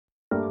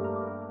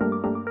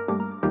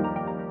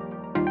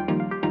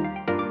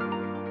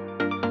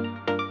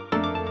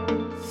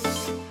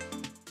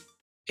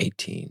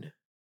18.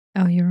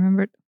 Oh, you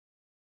remembered?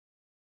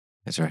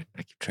 That's right.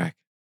 I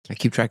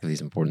keep track of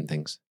these important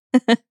things.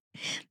 This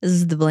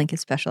is the blanket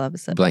special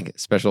episode. Blanket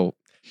special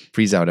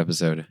freeze out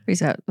episode.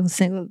 Freeze out.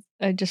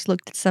 I just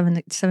looked at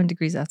 7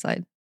 degrees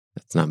outside.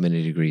 That's not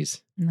many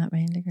degrees. Not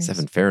many degrees.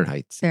 7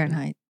 Fahrenheit.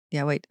 Fahrenheit.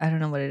 Yeah, wait. I don't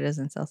know what it is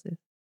in Celsius.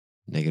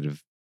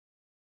 Negative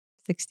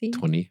 60?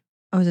 20.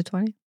 Oh, is it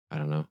 20? I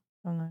don't know.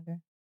 I don't know either.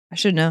 I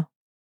should know. You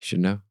should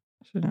know.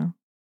 I should know.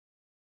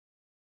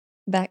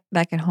 Back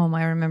at home,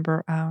 I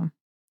remember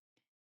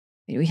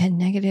we had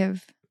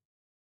negative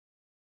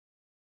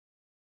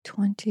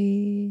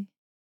 20,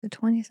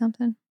 20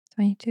 something,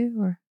 22,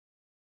 or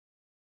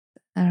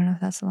I don't know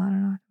if that's a lot or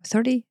not.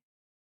 30?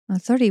 No,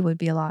 30 would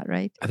be a lot,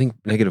 right? I think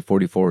negative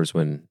 44 is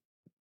when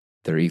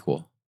they're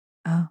equal.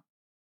 Oh.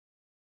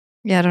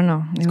 Yeah, I don't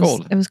know. It's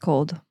cold. It was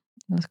cold.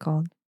 It was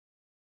cold.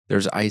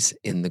 There's ice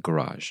in the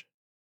garage.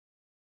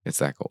 It's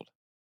that cold.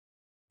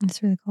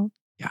 It's really cold.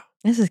 Yeah.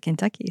 This is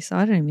Kentucky, so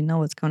I don't even know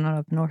what's going on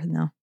up north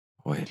now.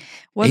 Boy.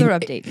 Weather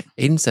update.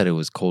 Aiden said it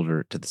was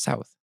colder to the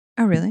south.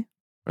 Oh, really?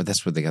 Or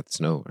that's where they got the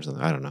snow or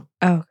something. I don't know.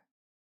 Oh.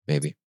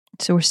 Maybe.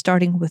 So we're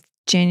starting with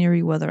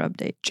January weather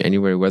update.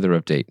 January weather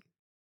update.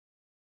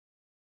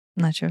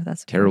 I'm not sure if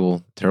that's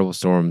terrible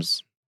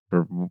storms.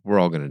 We're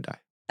all going to die,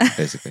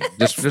 basically.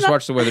 just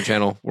watch the Weather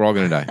Channel. We're all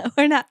going to die.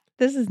 We're not.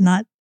 This is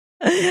not.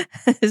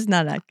 It's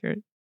not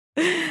accurate.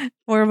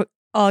 We're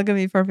all going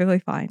to be perfectly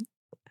fine.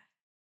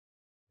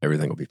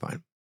 Everything will be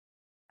fine.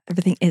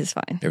 Everything is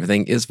fine.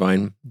 Everything is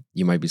fine.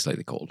 You might be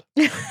slightly cold.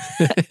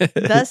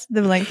 Thus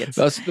the blankets.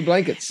 Thus the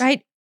blankets.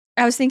 Right.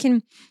 I was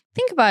think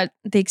about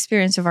the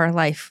experience of our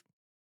life.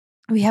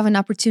 We have an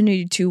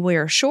opportunity to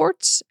wear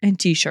shorts and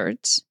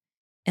t-shirts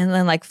and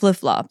then like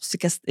flip-flops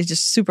because it's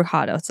just super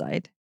hot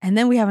outside. And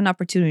then we have an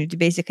opportunity to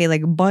basically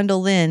like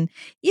bundle in,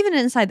 even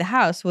inside the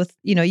house with,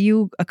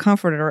 you a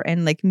comforter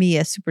and like me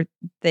a super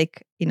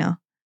thick,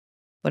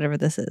 whatever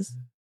this is.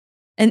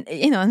 And,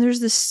 and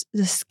there's this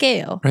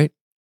scale. Right.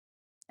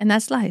 And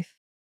that's life.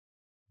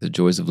 The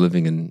joys of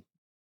living in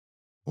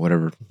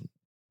whatever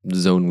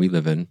zone we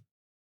live in.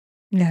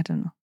 Yeah, I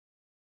don't know.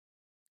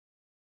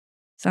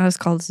 It's not as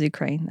cold as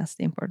Ukraine. That's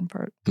the important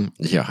part.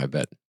 Yeah, I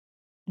bet.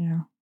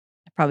 Yeah.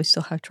 I probably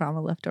still have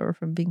trauma left over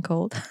from being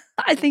cold.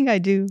 I think I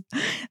do.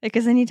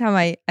 Because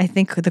anytime I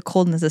think the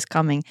coldness is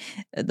coming,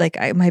 like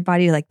my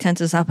body like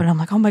tenses up and I'm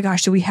like, oh my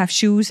gosh, do we have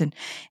shoes and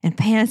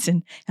pants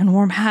and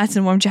warm hats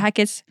and warm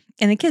jackets?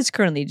 And the kids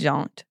currently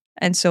don't.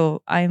 And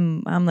so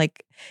I'm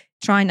like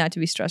trying not to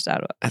be stressed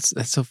out. That's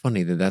so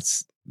funny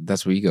that's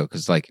where you go.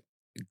 Because like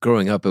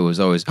growing up, it was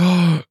always,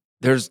 oh,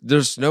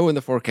 there's snow in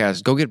the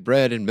forecast. Go get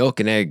bread and milk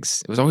and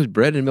eggs. It was always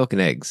bread and milk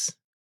and eggs,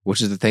 which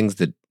is the things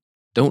that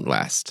don't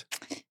last.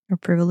 You're a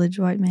privileged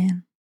white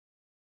man.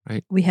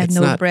 Right. We had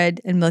no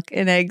bread and milk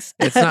and eggs.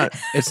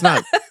 It's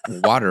not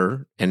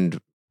water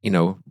and,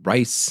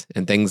 rice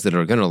and things that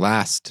are going to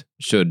last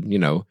should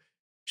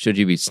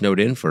you be snowed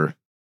in for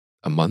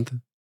a month.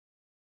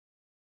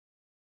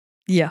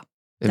 Yeah.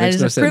 That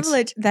is a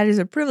privilege. That is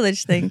a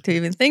privileged thing to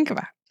even think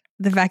about.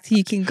 The fact that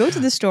you can go to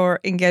the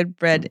store and get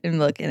bread and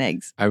milk and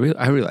eggs. I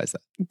realize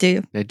that. Do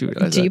you? I do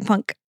realize that. Do you,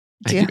 punk?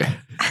 Do you?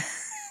 I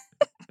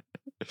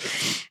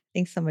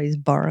think somebody's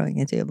borrowing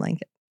into a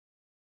blanket.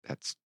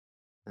 That's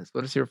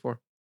what it's here for.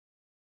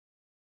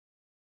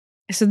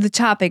 So the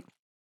topic,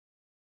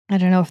 I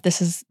don't know if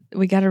this is,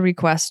 we got a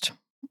request.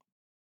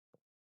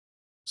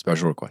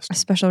 Special request. A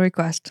special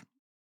request.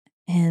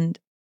 And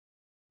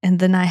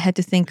then I had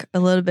to think a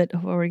little bit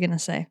of what we're going to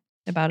say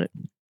about it.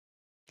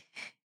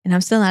 And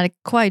I'm still not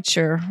quite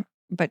sure,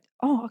 but,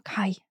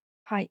 hi.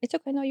 It's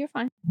okay. No, you're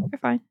fine. You're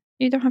fine.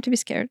 You don't have to be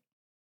scared.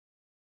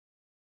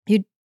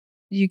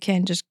 You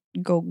can just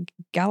go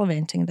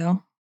gallivanting,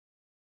 though.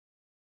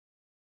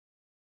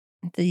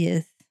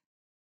 Yes.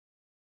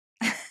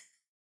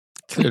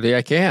 Clearly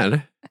I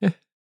can.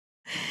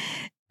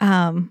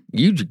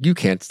 You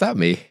can't stop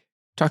me.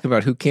 Talking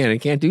about who can and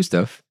can't do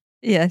stuff.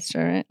 Yeah, that's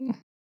right.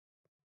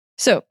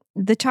 So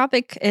the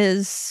topic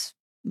is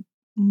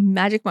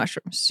magic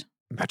mushrooms.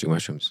 Magic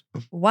mushrooms.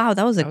 Wow,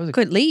 that was a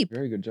good leap.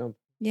 Very good jump.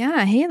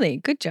 Yeah, Haley,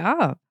 good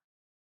job.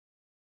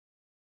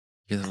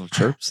 Your little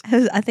chirps?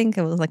 I think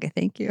it was like a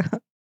thank you.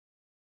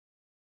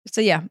 So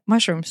yeah,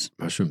 mushrooms.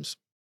 Mushrooms.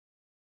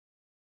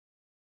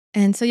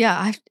 And so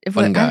yeah,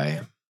 Fun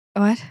guy.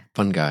 What?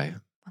 Fun guy.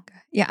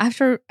 Yeah,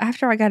 after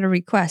I got a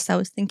request, I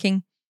was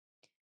thinking,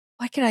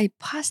 what could I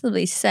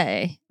possibly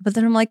say? But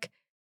then I'm like,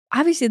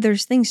 obviously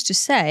there's things to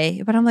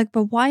say, but I'm like,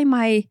 but why am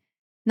I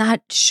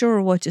not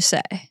sure what to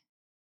say?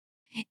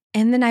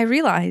 And then I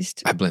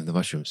realized, I blame the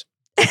mushrooms.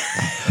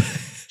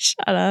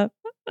 Shut up.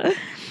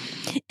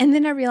 And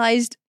then I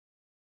realized,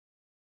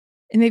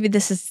 and maybe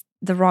this is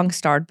the wrong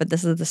start, but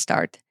this is the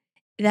start,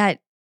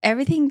 that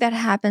everything that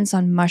happens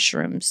on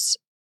mushrooms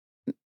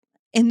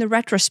in the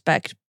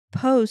retrospect,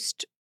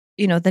 post,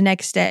 the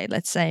next day,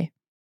 let's say,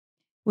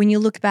 when you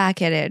look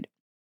back at it,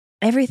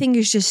 everything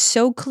is just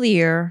so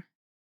clear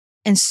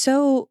and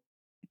so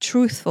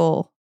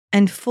truthful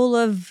and full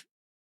of,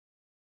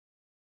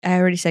 I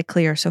already said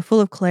clear, so full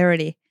of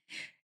clarity,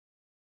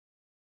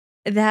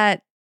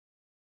 that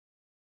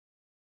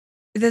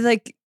They're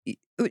like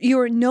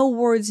your no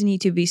words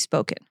need to be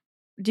spoken.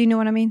 Do you know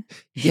what I mean?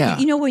 Yeah.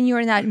 You know, when you're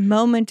in that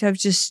moment of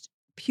just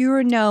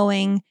pure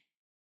knowing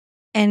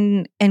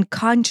and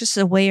conscious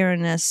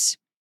awareness,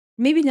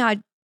 maybe not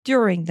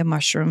during the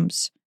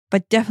mushrooms,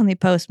 but definitely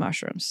post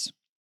mushrooms.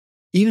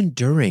 Even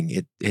during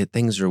it,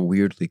 things are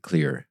weirdly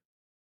clear.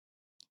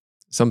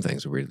 Some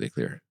things are weirdly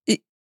clear.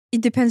 It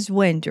depends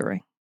when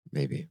during.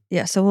 Maybe.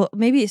 Yeah. So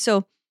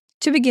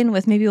to begin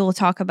with, maybe we'll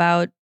talk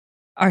about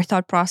our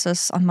thought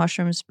process on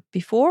mushrooms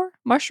before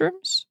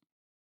mushrooms,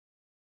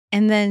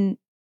 and then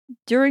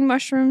during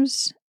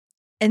mushrooms,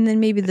 and then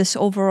maybe this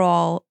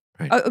overall,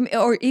 Right.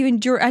 or even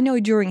during. I know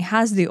during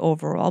has the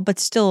overall, but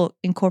still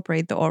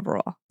incorporate the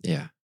overall.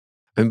 Yeah.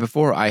 I mean,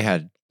 before I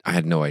had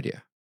no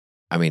idea.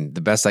 I mean,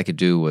 the best I could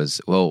do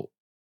was, well,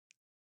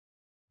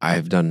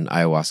 I've done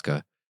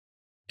ayahuasca,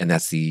 and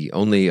that's the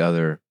only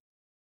other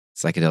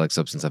psychedelic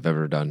substance I've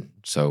ever done.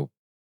 So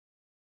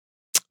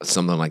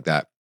something like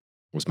that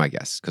was my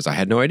guess, because I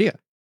had no idea.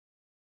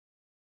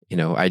 You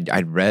know,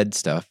 I'd read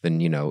stuff,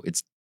 and you know,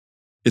 it's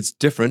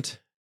different,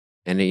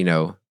 and you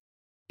know,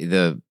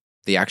 the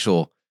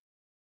actual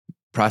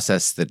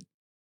process that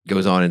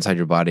goes on inside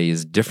your body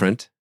is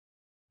different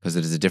because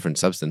it is a different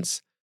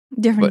substance.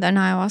 Different than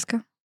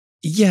ayahuasca.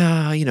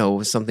 Yeah, you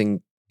know,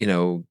 something, you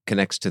know,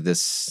 connects to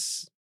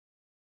this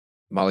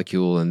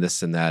molecule and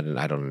this and that, and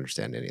I don't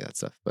understand any of that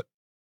stuff. But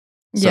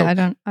yeah, I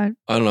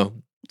don't know.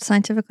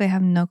 Scientifically, I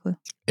have no clue.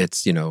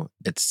 It's, you know,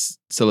 it's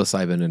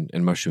psilocybin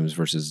and mushrooms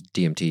versus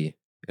DMT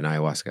and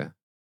ayahuasca,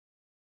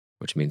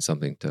 which means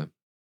something to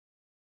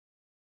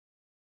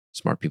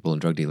smart people and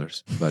drug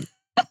dealers. But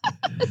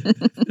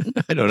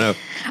I don't know.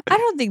 I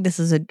don't think this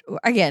is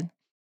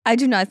I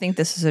do not think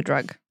this is a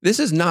drug. This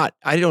is not.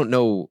 I don't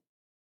know.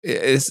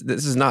 This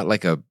is not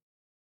like a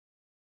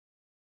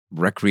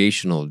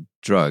recreational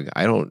drug.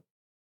 I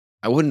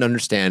wouldn't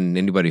understand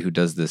anybody who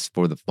does this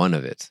for the fun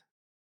of it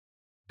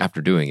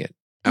after doing it.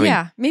 I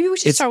mean, maybe we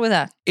should start with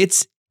that.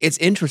 It's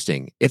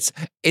interesting. It's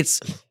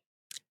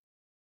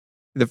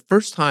the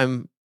first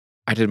time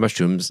I did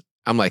mushrooms,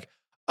 I'm like,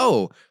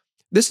 oh,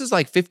 this is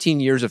like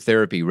 15 years of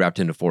therapy wrapped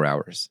into 4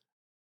 hours.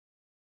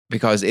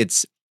 Because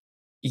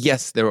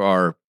yes, there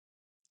are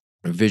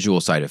visual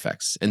side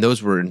effects, and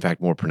those were in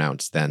fact more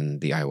pronounced than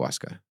the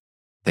ayahuasca.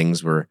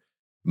 Things were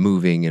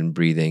moving and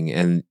breathing,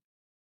 and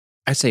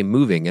I say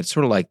moving, it's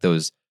sort of like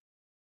those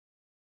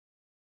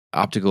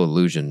optical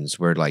illusions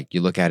where like you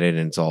look at it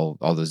and it's all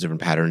those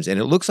different patterns, and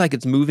it looks like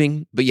it's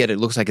moving, but yet it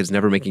looks like it's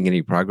never making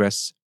any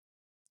progress.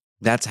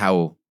 That's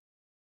how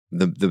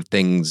the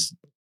things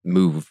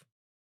move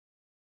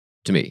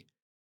to me.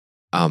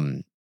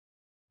 And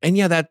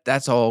yeah,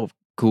 that's all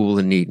cool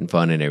and neat and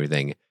fun and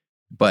everything,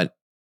 but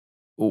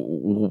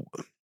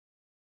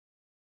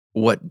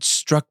what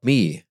struck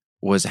me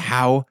was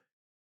how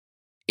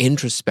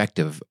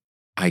introspective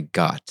I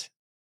got.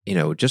 You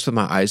know, just with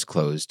my eyes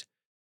closed,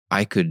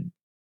 I could,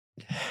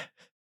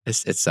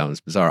 it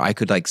sounds bizarre, I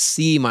could like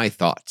see my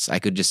thoughts. I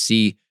could just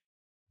see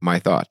my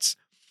thoughts.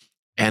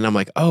 And I'm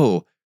like,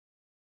 oh,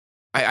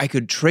 I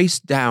could trace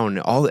down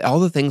all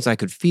the things I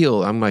could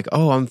feel. I'm like,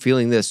 oh, I'm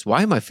feeling this.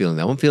 Why am I feeling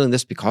that? I'm feeling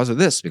this because of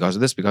this, because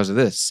of this, because of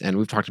this. And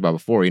we've talked about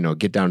before, you know,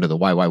 get down to the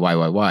why,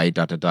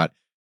 dot,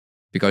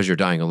 because you're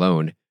dying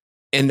alone.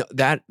 And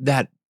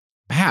that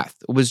path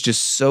was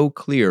just so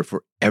clear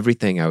for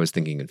everything I was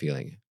thinking and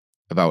feeling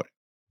about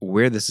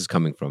where this is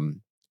coming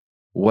from.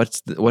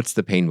 What's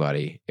the pain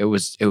body? It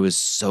was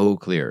so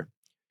clear.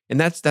 And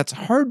that's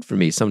hard for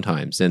me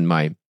sometimes in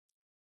my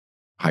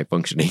high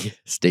functioning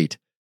state.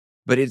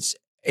 But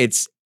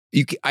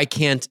I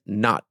can't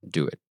not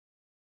do it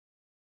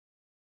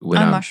when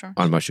I'm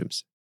on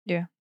mushrooms.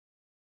 Yeah.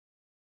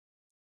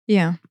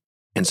 Yeah.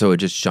 And so it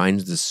just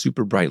shines this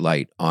super bright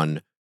light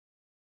on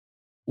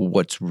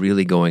what's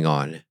really going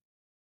on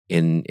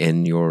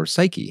in your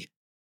psyche,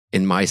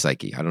 in my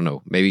psyche. I don't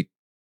know. Maybe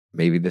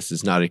this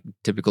is not a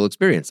typical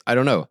experience. I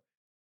don't know.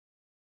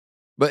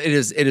 But it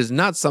is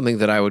not something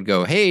that I would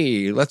go,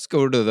 hey, let's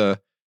go to the,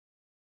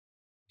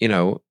 you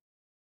know,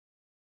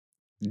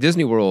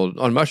 Disney World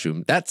on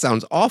mushroom. That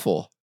sounds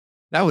awful.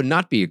 That would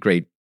not be a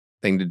great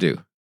thing to do.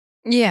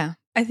 Yeah.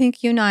 I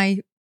think you and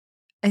I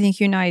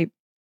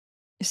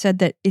said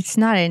that it's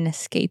not an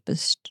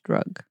escapist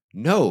drug.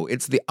 No,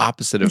 it's the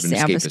opposite of an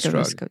escapist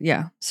drug.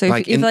 Yeah. So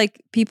like if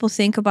like people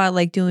think about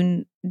like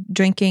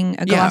drinking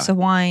a glass of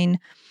wine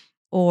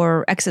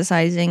or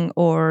exercising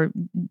or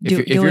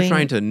if you're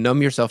trying to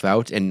numb yourself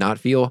out and not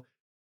feel,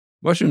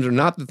 mushrooms are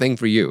not the thing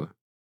for you.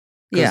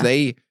 Because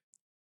they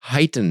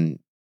heighten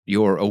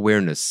your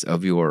awareness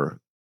of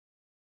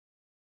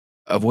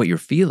what you're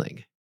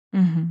feeling.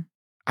 Mm-hmm.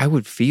 I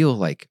would feel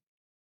like,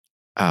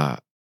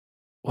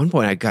 one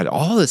point I got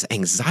all this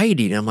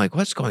anxiety, and I'm like,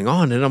 what's going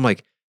on? And I'm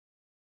like,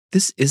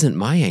 this isn't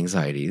my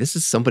anxiety. This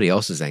is somebody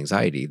else's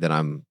anxiety that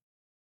I'm.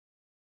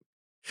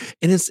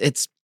 And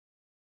it's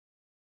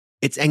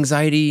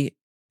anxiety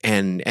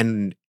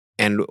and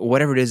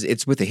whatever it is,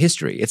 it's with a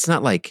history. It's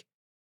not like,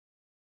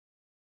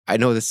 I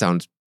know it just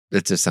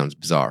sounds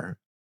bizarre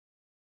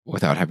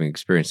without having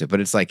experienced it, but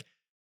it's like,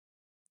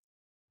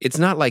 it's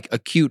not like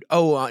acute,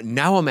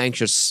 now I'm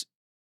anxious.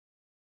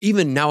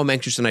 Even now I'm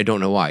anxious and I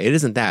don't know why. It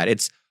isn't that.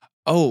 It's,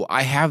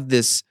 I have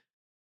this,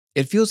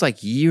 it feels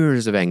like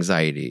years of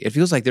anxiety. It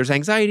feels like there's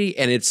anxiety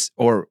and it's,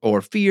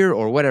 or fear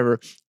or whatever,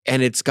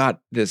 and it's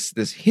got this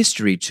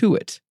history to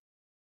it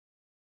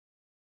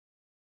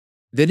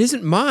that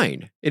isn't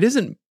mine. It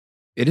isn't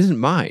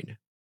mine.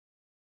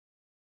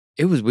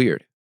 It was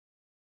weird.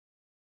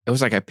 It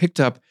was like I picked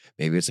up,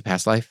 maybe it's a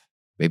past life,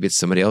 maybe it's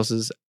somebody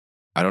else's,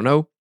 I don't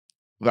know.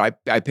 But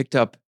I picked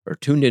up or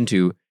tuned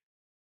into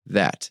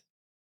that.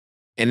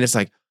 And it's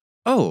like,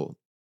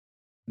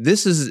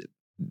 this is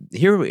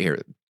here.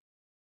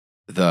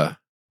 The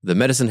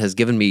medicine has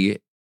given me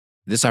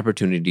this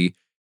opportunity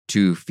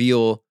to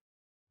feel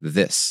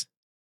this.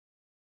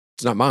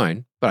 It's not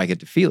mine, but I get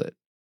to feel it.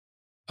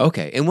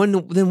 Okay. And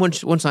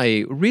once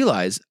I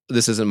realize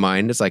this isn't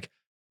mine, it's like,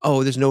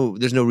 there's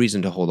no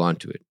reason to hold on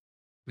to it,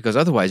 because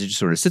otherwise it just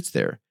sort of sits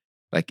there,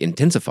 like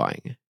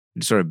intensifying.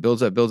 It sort of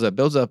builds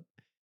up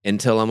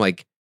until I'm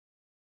like,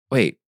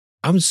 wait,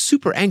 I'm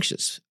super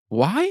anxious.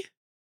 Why?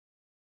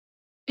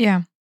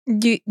 Yeah.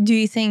 Do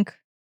you think,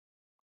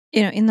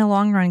 in the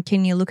long run,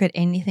 can you look at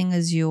anything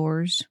as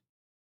yours?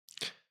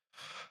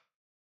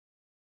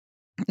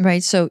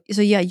 Right. So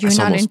yeah, you're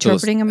not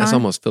interpreting a mind. That's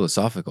almost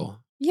philosophical.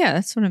 Yeah,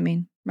 that's what I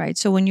mean. Right.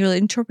 So when you're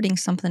interpreting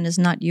something as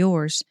not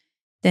yours,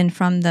 then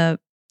from the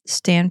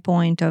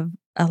standpoint of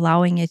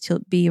allowing it to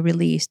be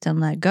released and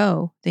let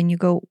go, then you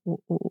go,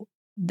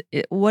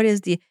 what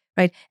is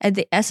right? At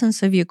the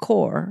essence of your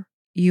core,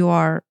 you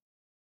are,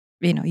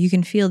 you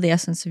can feel the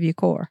essence of your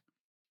core.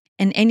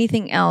 And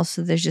anything else,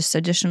 there's just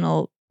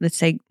additional, let's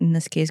say in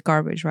this case,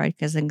 garbage, right?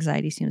 Because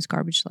anxiety seems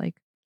garbage-like.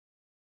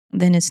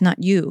 Then it's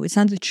not you. It's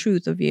not the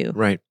truth of you.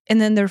 Right. And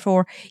then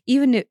therefore,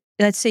 even if,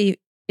 let's say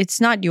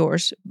it's not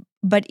yours,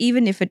 but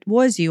even if it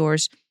was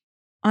yours,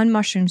 on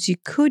mushrooms, you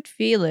could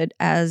feel it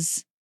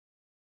as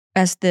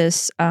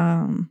this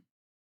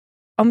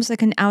almost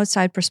like an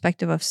outside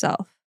perspective of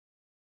self.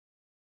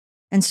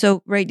 And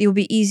so, right, it will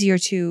be easier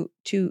to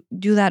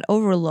do that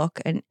overlook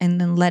and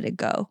then let it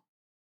go.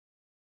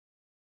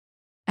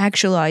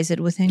 Actualize it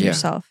within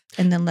yourself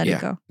and then let it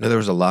go. No, there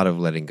was a lot of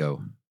letting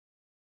go.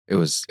 It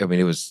was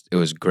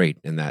great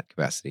in that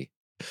capacity.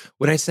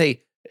 When I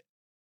say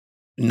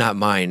not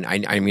mine,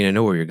 I mean, I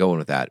know where you're going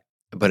with that,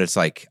 but it's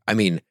like, I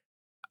mean,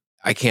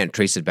 I can't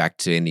trace it back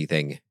to any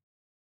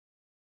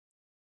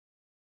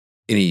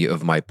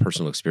of my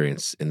personal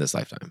experience in this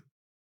lifetime.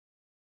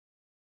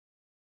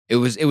 It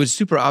was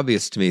super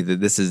obvious to me that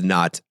this is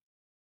not,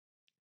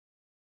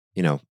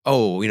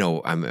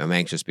 I'm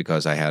anxious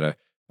because I had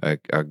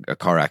a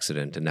car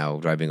accident and now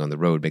driving on the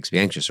road makes me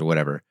anxious or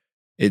whatever.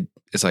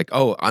 It's like,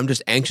 I'm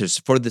just anxious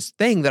for this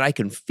thing that I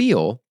can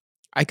feel.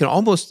 I can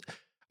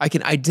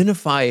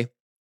identify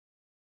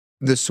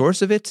the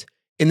source of it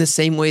in the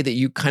same way that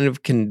you kind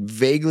of can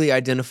vaguely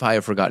identify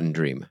a forgotten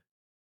dream.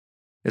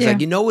 It's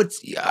like,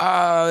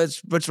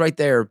 it's right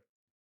there.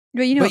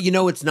 But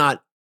it's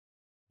not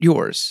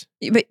yours.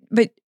 But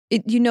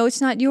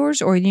it's not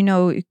yours, or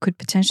it could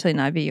potentially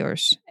not be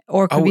yours,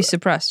 or it could be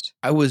suppressed.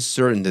 I was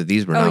certain that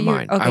these were not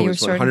mine. Okay, I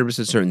was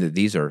 100% certain that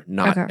these are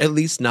not, at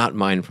least not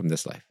mine from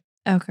this life.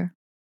 Okay.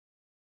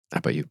 How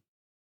about you?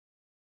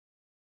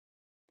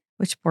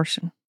 Which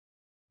portion?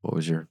 What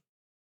was your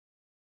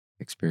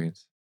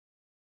experience?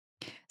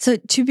 So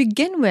to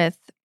begin with,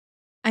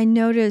 I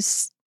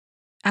noticed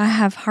I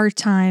have hard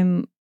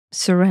time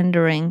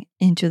surrendering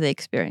into the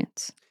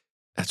experience.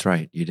 That's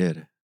right. You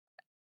did.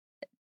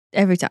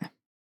 Every time.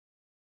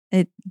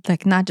 It,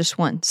 like, not just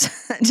once,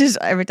 just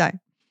every time.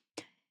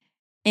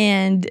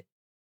 And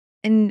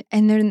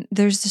then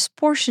there's this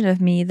portion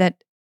of me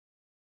that,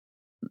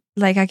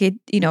 like, I could,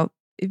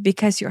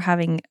 because you're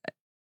having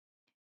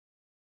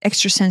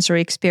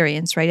extrasensory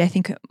experience, right? I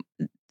think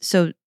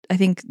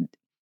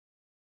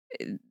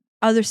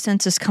other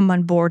senses come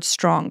on board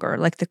stronger.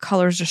 Like the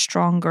colors are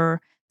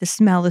stronger, the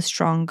smell is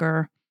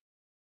stronger.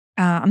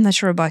 I'm not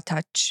sure about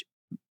touch,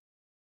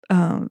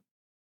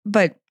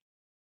 but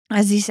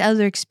as these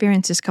other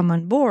experiences come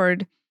on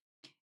board,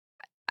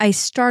 I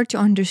start to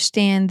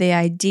understand the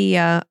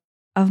idea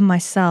of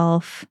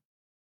myself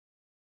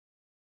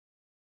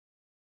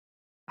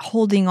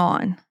holding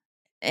on.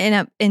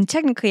 And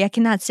technically, I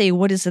cannot say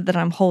what is it that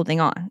I'm holding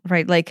on,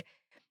 right? Like,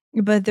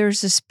 but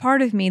there's this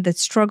part of me that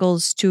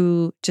struggles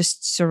to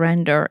just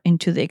surrender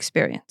into the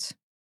experience.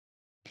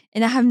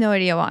 And I have no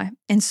idea why.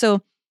 And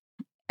so,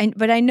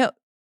 but I know,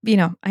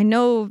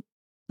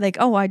 like,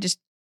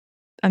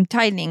 I'm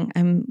tightening.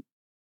 I'm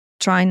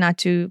trying not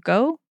to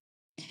go.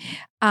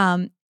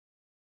 And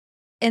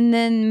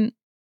then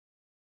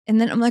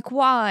I'm like,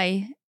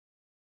 why?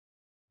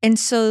 And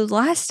so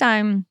last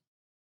time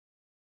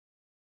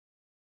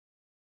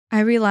I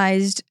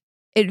realized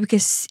it,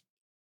 because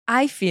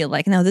I feel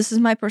like, now this is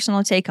my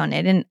personal take on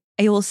it, and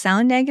it will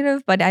sound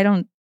negative, but I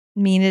don't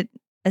mean it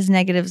as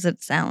negative as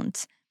it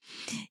sounds.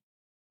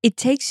 It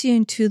takes you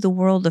into the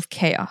world of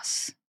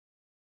chaos.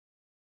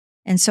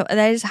 And so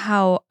that is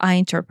how I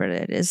interpret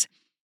it, is,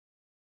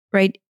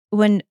 right,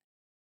 when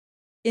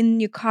in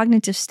your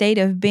cognitive state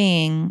of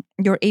being,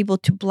 you're able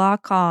to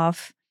block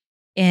off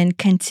and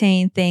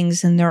contain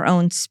things in their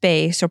own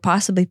space, or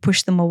possibly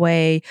push them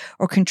away,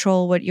 or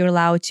control what you're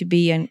allowed to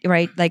be. And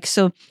right, like,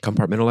 so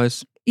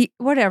Compartmentalize.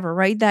 whatever,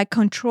 right? That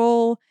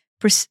control,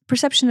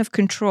 perception of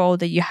control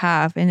that you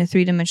have in a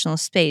 3-dimensional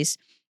space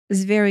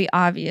is very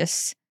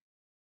obvious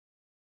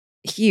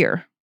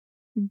here.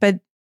 But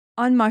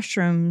on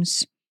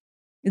mushrooms,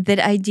 that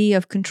idea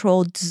of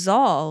control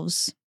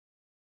dissolves.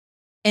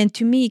 And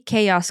to me,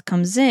 chaos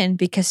comes in,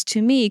 because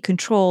to me,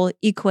 control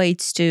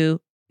equates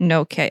to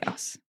no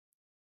chaos.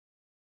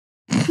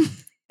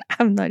 I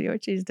have no idea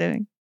what she's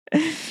doing.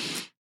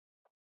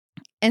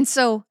 And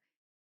so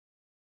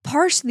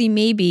partially,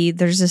 maybe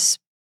there's this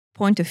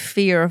point of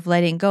fear of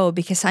letting go,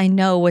 because I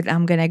know what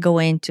I'm going to go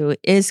into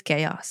is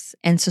chaos.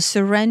 And so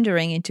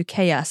surrendering into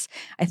chaos,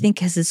 I think,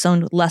 has its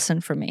own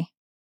lesson for me.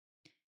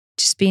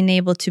 Just being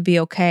able to be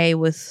okay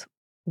with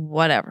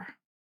whatever.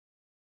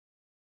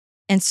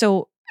 And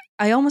so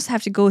I almost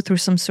have to go through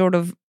some sort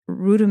of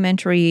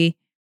rudimentary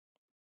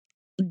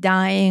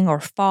dying or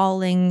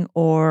falling,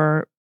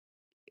 or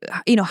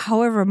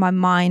however my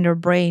mind or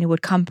brain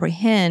would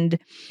comprehend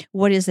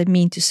what does it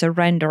mean to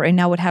surrender.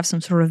 And I would have some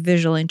sort of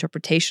visual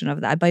interpretation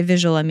of that. By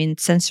visual, I mean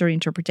sensory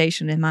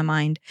interpretation in my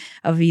mind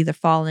of either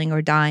falling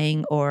or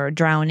dying or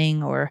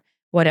drowning or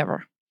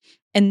whatever.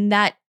 And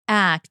that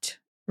act,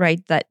 right,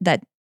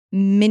 that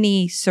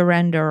mini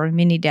surrender or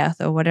mini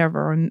death or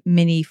whatever, or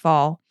mini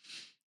fall,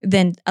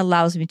 then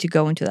allows me to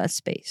go into that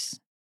space.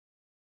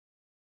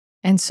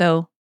 And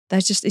so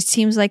that's just, it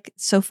seems like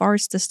so far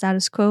it's the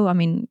status quo. I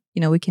mean,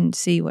 we can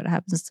see what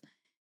happens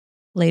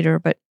later,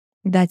 but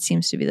that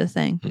seems to be the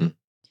thing. Mm-hmm.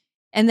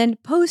 And then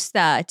post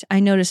that, I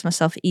notice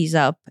myself ease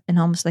up and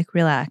almost like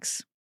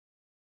relax.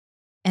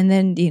 And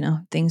then,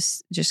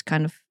 things just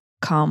kind of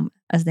calm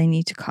as they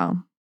need to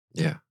calm.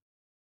 Yeah.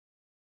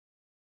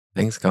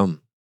 Things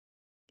come.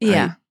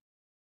 Yeah.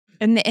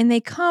 And they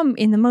come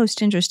in the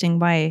most interesting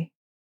way.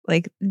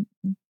 Like,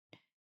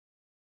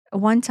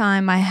 one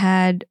time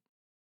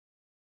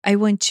I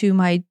went to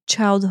my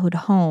childhood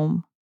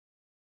home,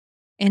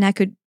 and I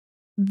could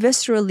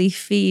viscerally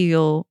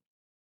feel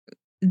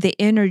the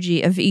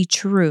energy of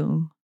each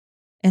room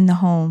in the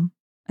home.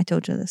 I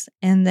told you this.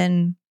 And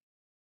then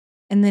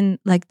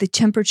like the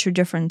temperature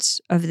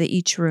difference of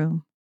each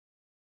room.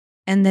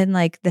 And then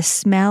like the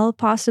smell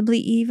possibly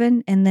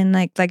even. And then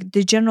like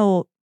the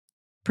general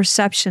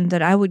perception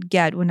that I would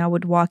get when I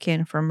would walk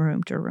in from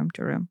room to room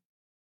to room.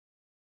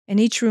 And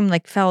each room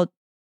like felt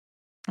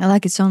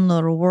like its own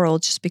little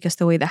world, just because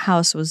the way the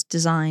house was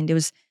designed. It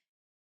was,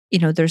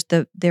 there's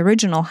the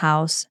original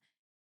house,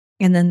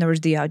 and then there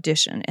was the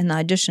audition, and the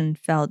audition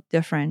felt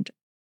different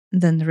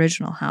than the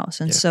original house.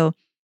 And so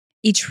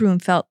each room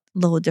felt a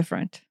little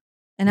different.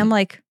 And I'm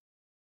like,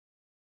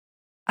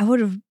 I would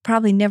have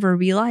probably never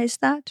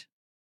realized that,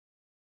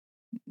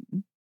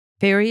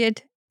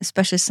 period,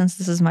 especially since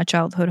this is my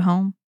childhood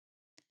home.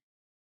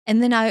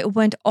 And then I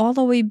went all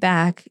the way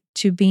back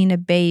to being a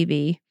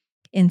baby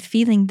and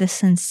feeling the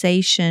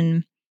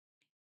sensation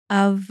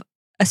of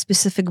a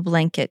specific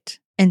blanket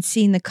and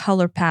seeing the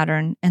color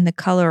pattern and the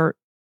color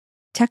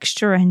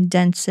texture and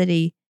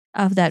density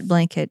of that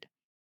blanket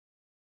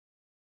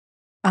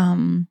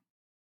from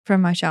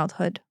my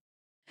childhood,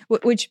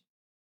 which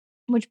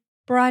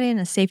brought in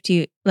a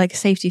safety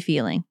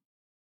feeling.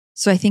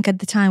 So I think at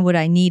the time what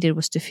I needed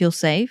was to feel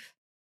safe.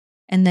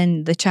 And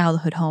then the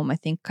childhood home, I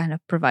think, kind of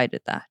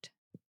provided that.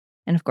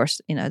 And of course,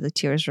 the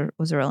tears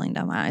was rolling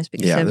down my eyes,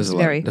 because it was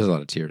there's a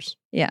lot of tears.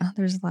 Yeah,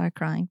 there's a lot of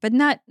crying, but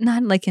not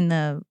like in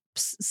the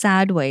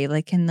sad way,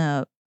 like in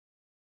the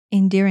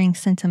endearing,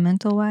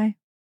 sentimental way.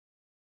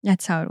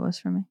 That's how it was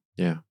for me.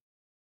 Yeah.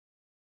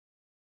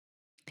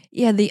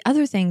 Yeah, the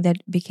other thing that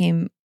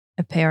became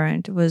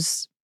apparent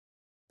was,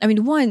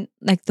 one,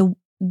 like the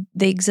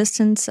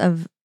existence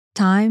of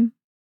time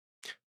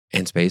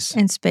and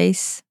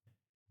space.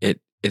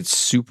 It's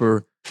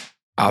super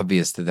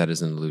obvious that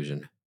is an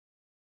illusion.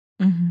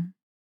 Mm-hmm.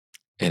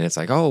 And it's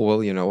like, oh, well,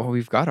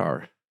 we've got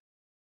our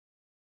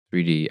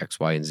 3D, X,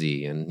 Y, and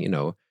Z.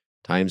 And,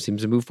 time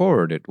seems to move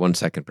forward at 1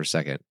 second per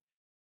second.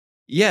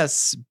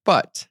 Yes,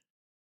 but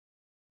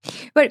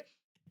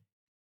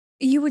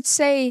you would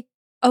say,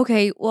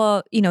 okay,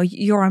 well,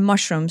 you're on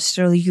mushrooms,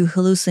 so you're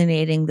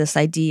hallucinating this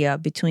idea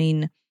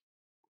between,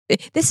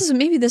 this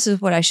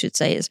is what I should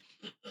say is,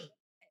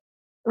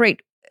 right.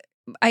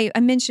 I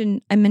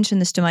mentioned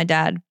this to my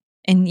dad,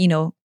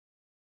 and,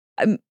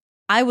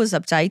 I was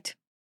uptight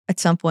at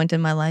some point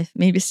in my life,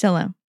 maybe still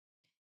am.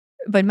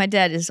 But my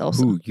dad is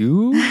also. Who,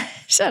 you?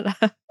 Shut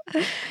up.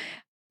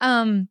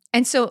 And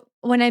so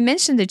when I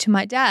mentioned it to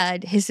my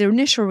dad, his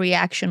initial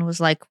reaction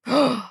was like,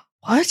 oh,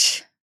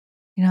 what?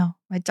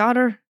 My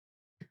daughter,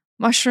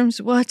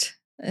 mushrooms, what?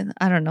 And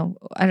I don't know.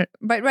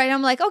 But right,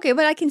 I'm like, okay,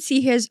 but I can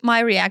see his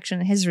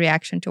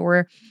reaction to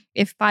where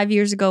if 5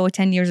 years ago or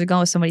 10 years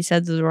ago, somebody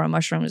said they were on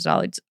mushrooms, I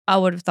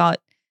would have thought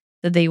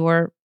that they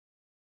were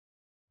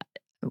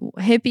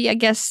hippie, I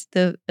guess,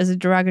 as a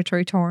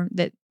derogatory term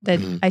that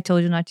I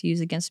told you not to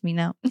use against me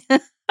now.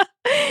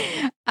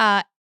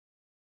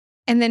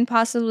 and then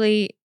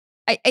possibly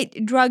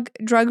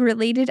drug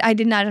related. I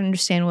did not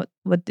understand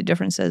what the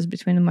difference is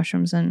between the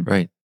mushrooms and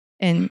Right.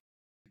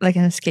 like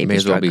an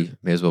escapist drug.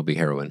 May as well be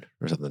heroin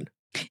or something.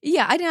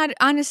 Yeah, I did not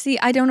honestly.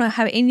 I don't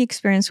have any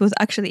experience with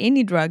actually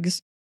any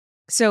drugs.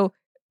 So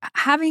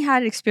having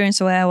had experience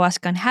with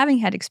ayahuasca and having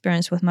had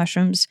experience with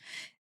mushrooms,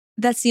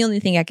 that's the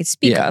only thing I could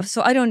speak Yeah. of.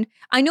 So I don't.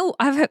 I know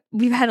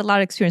we've had a lot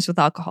of experience with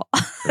alcohol.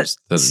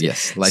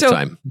 Yes,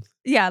 lifetime.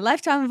 Yeah,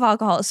 lifetime of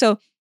alcohol. So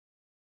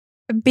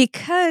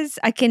because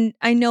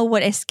I know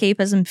what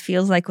escapism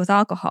feels like with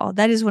alcohol.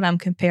 That is what I'm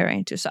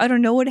comparing to. So I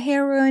don't know what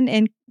heroin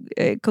and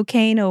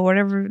cocaine or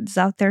whatever is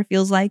out there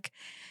feels like.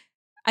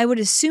 I would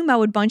assume I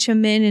would bunch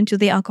them into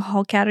the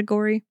alcohol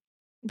category,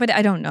 but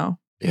I don't know.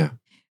 Yeah.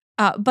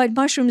 But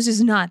mushrooms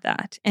is not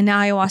that, and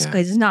ayahuasca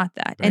is not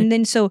that. Right. And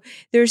then so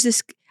there's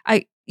this.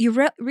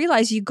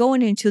 Realize you're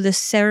going into the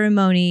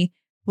ceremony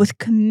with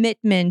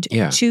commitment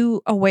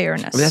to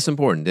awareness. I mean, that's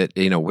important.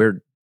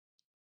 That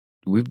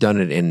we've done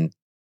it in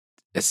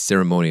a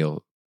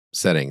ceremonial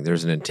setting.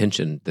 There's an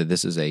intention that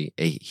this is a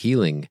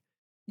healing.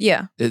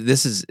 Yeah. It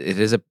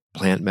is a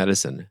plant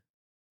medicine.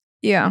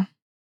 Yeah.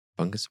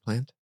 Fungus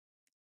plant?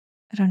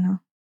 I don't know.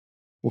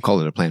 We'll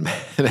call it a plant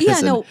medicine. Yeah,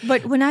 no,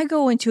 but when I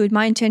go into it,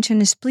 my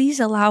intention is please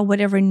allow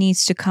whatever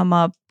needs to come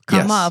up.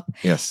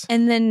 Yes.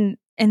 And then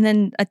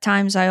at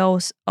times I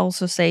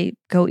also say,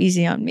 go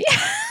easy on me.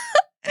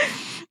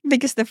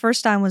 Because the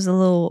first time was a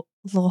little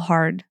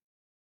hard.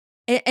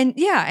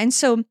 And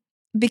so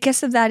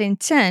because of that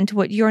intent,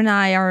 what you and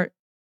I are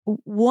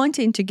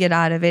wanting to get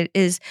out of it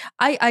is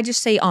I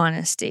just say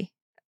honesty.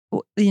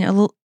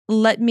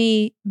 Let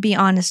me be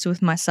honest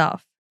with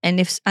myself. And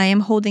if I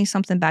am holding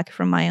something back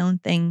from my own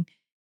thing,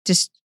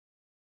 just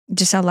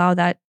allow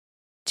that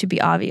to be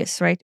obvious,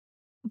 right?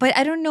 But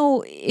I don't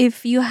know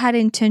if you had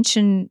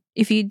intention,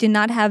 if you did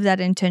not have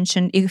that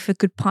intention, if it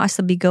could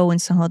possibly go in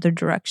some other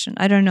direction.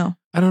 I don't know.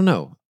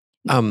 No,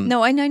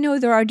 and I know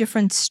there are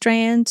different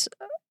strands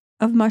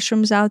of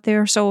mushrooms out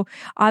there. So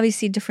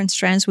obviously different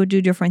strands would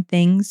do different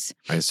things.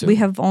 I assume. We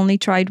have only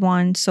tried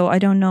one. So I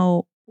don't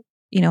know,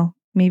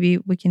 maybe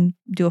we can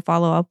do a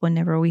follow-up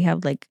whenever we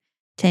have like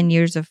 10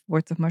 years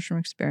worth of mushroom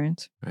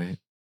experience. Right.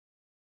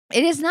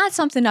 It is not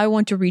something I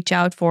want to reach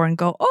out for and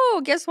go,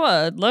 oh, guess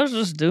what? Let's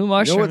just do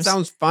mushrooms. You know what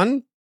sounds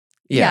fun?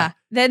 Yeah.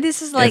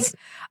 This is like,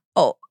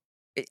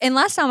 and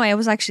last time I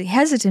was actually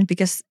hesitant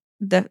because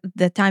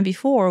the time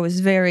before was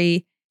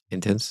very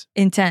intense.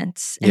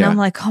 And I'm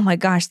like, oh my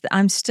gosh,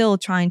 I'm still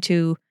trying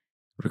to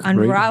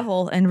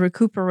unravel and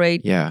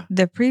recuperate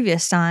the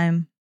previous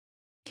time.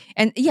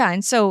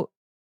 And so,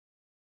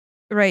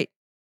 right.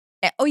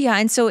 Oh yeah.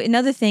 And so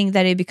another thing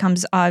that it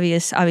becomes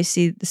obvious,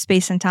 obviously the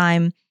space and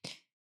time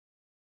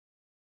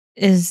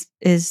is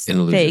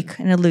fake,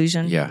 an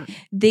illusion. Yeah.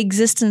 The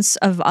existence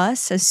of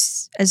us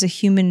as a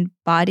human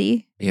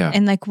body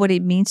and like what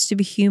it means to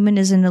be human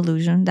is an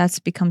illusion. That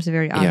becomes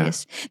very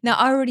obvious. Now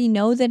I already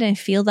know that and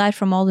feel that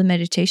from all the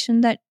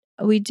meditation that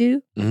we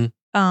do. Mm-hmm.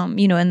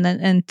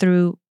 And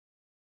through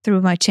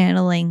my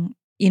channeling,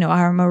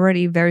 I'm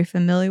already very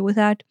familiar with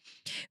that.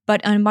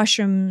 But on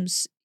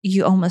mushrooms,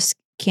 you almost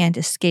can't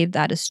escape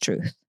that as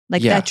truth.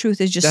 Like that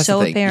truth is just That's so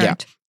the thing.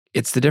 apparent. Yeah.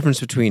 It's the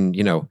difference between,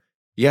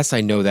 yes,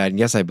 I know that, and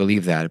yes, I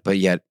believe that, but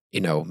yet,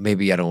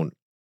 maybe I don't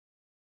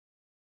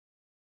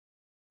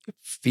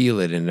feel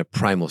it in a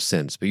primal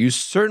sense, but you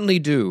certainly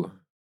do.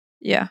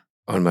 Yeah.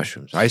 On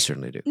mushrooms. I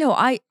certainly do. No,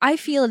 I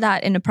feel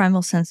that in a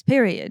primal sense,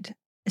 period.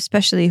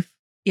 Especially if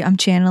I'm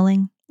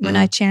channeling. When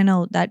I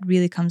channel, that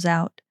really comes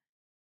out.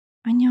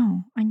 I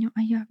know. I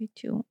have it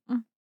too. I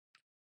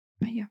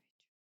have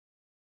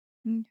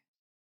it.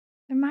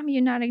 And Mommy,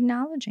 you're not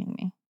acknowledging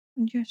me.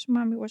 Yes,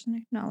 Mommy wasn't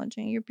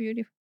acknowledging. You're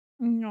beautiful.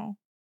 No.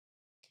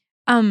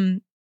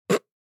 And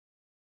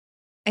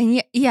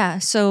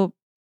so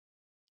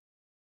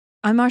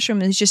on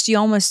mushroom is just you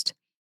almost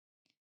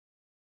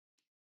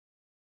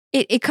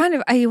it kind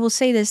of, I will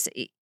say this,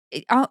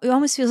 it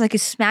almost feels like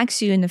it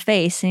smacks you in the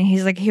face and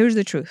he's like, here's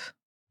the truth.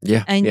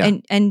 Yeah.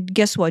 And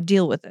guess what?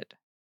 Deal with it.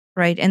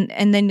 Right.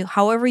 And then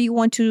however you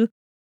want to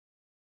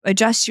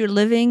adjust your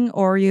living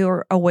or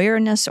your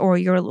awareness or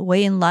your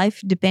way in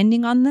life,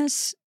 depending on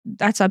this,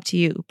 that's up to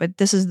you. But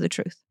this is the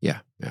truth. Yeah.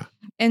 Yeah.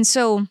 And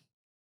so,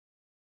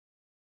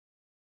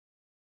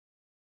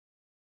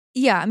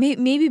 yeah,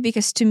 maybe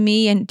because to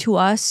me and to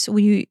us,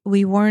 we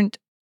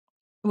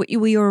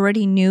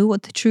already knew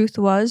what the truth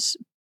was,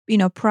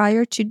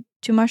 prior to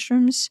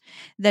mushrooms,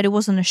 that it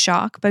wasn't a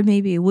shock, but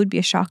maybe it would be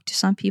a shock to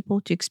some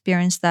people to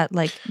experience that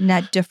like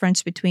net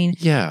difference between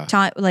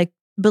time, like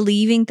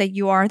believing that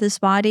you are this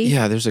body.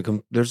 Yeah,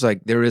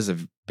 there is a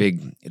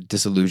big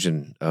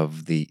disillusion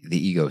of the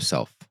ego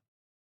self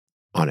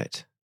on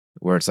it,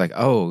 where it's like,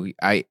 oh,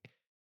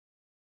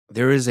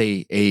 there is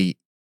a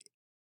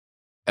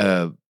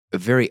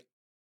very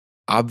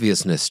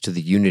obviousness to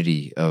the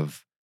unity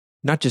of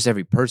not just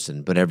every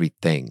person, but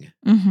everything.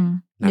 Mm-hmm.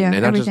 And not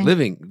everything. just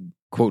living,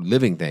 quote,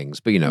 living things,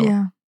 but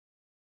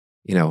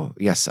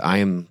yes, I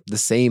am the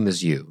same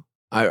as you.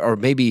 Or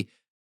maybe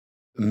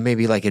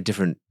like a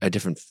different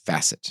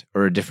facet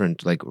or a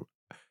different like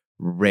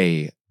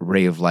ray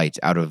of light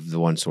out of the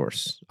one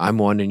source. I'm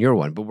one and you're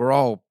one, but we're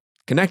all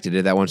connected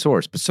to that one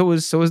source. But so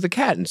is the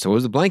cat, and so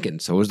is the blanket,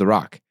 and so is the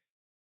rock.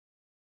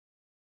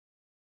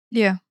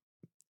 Yeah.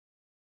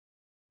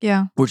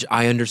 Yeah. Which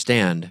I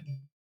understand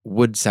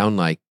would sound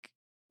like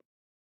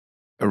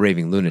a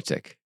raving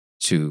lunatic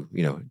to,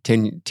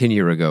 10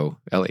 year ago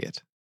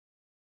Elliot.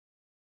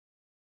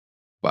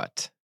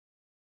 But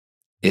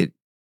it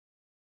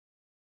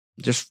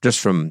just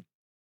from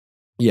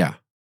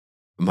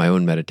my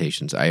own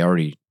meditations, I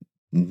already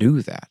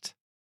knew that,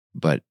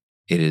 but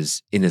it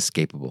is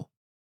inescapable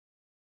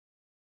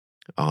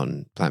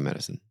on plant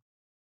medicine.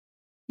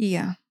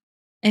 Yeah.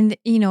 And,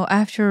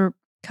 after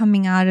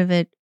coming out of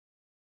it,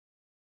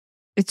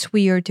 it's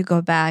weird to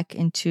go back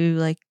into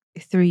like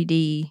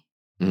 3D.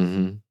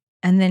 Mm-hmm.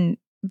 And then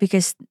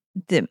because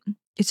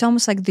it's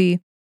almost like the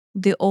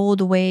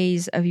old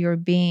ways of your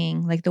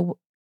being, like the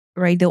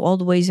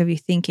old ways of your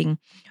thinking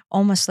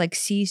almost like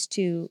cease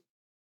to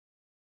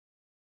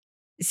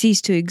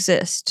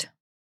exist.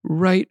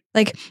 Right.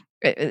 Like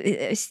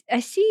I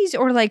cease,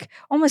 or like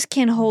almost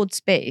can't hold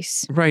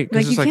space. Right.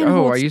 Like it's you can't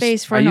hold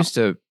space for I used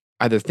to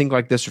either think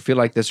like this or feel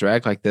like this or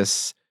act like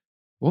this.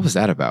 What was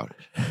that about?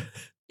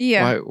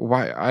 Yeah.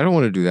 Why? I don't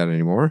want to do that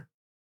anymore.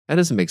 That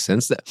doesn't make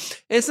sense.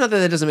 It's not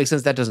that doesn't make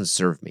sense. That doesn't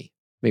serve me.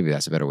 Maybe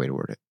that's a better way to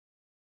word it.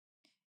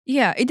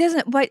 Yeah, it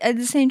doesn't, but at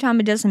the same time,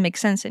 it doesn't make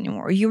sense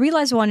anymore. You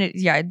realize one,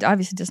 it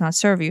obviously does not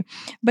serve you.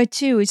 But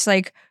two, it's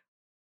like,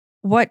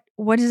 what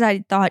does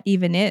that thought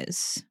even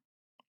is?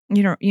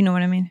 You know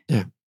what I mean?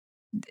 Yeah.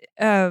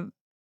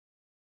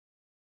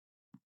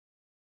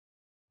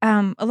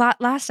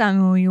 Last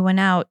time when we went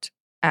out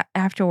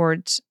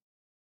afterwards,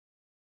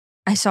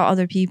 I saw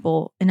other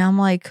people, and I'm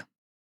like,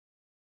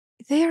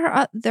 there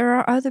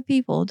are other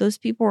people. Those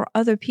people are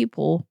other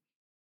people,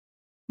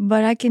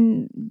 but I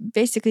can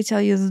basically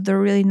tell you that they're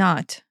really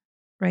not.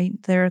 Right?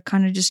 They're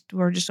kind of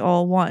we're just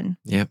all one.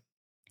 Yep.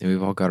 And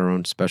we've all got our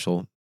own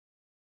special.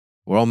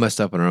 We're all messed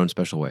up in our own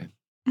special way.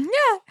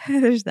 Yeah,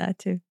 there's that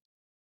too.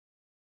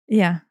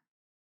 Yeah.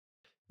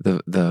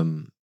 The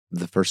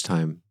first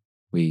time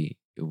we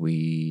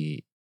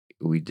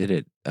did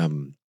it,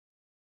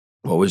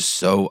 what was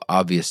so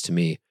obvious to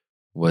me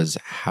was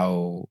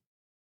how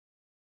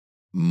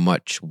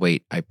much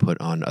weight I put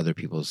on other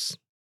people's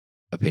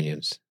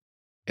opinions.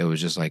 It was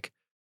just like,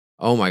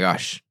 oh my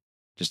gosh,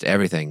 just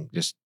everything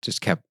just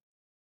kept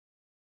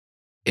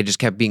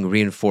being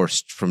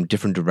reinforced from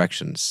different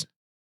directions,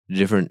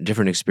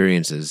 different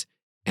experiences,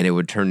 and it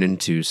would turn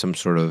into some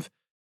sort of,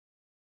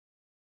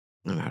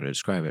 I don't know how to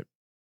describe it,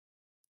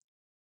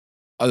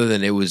 other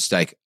than it was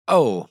like,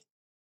 oh,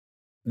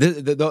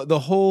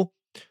 the whole,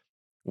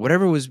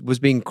 whatever was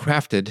being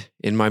crafted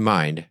in my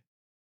mind,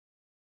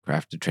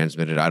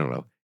 transmitted, I don't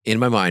know, in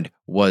my mind,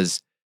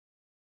 was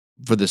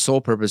for the sole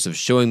purpose of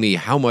showing me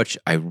how much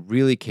I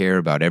really care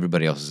about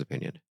everybody else's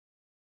opinion.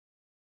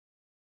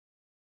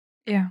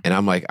 Yeah. And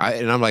I'm like,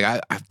 I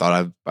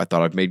thought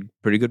I've made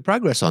pretty good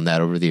progress on that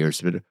over the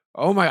years, but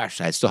oh my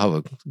gosh, I still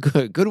have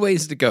a good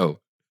ways to go,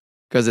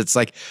 because it's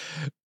like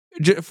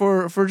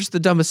for just the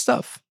dumbest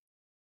stuff.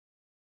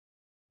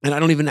 And I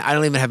don't even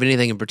have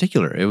anything in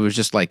particular. It was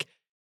just like,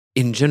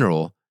 in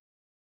general,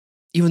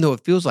 even though it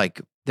feels like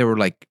there were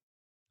like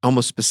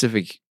almost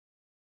specific,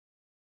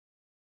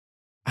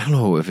 I don't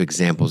know if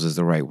examples is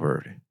the right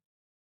word,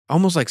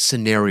 almost like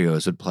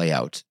scenarios would play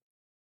out.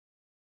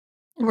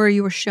 Where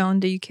you were shown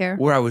that you care?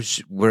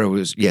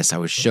 Yes, I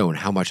was shown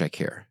how much I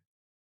care.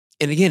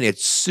 And again,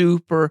 it's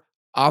super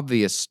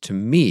obvious to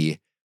me.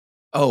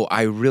 Oh,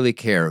 I really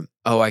care.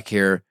 Oh, I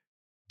care.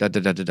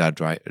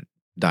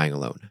 Dying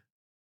alone.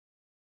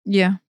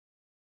 Yeah.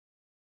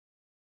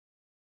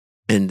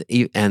 And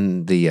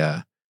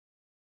the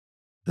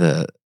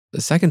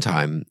second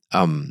time,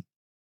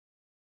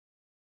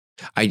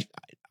 I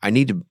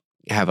need to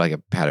have like a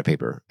pad of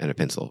paper and a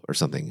pencil or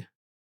something,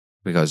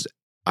 because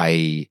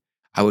I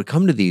would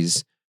come to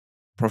these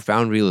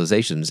profound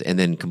realizations and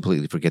then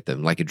completely forget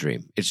them, like a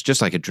dream. It's just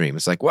like a dream.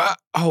 It's like, wow,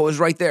 oh, it was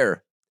right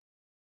there.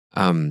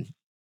 And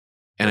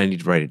I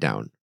need to write it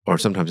down, or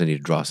sometimes I need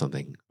to draw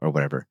something or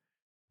whatever.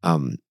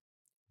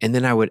 And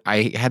then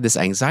I had this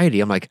anxiety.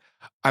 I'm like,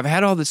 I've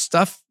had all this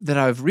stuff that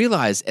I've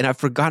realized and I've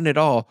forgotten it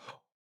all.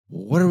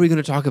 What are we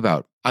going to talk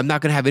about? I'm not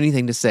going to have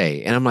anything to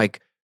say. And I'm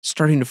like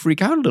starting to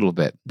freak out a little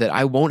bit that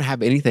I won't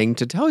have anything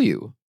to tell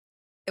you.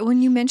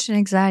 When you mentioned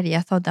anxiety,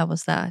 I thought that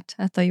was that.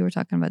 I thought you were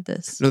talking about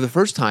this. No, the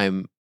first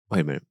time,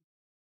 wait a minute.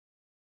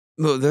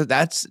 No,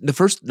 that's the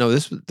first. No,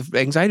 the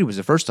anxiety was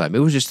the first time. It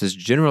was just this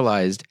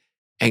generalized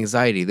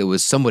anxiety that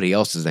was somebody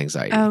else's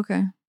anxiety. Oh,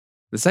 okay.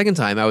 The second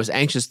time, I was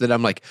anxious that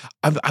I'm like,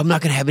 I'm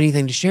not going to have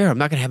anything to share. I'm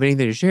not going to have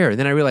anything to share. And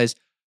then I realized,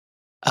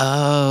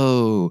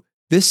 oh,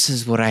 this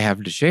is what I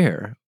have to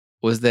share,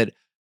 was that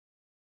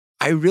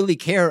I really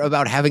care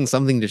about having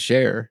something to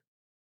share.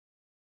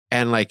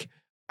 And like,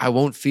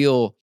 I'll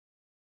feel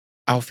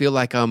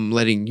like I'm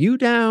letting you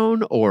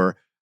down, or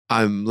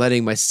I'm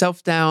letting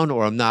myself down,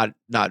 or I'm not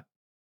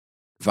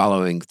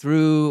following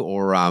through,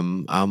 or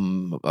I'm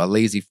a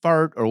lazy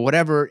fart or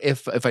whatever.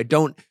 If I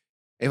don't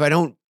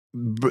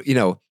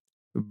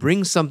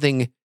bring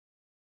something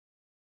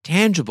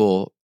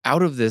tangible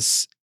out of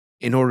this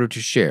in order to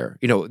share.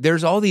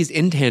 There's all these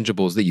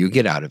intangibles that you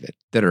get out of it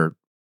that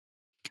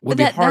would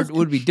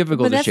be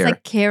difficult to share. But that's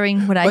like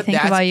caring what I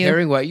think about you.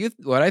 Caring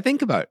what I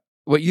think about,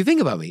 what you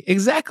think about me.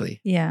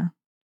 Exactly. Yeah.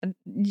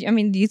 I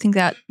mean, do you think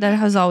that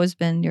has always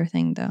been your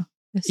thing, though?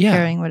 Just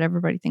caring what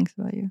everybody thinks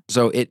about you.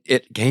 So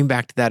it came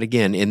back to that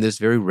again in this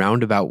very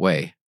roundabout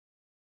way.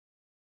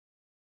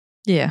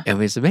 Yeah. I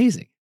mean, it's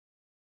amazing.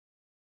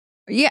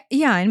 Yeah.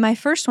 And my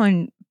first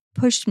one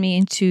pushed me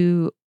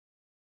into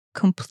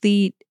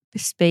complete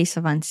space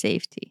of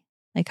unsafety.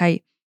 Like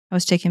I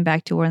was taken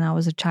back to when I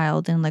was a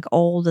child and like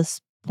all this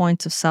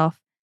points of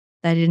self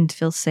that I didn't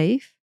feel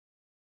safe.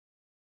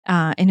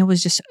 And it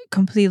was just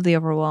completely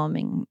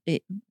overwhelming.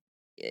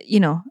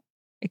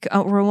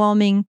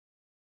 Overwhelming.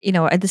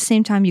 At the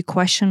same time, you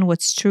question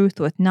what's truth,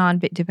 what's not,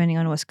 depending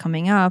on what's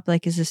coming up.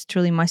 Like, is this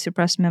truly my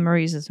suppressed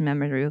memories? Is this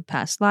memory of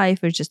past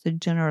life? Or just a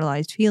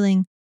generalized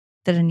feeling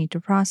that I need to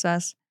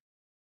process?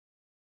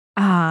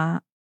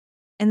 And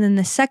then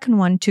the second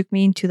one took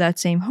me into that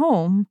same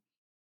home,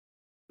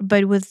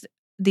 but with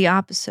the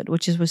opposite,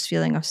 which was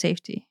feeling of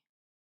safety.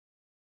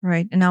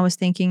 Right. And I was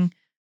thinking,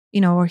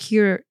 or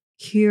here,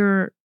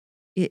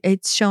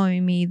 it's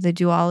showing me the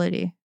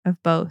duality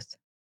of both.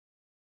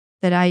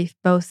 That I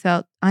both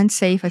felt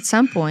unsafe at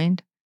some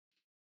point,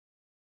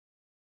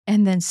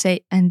 and then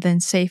safe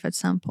at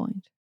some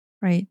point,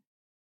 right?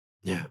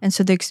 Yeah. And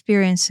so the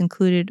experience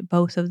included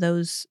both of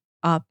those,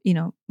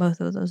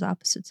 both of those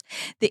opposites.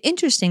 The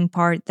interesting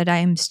part that I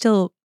am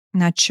still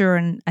not sure,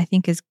 and I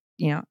think is,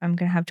 I'm going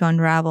to have to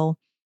unravel.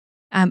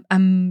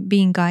 I'm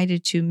being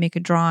guided to make a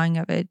drawing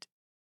of it,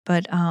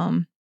 but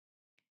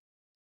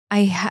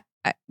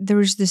there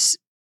was this.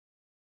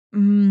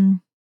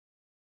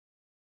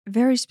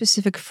 Very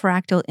specific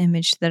fractal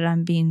image that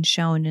I'm being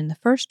shown in the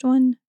first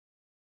one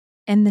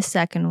and the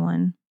second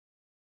one.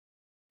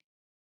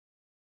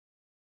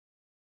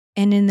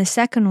 And in the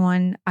second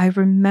one, I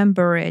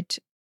remember it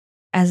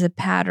as a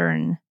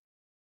pattern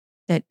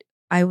that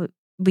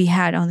we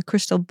had on the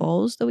crystal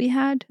bowls that we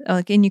had.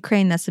 Like in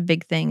Ukraine, that's a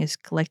big thing, is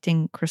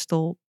collecting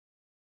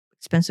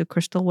expensive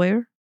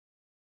crystalware.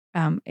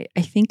 I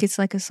think it's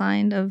like a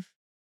sign of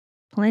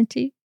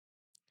plenty.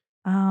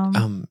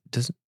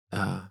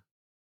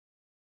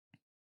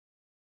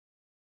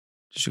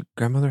 Does your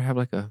grandmother have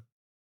like one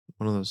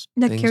of those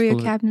curio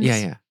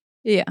cabinets?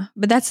 Yeah.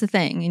 But that's the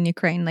thing in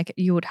Ukraine. Like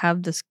you would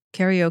have this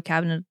curio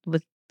cabinet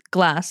with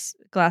glass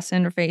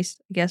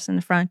interface, I guess, in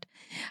the front,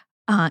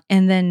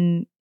 and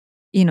then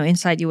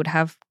inside you would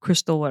have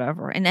crystal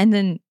whatever, and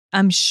then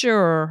I'm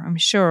sure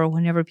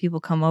whenever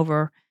people come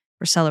over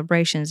for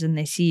celebrations and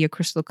they see your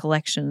crystal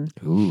collection,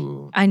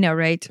 ooh, I know,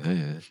 right?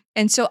 Yeah.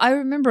 And so I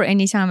remember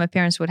anytime my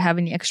parents would have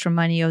any extra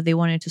money or they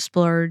wanted to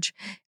splurge,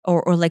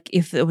 or like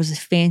if it was a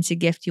fancy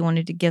gift you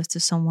wanted to give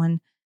to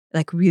someone,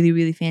 like really,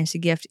 really fancy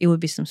gift, it would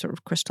be some sort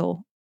of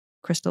crystal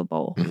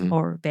bowl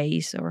or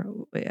vase or,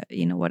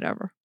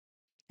 whatever.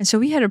 And so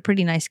we had a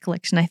pretty nice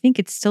collection. I think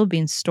it's still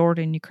being stored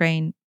in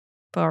Ukraine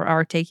for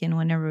our take-in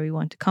whenever we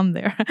want to come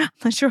there. I'm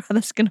not sure how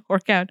that's going to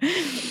work out.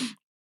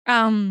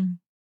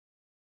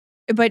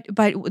 But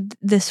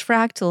this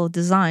fractal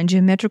design,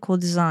 geometrical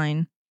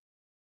design,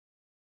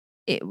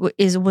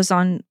 was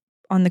on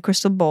the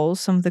crystal bowls,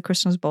 some of the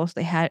crystal bowls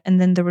they had. And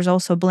then there was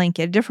also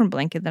a different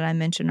blanket that I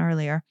mentioned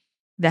earlier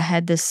that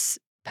had this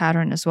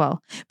pattern as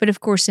well. But of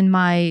course, in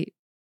my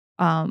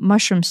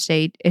mushroom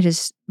state, it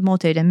is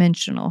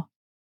multidimensional.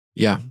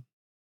 Yeah.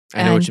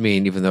 I know what you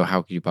mean, even though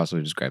how could you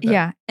possibly describe that?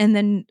 Yeah. And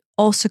then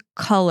also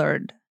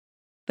colored.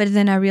 But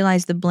then I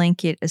realized the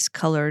blanket is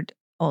colored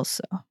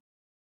also.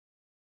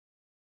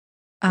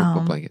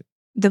 What blanket?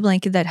 The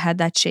blanket that had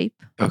that shape.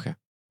 Okay.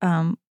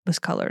 Was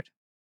colored.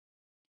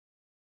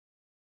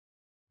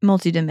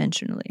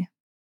 Multidimensionally.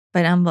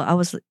 But I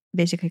was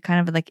basically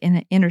kind of like in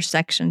an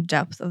intersection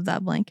depth of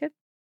that blanket.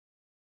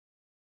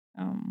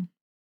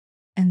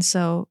 And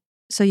so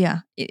yeah,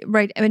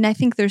 right. I mean, I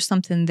think there's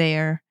something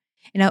there.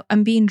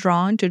 I'm being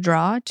drawn to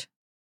draw it,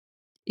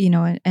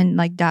 and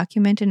like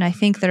document it. And I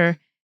think there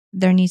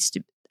needs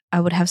to, I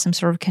would have some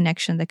sort of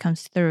connection that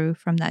comes through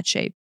from that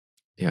shape.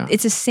 Yeah.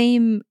 It's the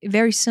same,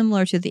 very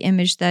similar to the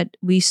image that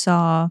we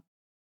saw,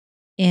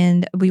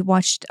 and we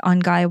watched on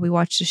Gaia. We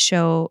watched a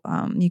show.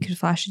 You could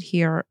flash it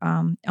here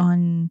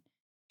on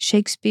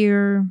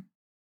Shakespeare.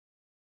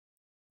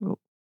 I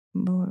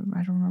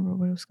don't remember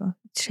what it was called.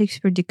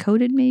 Shakespeare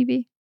Decoded,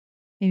 maybe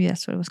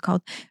that's what it was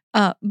called.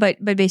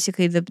 But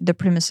basically, the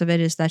premise of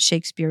it is that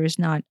Shakespeare is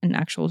not an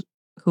actual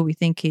who we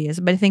think he is.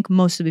 But I think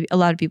a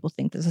lot of people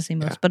think this is the same.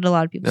 But a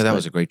lot of people. No, that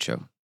was a great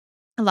show.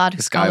 A lot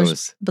of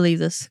scholars believe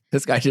this.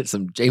 This guy did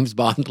some James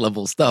Bond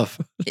level stuff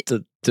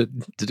to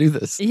do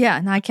this.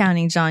 Yeah, not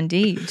counting John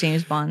Dee,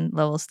 James Bond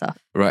level stuff.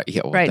 Right.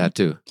 Yeah, well, right. That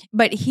too.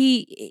 But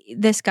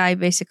this guy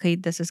basically,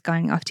 this is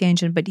going off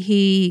tangent, but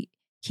he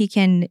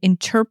can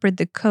interpret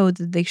the code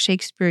that the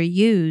Shakespeare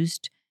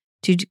used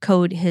to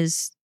decode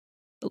his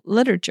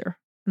literature,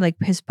 like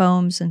his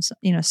poems and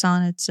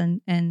sonnets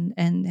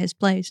and his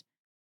plays.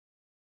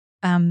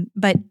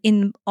 But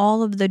in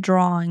all of the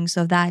drawings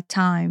of that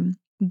time,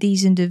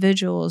 these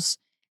individuals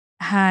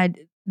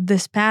had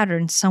this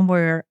pattern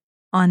somewhere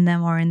on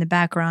them or in the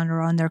background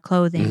or on their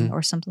clothing Mhm.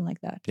 or something like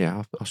that.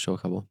 Yeah, I'll show a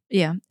couple.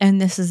 Yeah. And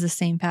this is the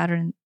same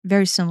pattern,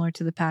 very similar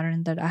to the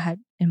pattern that I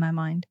had in my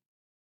mind,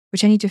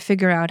 which I need to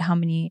figure out how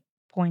many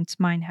points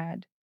mine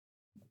had.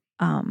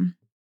 But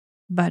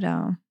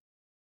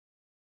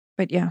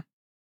yeah.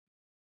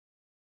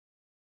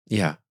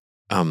 Yeah.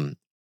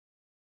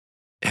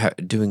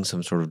 Doing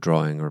some sort of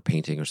drawing or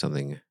painting or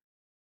something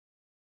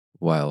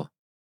while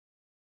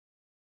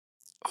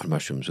on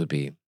mushrooms would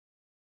be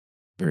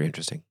very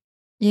interesting.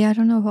 Yeah, I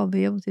don't know if I'll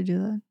be able to do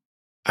that.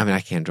 I mean,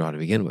 I can't draw to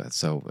begin with,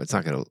 so it's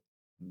not going to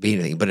be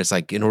anything. But it's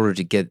like in order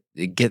to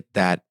get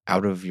that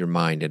out of your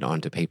mind and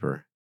onto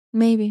paper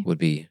Maybe. would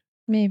be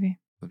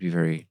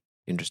very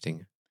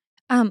interesting.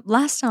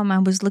 Last time I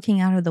was looking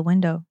out of the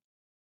window,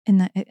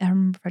 and I don't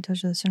remember if I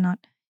told you this or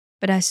not,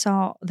 but I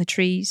saw the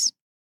trees,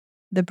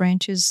 the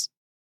branches,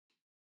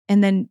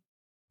 and then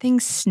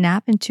things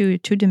snap into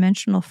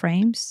 2-dimensional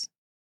frames.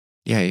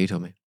 Yeah, you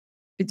told me.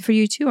 For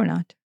you too or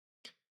not?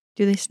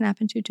 Do they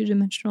snap into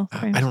 2-dimensional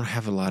frames? I don't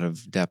have a lot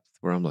of depth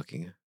where I'm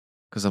looking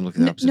because I'm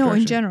looking the opposite No,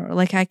 direction. in general,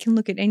 like I can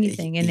look at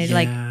anything and it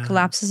like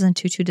collapses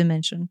into 2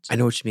 dimensions. I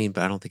know what you mean,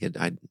 but I don't think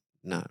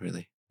not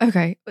really.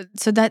 Okay,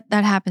 so that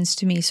happens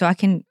to me. So I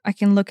can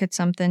look at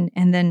something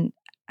and then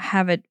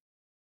have it.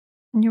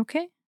 You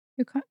okay?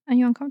 Are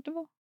you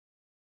uncomfortable?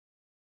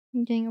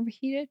 You getting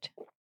overheated?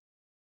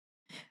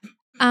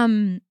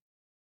 And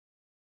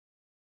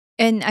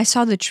I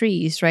saw the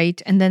trees,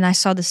 right? And then I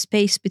saw the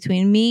space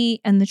between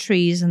me and the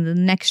trees and the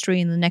next tree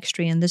and the next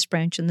tree and this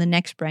branch and the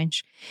next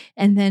branch.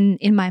 And then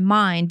in my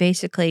mind,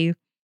 basically,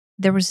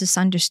 there was this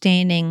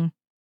understanding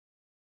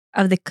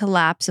of the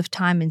collapse of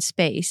time and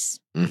space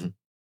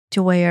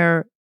to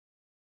where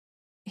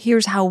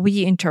here's how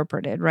we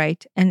interpret it,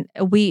 right? And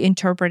we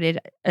interpret it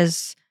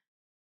as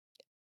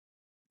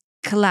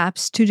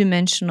collapsed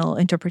 2-dimensional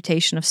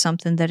interpretation of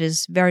something that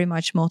is very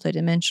much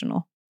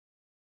multidimensional.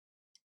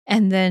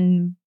 And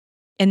then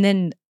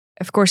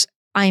of course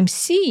I'm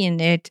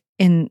seeing it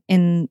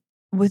in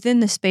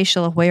within the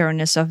spatial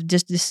awareness of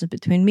just distance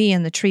between me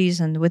and the trees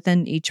and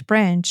within each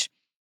branch,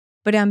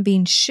 but I'm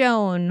being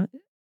shown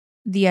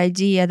the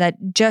idea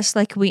that just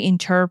like we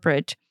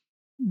interpret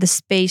the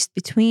space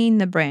between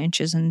the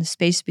branches and the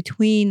space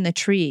between the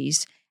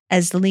trees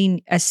as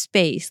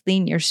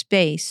linear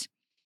space,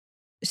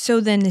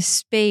 so then the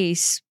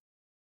space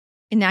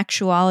in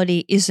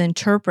actuality is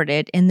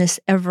interpreted in this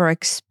ever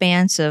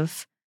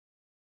expansive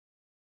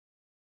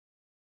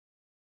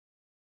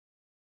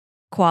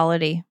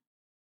quality. ...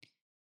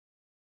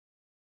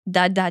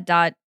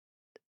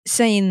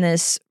 Saying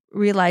this,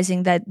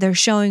 realizing that they're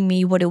showing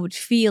me what it would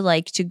feel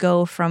like to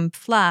go from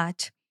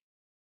flat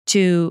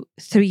to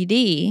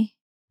 3D,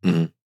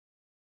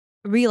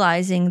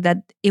 realizing that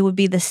it would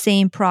be the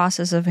same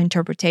process of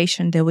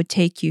interpretation that would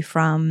take you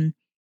from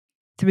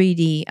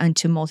 3D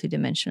into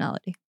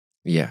multidimensionality.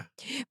 Yeah.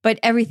 But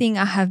everything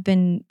I have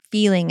been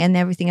feeling and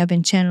everything I've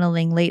been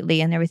channeling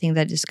lately and everything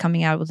that is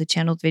coming out with the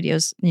channeled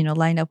videos,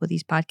 lined up with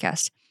these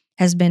podcasts,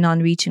 has been on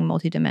reaching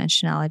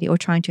multidimensionality or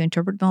trying to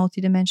interpret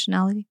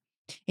multidimensionality.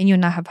 And you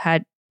and I have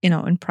had,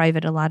 in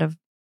private, a lot of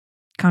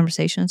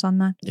conversations on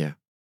that. Yeah.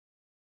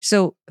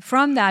 So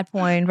from that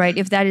point, right,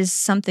 if that is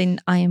something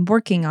I am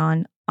working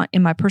on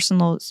in my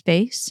personal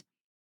space,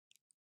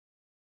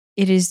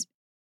 it is,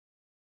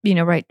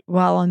 right,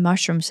 while on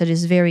mushrooms, it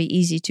is very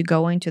easy to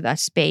go into that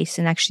space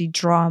and actually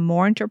draw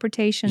more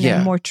interpretation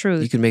and more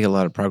truth. You can make a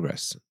lot of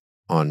progress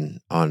on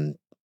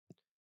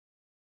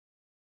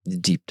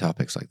deep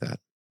topics like that.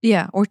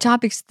 Yeah, or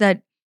topics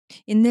that,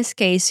 in this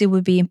case, it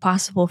would be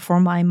impossible for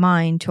my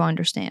mind to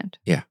understand.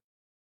 Yeah.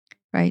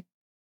 Right?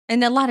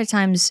 And a lot of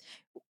times,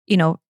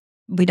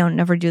 we don't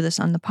never do this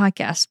on the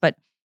podcast, but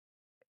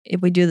if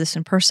we do this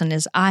in person,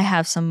 is I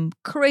have some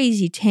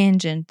crazy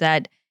tangent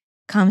that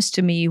comes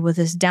to me with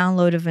this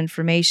download of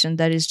information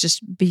that is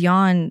just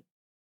beyond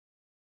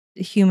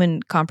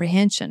human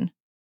comprehension.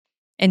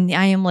 And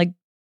I am like,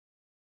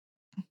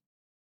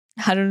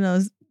 I don't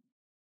know,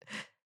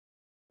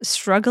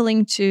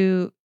 struggling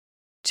to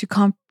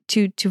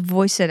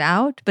voice it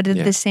out, but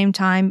at the same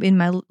time, in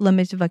my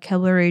limited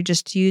vocabulary,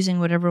 just using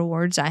whatever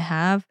words I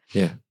have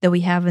that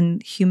we have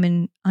in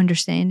human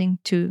understanding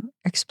to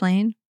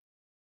explain.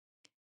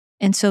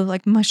 And so,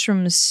 like,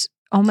 mushrooms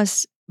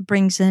almost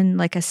brings in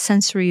like a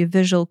sensory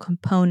visual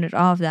component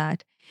of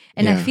that.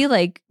 And I feel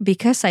like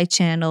because I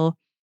channel,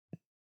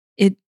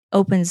 it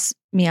opens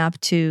me up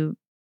to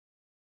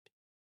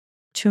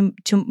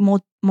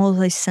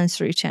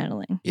multi-sensory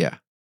channeling. Yeah.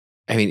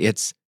 I mean,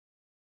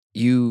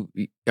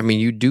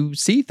 you do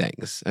see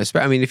things.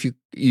 I mean, if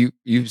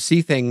you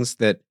see things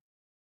that,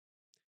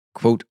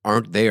 quote,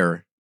 aren't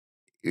there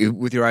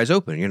with your eyes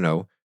open,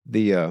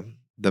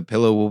 the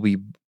pillow will be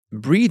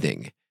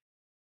breathing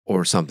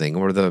or something,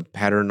 or the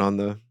pattern on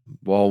the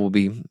wall will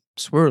be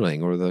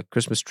swirling, or the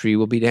Christmas tree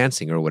will be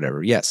dancing, or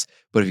whatever. Yes.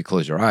 But if you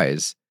close your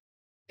eyes,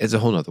 it's a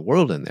whole nother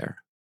world in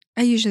there.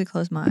 I usually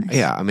close my eyes.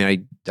 Yeah. I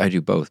mean, I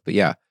do both, but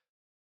yeah.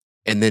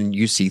 And then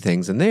you see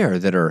things in there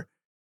that are,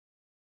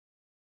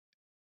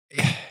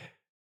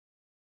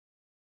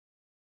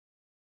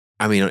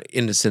 I mean,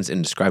 in a sense,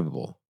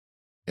 indescribable.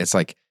 It's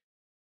like,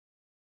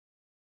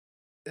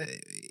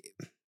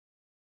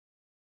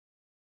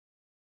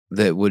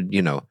 that would,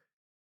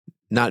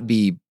 not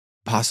be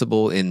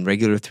possible in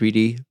regular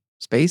 3D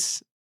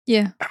space.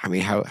 Yeah. I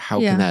mean, how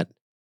Yeah. can that,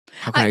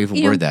 how can I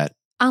even word that?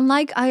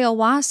 Unlike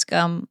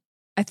ayahuasca,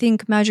 I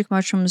think magic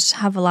mushrooms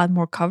have a lot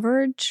more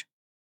coverage,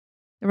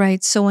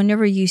 right? So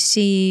whenever you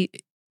see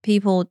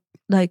people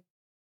like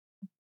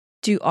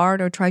do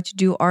art or try to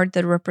do art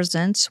that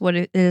represents what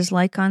it is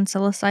like on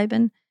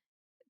psilocybin,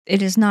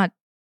 it is not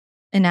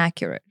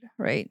inaccurate,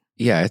 right?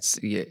 Yeah,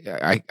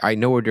 I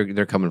know where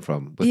they're coming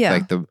from with Yeah.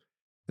 like the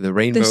The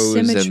rainbows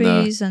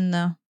symmetries and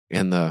the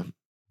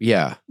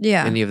yeah,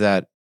 yeah. any of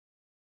that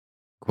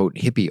quote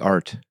hippie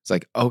art. It's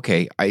like,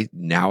 okay, I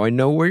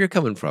know where you're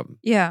coming from.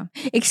 Yeah.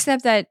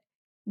 Except that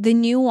the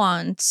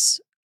nuance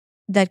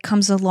that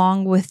comes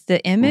along with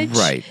the image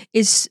Right.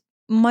 is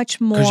much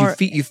more.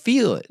 Because you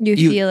feel it. You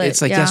feel it,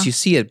 It's like, yeah. yes, you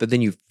see it, but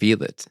then you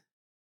feel it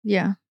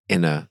Yeah.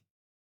 in a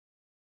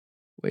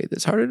way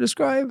that's hard to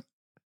describe.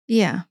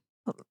 Yeah.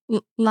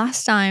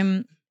 Last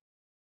time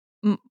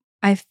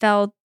I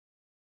felt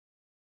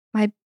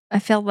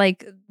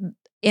like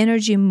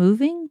energy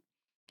moving,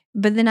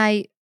 but then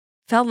I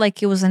felt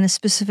like it was in a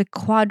specific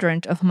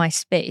quadrant of my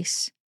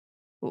space,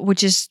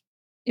 which is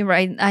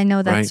right. I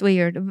know that's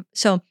weird.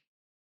 So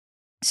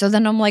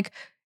then I'm like,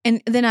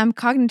 and then I'm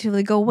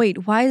cognitively go,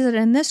 wait, why is it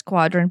in this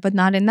quadrant but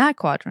not in that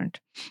quadrant?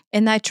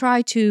 And I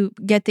try to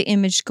get the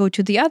image to go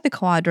to the other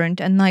quadrant,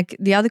 and like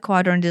the other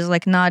quadrant is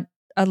like not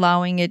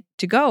allowing it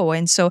to go,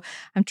 and so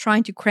I'm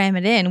trying to cram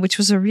it in, which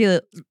was a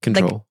real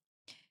Control.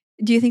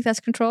 Do you think that's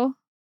control?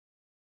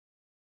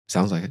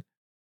 Sounds like it.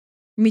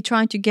 Me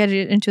trying to get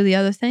it into the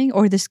other thing,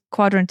 or this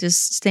quadrant is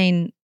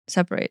staying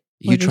separate?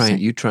 You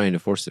trying to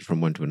force it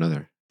from one to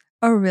another.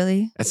 Oh,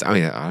 really? That's, I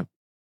mean,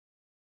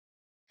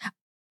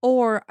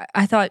 or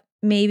I thought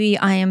maybe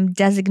I am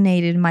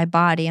designated in my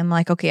body. I'm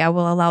like, okay, I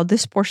will allow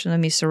this portion of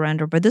me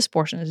surrender, but this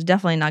portion is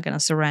definitely not going to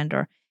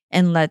surrender,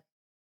 and let.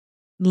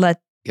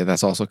 Yeah,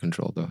 that's also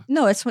control, though.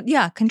 No, it's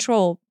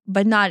control,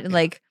 but not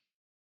like.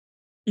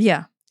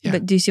 Yeah.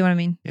 But do you see what I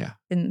mean? Yeah.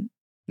 And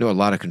no, a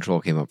lot of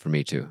control came up for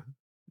me too.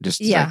 Just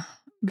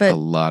but a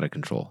lot of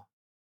control,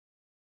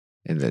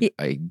 and that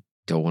I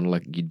don't want to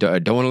let you. I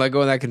don't want to let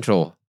go of that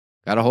control.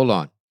 Gotta hold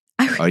on,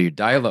 or you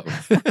die alone.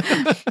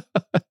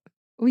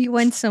 We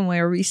went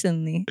somewhere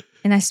recently,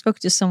 and I spoke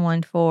to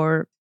someone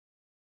for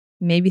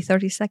maybe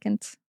 30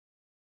 seconds.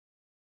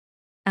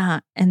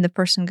 And the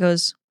person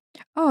goes,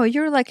 "Oh,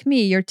 you're like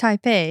me. You're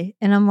type A,"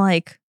 and I'm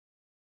like,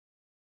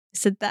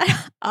 "Is it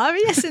that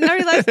obvious?" And I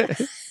realized, I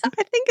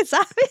think it's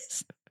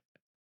obvious.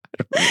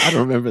 I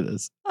don't remember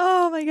this.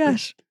 Oh my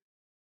gosh.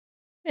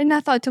 And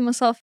I thought to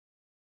myself,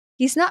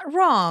 he's not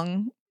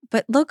wrong,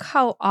 but look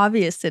how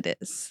obvious it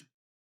is.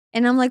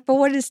 And I'm like, but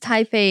what is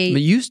type A? It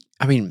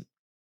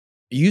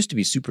used to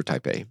be super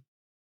type A.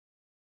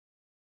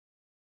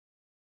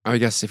 I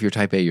guess if you're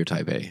type A, you're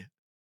type A.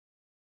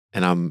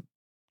 And I'm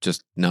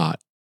just not,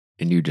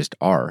 and you just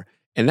are.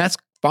 And that's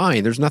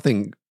fine. There's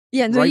nothing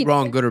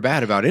wrong, good, or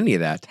bad about any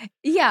of that.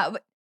 Yeah.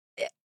 But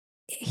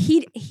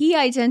he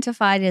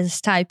identified as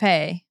type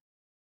A.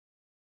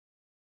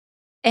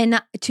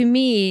 And to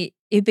me,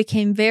 it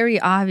became very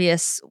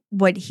obvious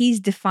what he's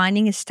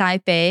defining as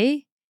type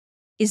A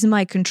is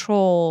my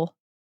control,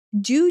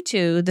 due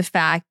to the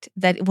fact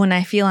that when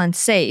I feel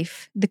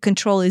unsafe, the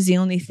control is the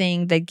only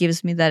thing that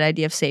gives me that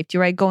idea of safety,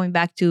 right? Going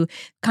back to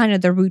kind of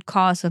the root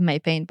cause of my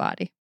pain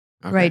body,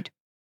 right?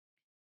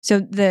 So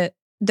the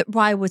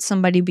why would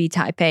somebody be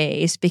type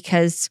A is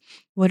because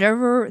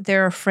whatever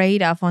they're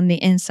afraid of on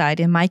the inside,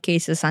 in my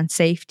case is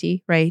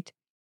unsafety, right?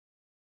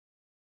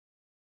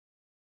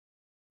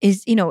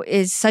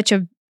 Is such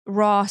a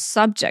raw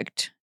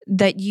subject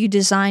that you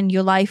design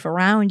your life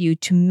around you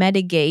to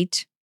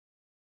mitigate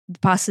the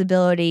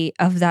possibility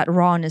of that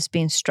rawness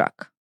being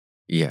struck.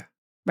 Yeah.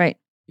 Right.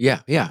 Yeah.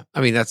 Yeah.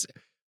 I mean,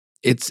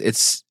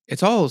 it's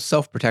all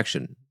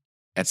self-protection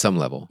at some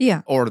level.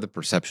 Yeah. Or the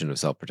perception of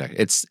self-protection.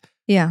 It's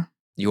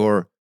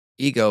your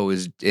ego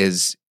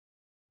is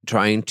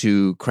trying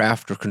to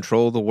craft or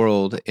control the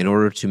world in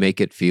order to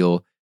make it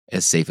feel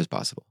as safe as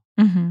possible.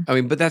 Mm-hmm. I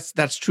mean, but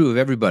that's true of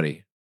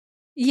everybody.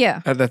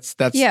 Yeah. That's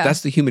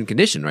the human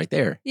condition right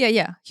there.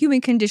 Yeah. Human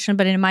condition.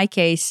 But in my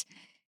case,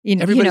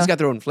 everybody's got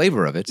their own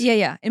flavor of it.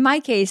 Yeah. In my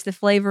case, the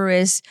flavor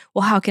is,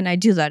 well, how can I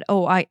do that?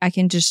 Oh, I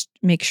can just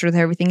make sure that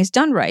everything is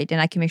done right.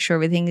 And I can make sure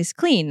everything is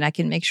clean. And I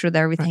can make sure that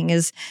everything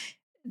is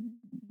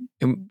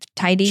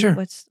tidy. Sure.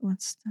 What's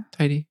the,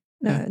 tidy?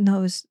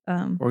 No, it's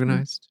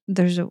organized.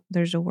 There's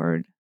a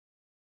word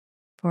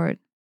for it.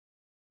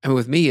 I mean,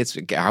 with me, it's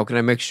how can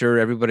I make sure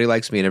everybody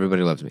likes me and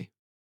everybody loves me?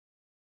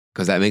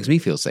 Because that makes me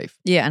feel safe.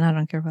 Yeah, and I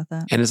don't care about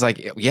that. And it's like,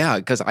 yeah,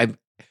 because I'm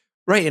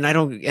right, and I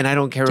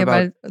don't care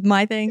about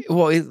my thing.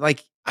 Well, it's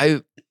like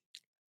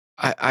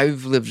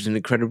I've lived an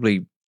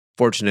incredibly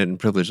fortunate and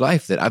privileged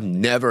life that I've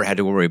never had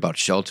to worry about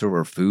shelter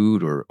or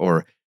food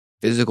or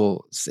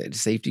physical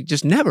safety.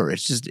 Just never.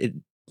 It's just, it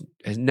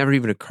has never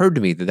even occurred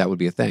to me that that would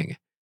be a thing,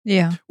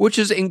 Yeah. which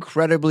is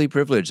incredibly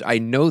privileged. I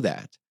know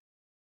that.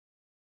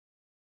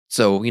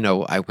 So,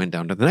 I went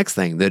down to the next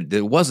thing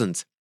that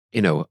wasn't,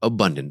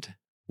 abundant,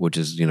 which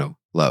is,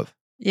 love.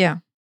 Yeah.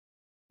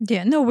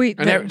 Yeah. No,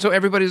 So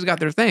everybody's got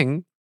their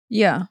thing.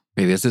 yeah.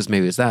 Maybe it's this,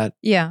 maybe it's that.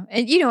 Yeah.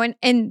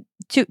 And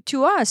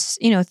to us,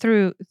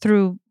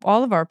 through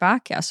all of our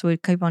podcasts, we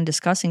keep on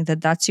discussing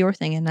that that's your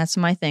thing and that's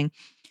my thing.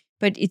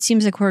 But it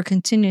seems like we're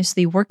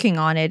continuously working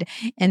on it.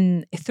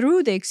 And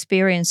through the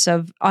experience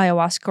of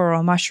ayahuasca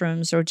or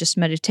mushrooms or just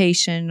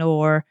meditation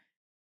or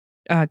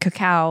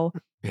cacao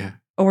Yeah.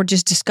 or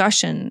just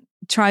discussion,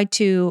 try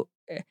to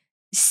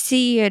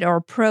see it or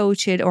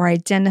approach it or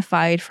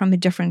identify it from a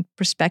different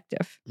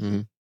perspective.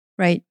 Mhm.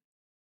 Right.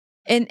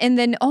 And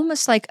then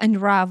almost like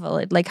unravel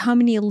it. Like how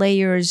many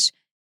layers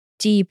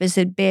deep is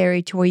it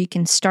buried to where you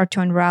can start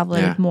to unravel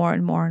Yeah. it more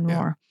and more and Yeah.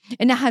 more.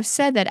 And I have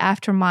said that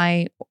after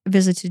my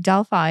visit to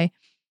Delphi,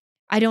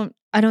 I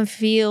don't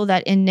feel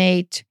that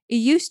innate. It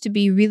used to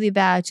be really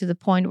bad to the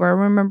point where I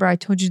remember I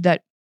told you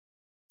that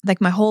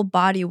like my whole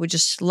body would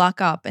just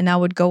lock up and I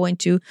would go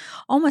into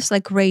almost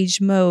like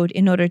rage mode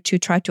in order to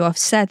try to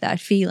offset that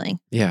feeling.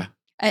 Yeah.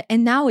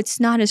 And now it's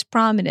not as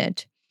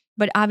prominent.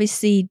 But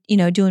obviously,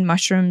 doing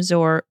mushrooms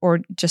or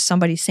just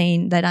somebody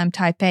saying that I'm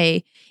type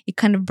A, it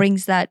kind of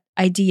brings that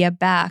idea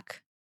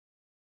back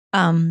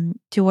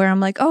to where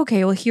I'm like,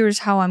 okay, well, here's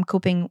how I'm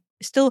coping.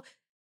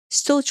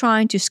 Still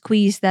trying to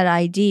squeeze that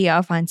idea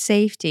of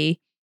unsafety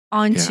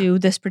onto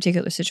this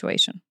particular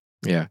situation.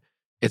 Yeah.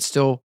 It's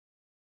still,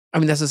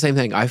 that's the same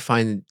thing. I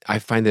find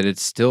that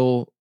it's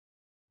still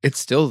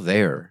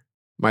there.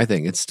 My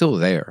thing, it's still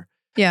there.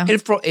 Yeah.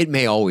 It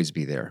may always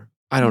be there.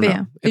 I don't know.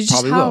 Yeah. It It's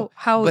just probably will.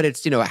 how But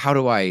it's, how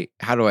do I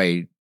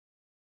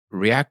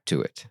react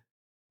to it?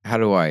 How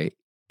do I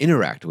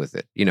interact with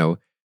it? Do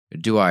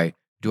I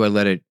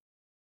let it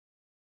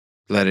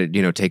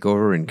take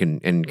over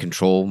and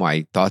control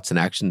my thoughts and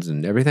actions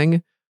and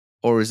everything?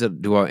 Or is it,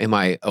 am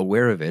I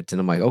aware of it and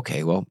I'm like,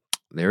 okay, well,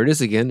 there it is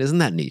again. Isn't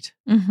that neat?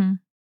 Mm-hmm.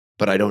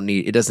 But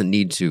it doesn't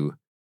need to,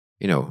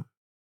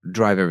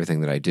 drive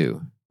everything that I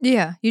do.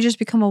 Yeah, you just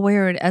become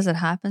aware of it as it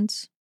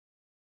happens.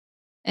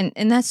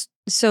 And that's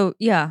so,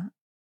 yeah.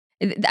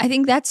 I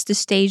think that's the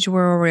stage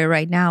where we're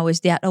right now, is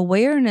that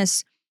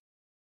awareness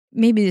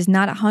maybe is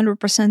not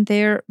 100%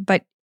 there,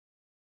 but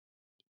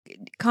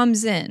it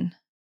comes in.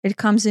 It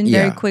comes in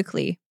very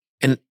quickly.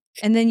 And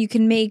then you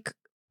can make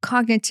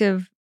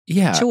cognitive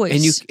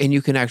choice. And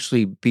you can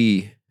actually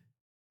be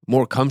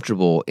more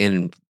comfortable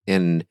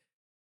in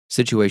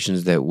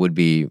situations that would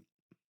be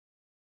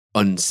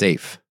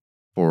unsafe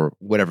for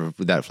whatever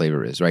that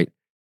flavor is, right?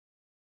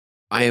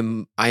 I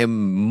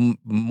am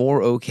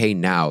more okay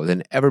now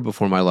than ever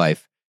before in my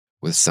life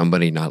with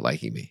somebody not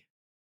liking me.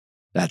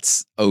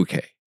 That's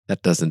okay.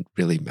 That doesn't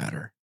really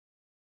matter.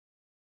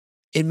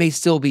 It may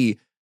still be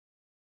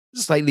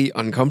slightly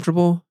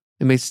uncomfortable.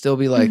 It may still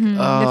be like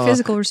the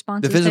physical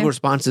response. The physical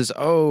response is,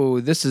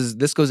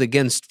 this goes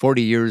against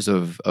 40 years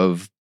of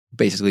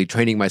basically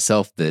training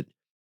myself that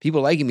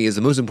people liking me is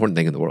the most important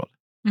thing in the world.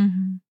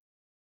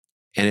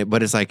 Mm-hmm.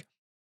 But it's like,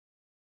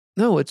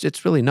 no,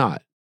 it's really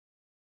not.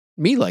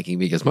 Me liking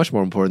me is much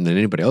more important than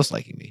anybody else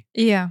liking me.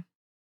 Yeah.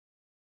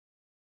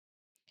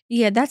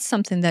 Yeah, that's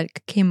something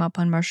that came up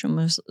on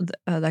mushrooms.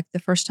 Like the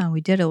first time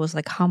we did it was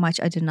like how much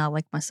I did not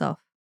like myself.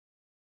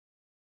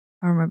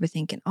 I remember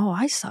thinking, oh,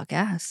 I suck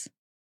ass.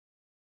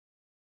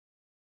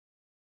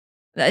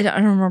 I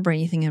don't remember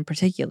anything in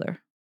particular,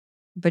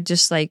 but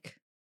just like,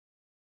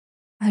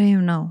 I don't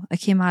even know. I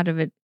came out of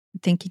it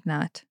thinking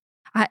that.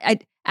 I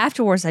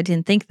afterwards, I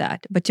didn't think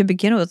that. But to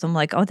begin with, I'm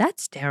like, oh,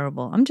 that's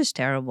terrible. I'm just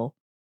terrible.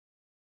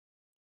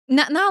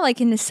 Not like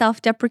in a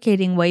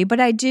self-deprecating way, but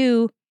I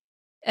do.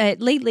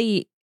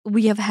 Lately,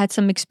 we have had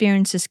some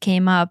experiences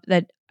came up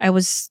that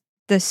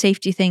the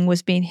safety thing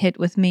was being hit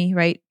with me,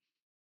 right?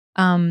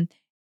 And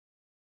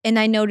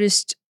I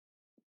noticed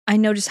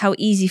how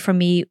easy for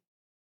me,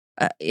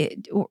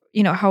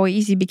 how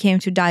easy it became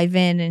to dive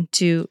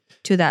into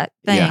that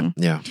thing.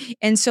 Yeah.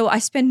 And so I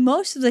spend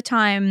most of the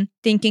time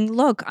thinking,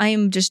 look, I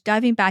am just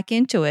diving back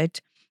into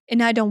it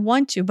and I don't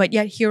want to, but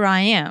yet here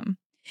I am.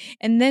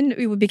 And then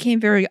it became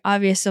very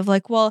obvious of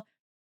like, well,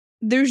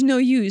 there's no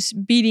use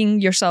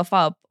beating yourself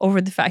up over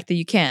the fact that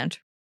you can't.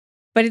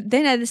 But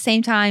then at the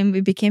same time,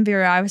 it became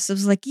very obvious. I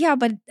was like, yeah,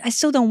 but I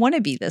still don't want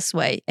to be this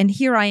way. And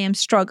here I am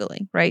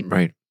struggling, right?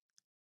 Right.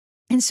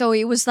 And so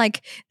it was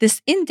like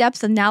this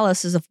in-depth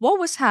analysis of what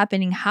was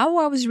happening, how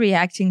I was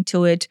reacting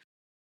to it,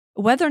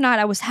 whether or not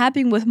I was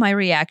happy with my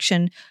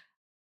reaction,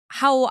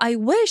 how I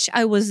wish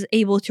I was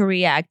able to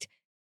react, ...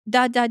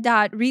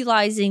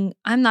 realizing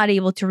I'm not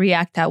able to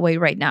react that way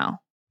right now.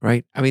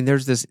 Right.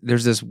 There's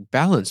this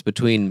balance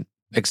between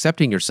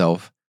accepting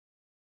yourself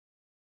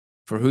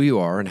for who you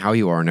are and how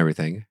you are and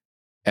everything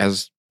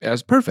as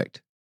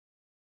perfect.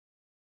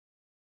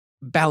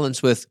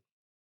 Balance with,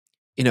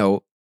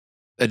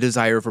 a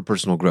desire for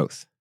personal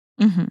growth.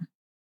 Mm-hmm.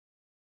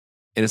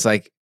 And it's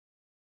like,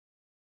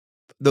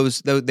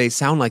 they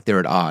sound like they're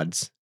at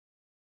odds,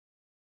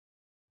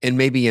 And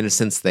maybe in a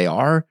sense they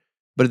are,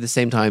 but at the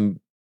same time,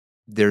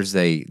 there's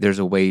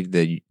a way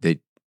that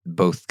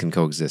both can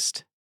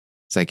coexist.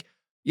 It's like,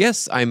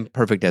 yes, I'm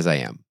perfect as I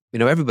am.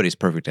 Everybody's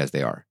perfect as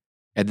they are.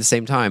 At the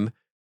same time,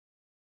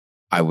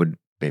 I would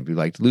maybe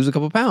like to lose a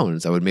couple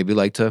pounds. I would maybe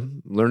like to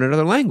learn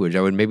another language.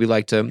 I would maybe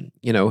like to,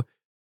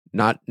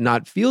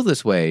 not feel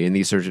this way in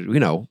these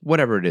surgeries,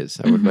 whatever it is.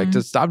 I would like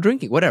to stop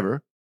drinking,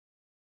 whatever.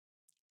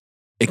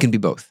 It can be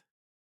both.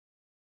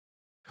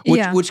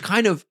 Which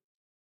kind of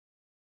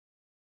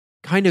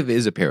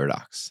is a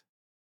paradox.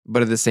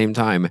 But at the same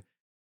time,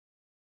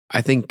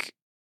 I think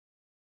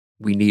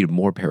we need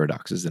more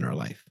paradoxes in our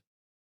life.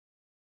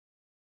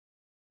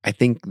 I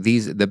think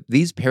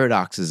these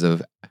paradoxes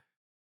of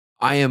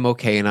I am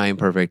okay and I am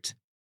perfect.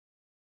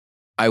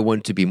 I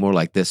want to be more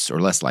like this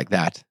or less like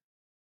that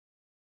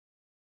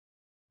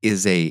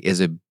is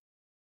a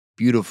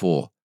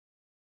beautiful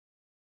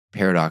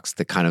paradox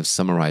that kind of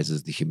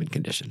summarizes the human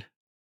condition.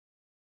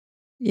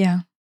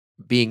 Yeah.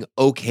 Being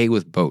okay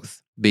with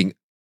both,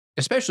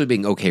 especially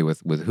being okay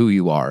with who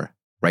you are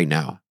right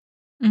now.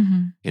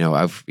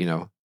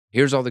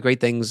 Here's all the great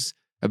things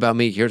about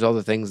me. Here's all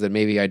the things that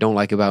maybe I don't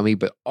like about me,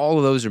 but all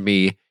of those are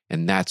me,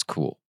 and that's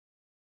cool.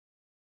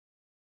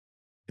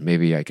 And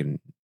maybe I can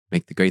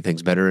make the great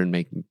things better and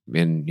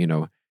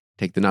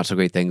take the not so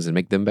great things and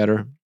make them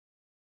better.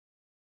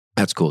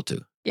 That's cool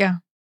too. Yeah.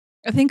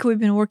 I think we've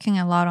been working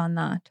a lot on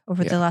that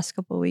over the last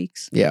couple of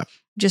weeks. Yeah.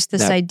 Just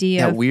this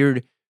idea of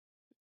weird.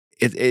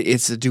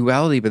 It's a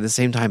duality, but at the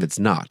same time, it's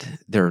not.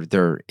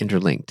 They're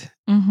interlinked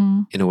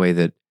in a way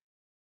that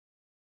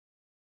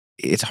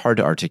it's hard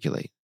to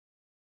articulate.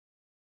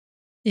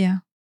 Yeah.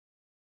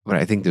 But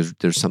I think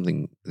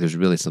there's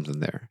really something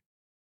there.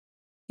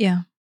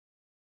 Yeah.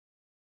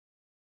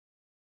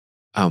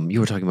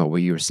 You were talking about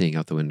what you were seeing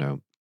out the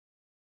window.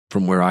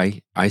 From where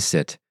I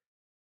sit,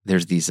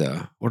 there's these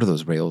what are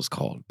those rails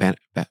called?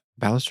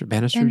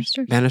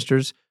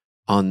 Banisters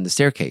on the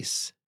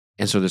staircase.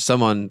 And so there's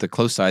some on the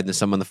close side and there's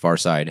some on the far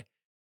side.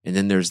 And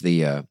then there's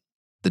the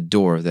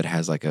door that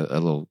has like a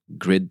little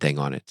grid thing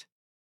on it.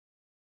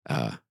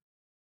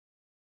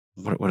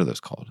 What are those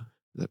called?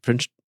 The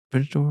French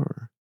door?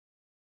 Or?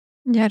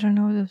 Yeah, I don't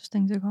know what those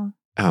things are called.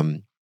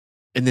 And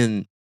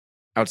then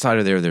outside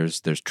of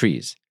there's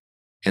trees.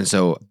 And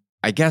so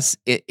I guess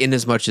in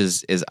as much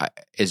as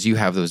you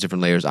have those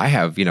different layers, I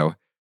have,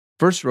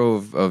 first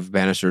row of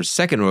banisters,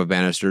 second row of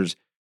banisters,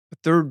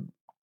 third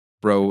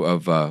row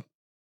of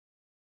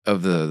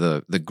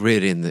the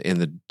grid in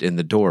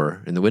the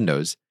door, in the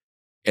windows,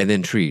 and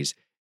then trees.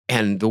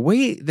 And the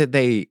way that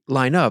they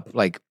line up,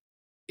 like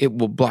it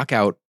will block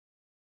out,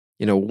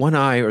 one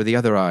eye or the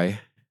other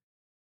eye.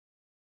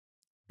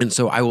 And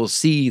so I will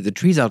see the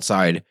trees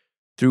outside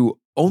through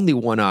only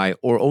one eye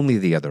or only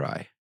the other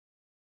eye.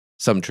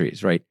 Some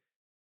trees, right?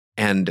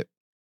 And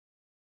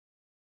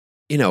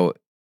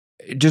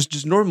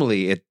just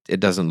normally it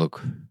doesn't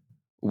look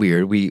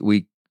weird.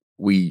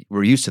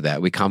 We're used to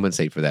that. We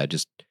compensate for that.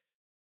 Just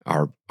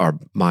our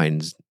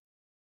minds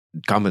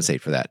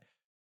compensate for that.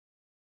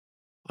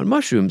 On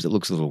mushrooms, it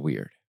looks a little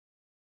weird.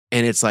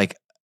 And it's like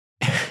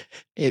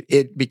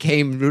it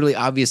became really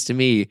obvious to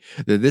me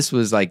that this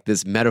was like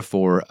this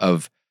metaphor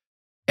of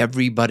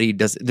everybody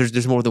does.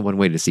 There's more than one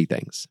way to see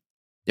things.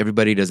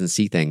 Everybody doesn't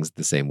see things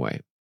the same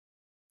way.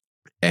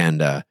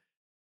 And I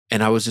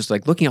was just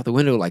like looking out the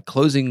window, like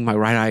closing my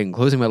right eye and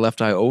closing my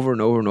left eye over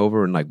and over and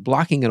over, and like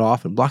blocking it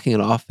off and blocking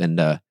it off. And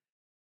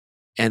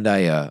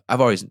I've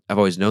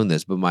always known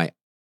this, but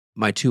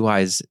my two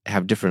eyes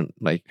have different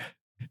like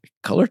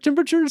color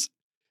temperatures,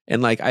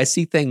 and like I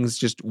see things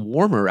just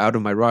warmer out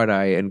of my right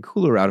eye and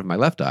cooler out of my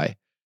left eye.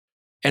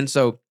 And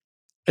so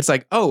it's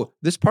like, oh,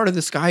 this part of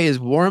the sky is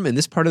warm and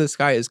this part of the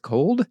sky is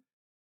cold,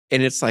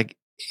 and it's like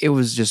it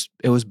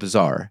was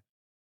bizarre,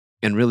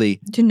 and really,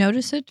 did you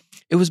notice it?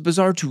 It was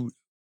bizarre to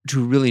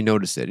really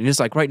notice it. And it's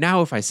like right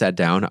now, if I sat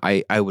down,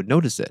 I would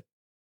notice it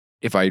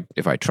if I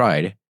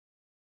tried.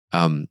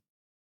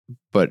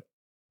 But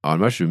on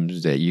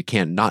mushrooms, you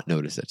can't not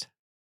notice it.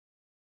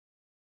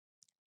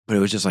 But it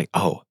was just like,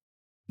 oh,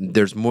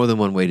 there's more than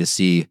one way to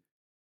see.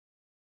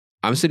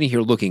 I'm sitting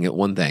here looking at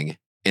one thing,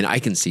 and I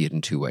can see it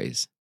in two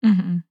ways.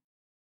 Mm-hmm.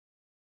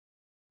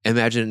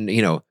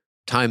 Imagine,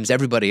 times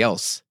everybody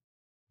else,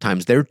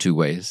 times their two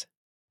ways.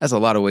 That's a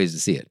lot of ways to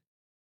see it.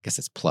 I guess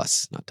it's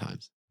plus, not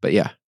times. But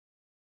yeah.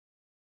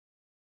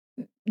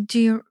 Do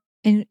you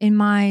in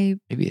my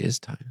maybe it is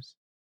times.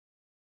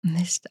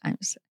 This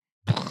times.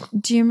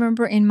 Do you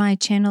remember in my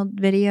channeled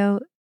video,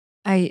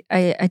 I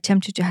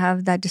attempted to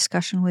have that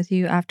discussion with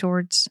you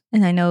afterwards,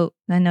 and I know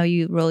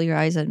you roll your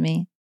eyes at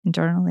me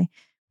internally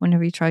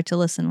whenever you try to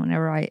listen.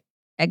 Whenever I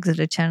exit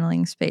a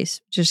channeling space,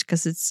 just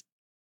because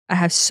I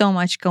have so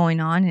much going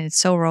on and it's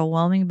so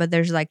overwhelming. But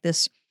there's like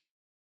this,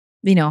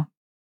 an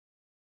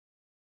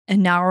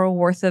hour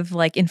worth of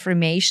like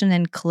information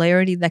and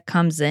clarity that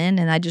comes in,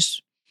 and I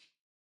just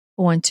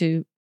want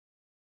to,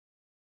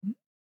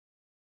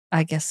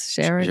 I guess,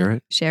 share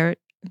it.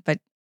 But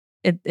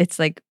it's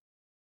like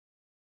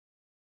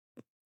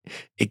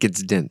it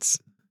gets dense.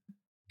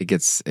 It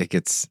gets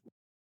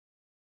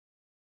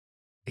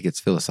it gets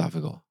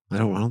philosophical. I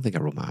don't think I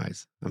roll my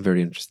eyes. I'm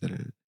very interested in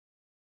it.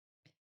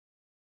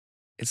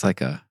 It's like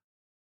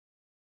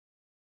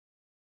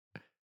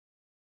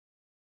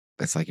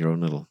your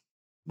own little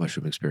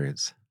mushroom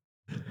experience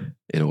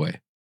in a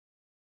way.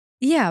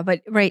 Yeah,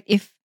 but right,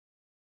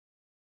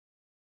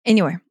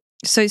 anyway,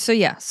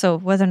 so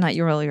whether or not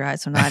you roll your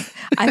eyes or not,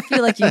 I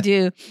feel like you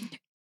do,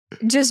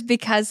 just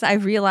because I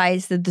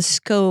realize that the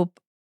scope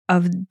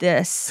of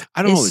this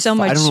I don't is so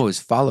much. I don't always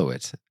follow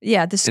it.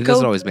 Yeah, It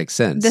doesn't always make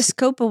sense. The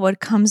scope of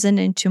what comes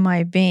into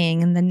my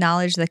being and the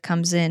knowledge that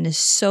comes in is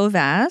so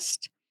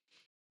vast,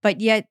 but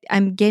yet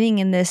I'm getting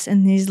in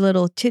these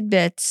little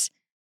tidbits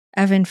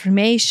of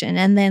information,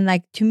 and then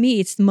like to me,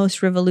 it's the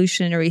most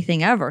revolutionary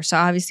thing ever. So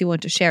I obviously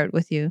want to share it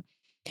with you.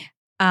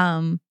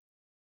 But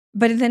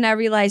then I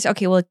realized,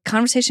 okay, well,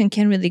 conversation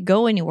can't really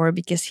go anywhere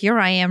because here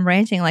I am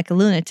ranting like a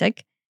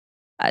lunatic.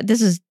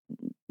 This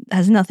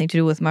has nothing to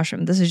do with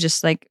mushroom. This is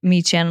just like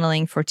me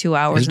channeling for 2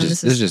 hours.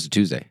 This is just a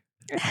Tuesday.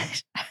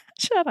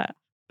 Shut up.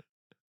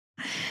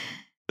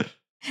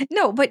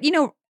 No, but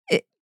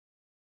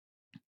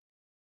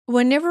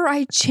whenever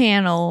I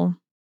channel,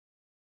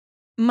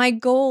 my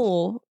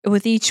goal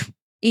with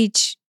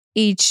each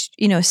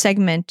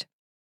segment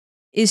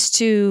is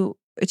to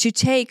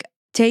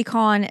take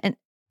on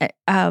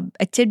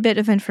a tidbit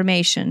of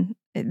information.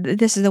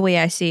 This is the way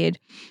I see it.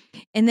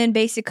 And then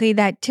basically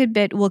that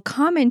tidbit will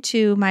come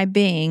into my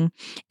being,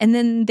 and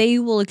then they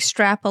will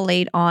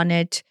extrapolate on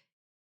it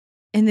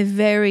in a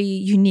very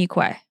unique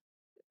way.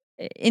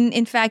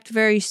 In fact,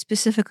 very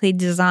specifically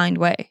designed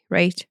way,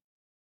 right?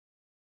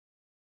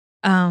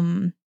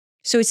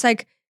 So it's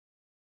like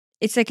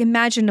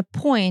imagine a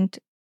point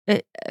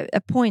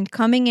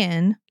coming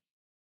in,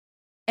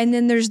 and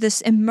then there's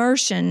this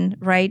immersion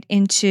right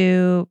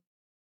into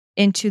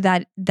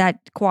that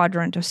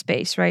quadrant of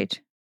space, right?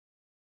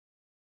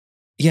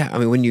 Yeah, I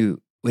mean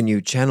when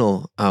you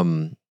channel,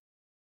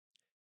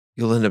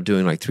 you'll end up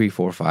doing like 3,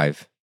 4,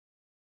 5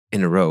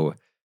 in a row,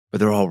 but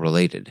they're all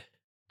related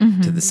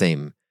to the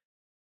same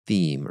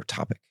theme or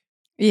topic.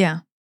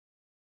 Yeah.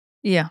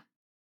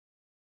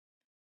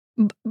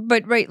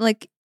 But right,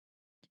 like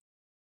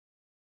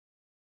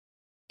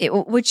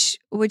which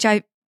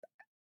I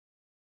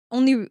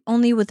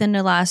only within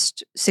the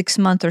last 6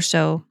 months or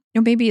so,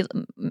 or maybe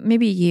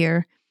a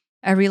year,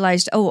 I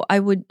realized, I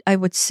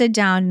would sit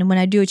down, and when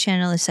I do a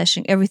channeling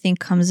session, everything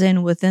comes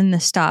in within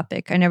this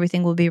topic, and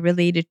everything will be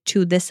related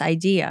to this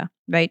idea,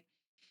 right?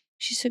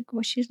 She said,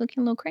 well, she's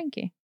looking a little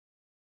cranky.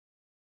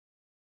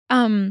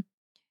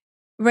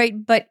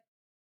 Right, but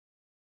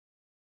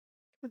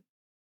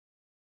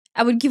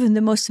I would give him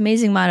the most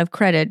amazing amount of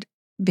credit,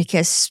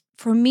 because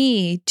for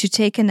me to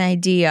take an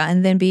idea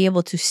and then be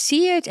able to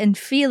see it and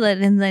feel it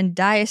and then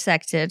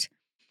dissect it,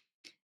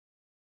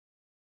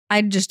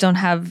 I just don't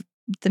have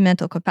the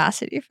mental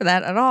capacity for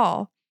that at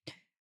all.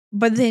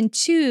 But then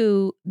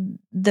too,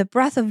 the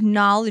breadth of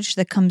knowledge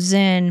that comes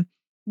in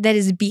that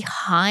is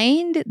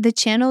behind the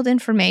channeled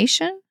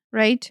information,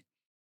 right?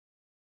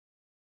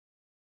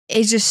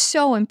 Is just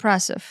so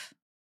impressive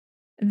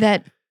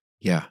that,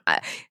 yeah.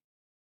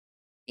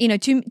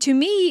 To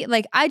me,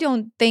 like, I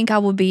don't think I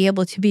would be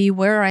able to be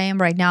where I am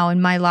right now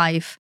in my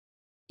life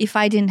if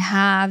I didn't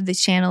have the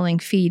channeling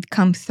feed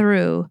come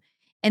through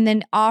and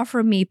then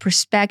offer me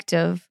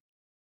perspective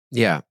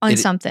on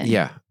something.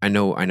 Yeah, I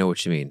know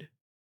what you mean.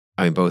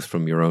 I mean, both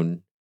from your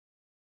own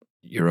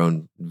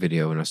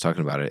video when I was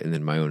talking about it, and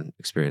then my own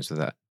experience with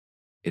that.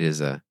 It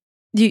is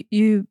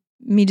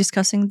me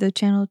discussing the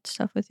channel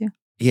stuff with you.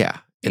 Yeah,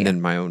 and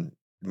then my own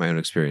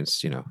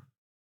experience.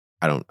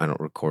 I don't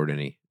record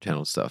any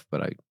channel stuff,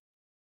 but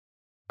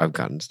I've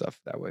gotten stuff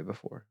that way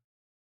before,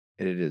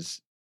 and it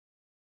is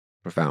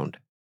profound.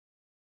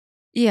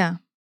 Yeah,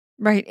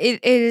 right. It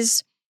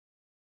is.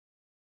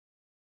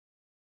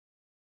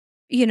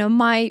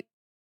 My.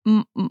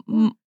 Come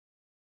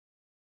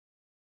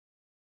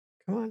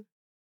on,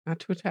 not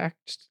to attack,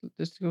 just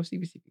to go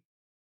CBCB.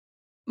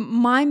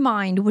 My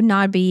mind would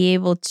not be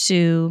able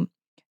to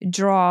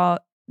draw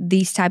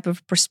these type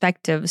of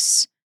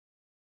perspectives,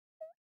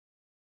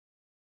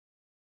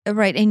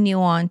 right, in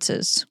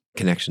nuances,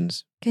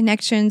 connections,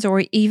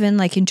 or even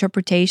like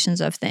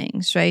interpretations of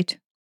things, right?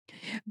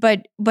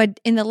 But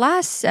in the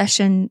last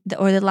session,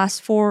 or the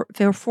last four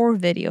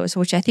videos,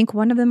 which I think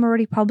one of them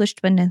already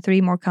published, but then 3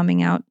 more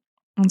coming out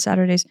on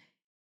Saturdays,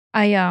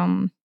 I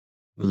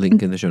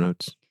link in the show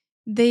notes.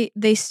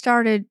 They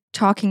started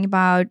talking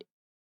about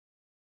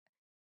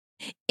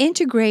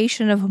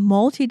integration of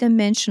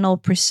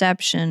multidimensional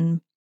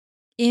perception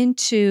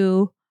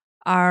into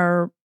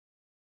our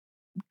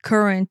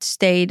current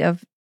state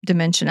of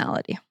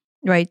dimensionality,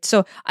 right?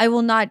 So I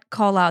will not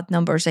call out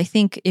numbers. I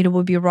think it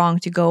would be wrong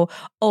to go,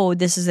 oh,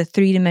 this is a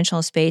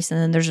 3-dimensional space, and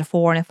then there's a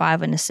 4 and a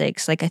 5 and a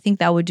 6. Like, I think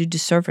that would do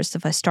disservice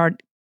if I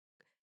start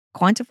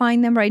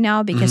quantifying them right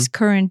now, because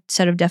current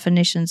set of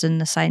definitions in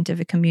the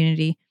scientific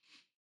community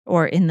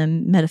or in the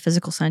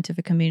metaphysical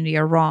scientific community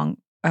are wrong,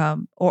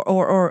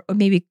 or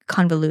maybe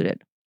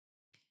convoluted.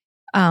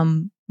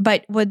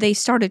 But what they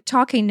started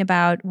talking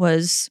about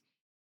was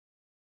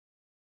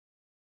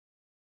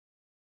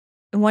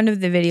one of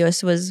the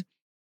videos was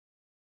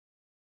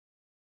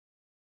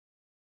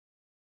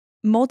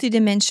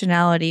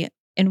multidimensionality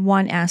in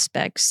one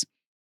aspects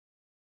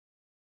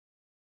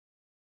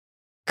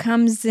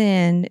comes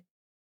in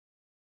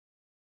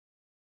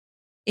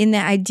the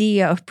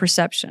idea of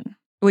perception,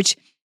 which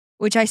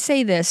I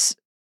say this,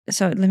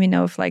 so let me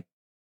know if like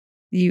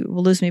you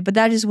will lose me, but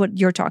that is what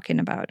you're talking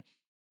about,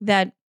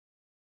 that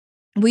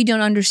we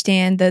don't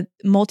understand that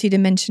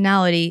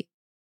multidimensionality ...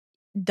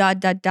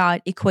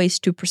 equates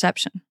to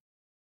perception.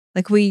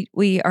 Like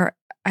we are,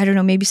 I don't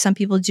know, maybe some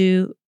people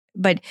do,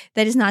 but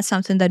that is not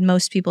something that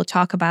most people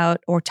talk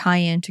about or tie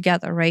in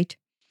together, right?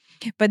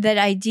 But that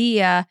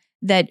idea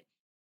that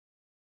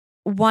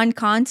one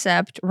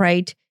concept,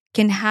 right,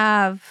 can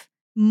have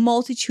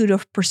multitude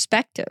of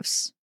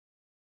perspectives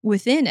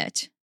within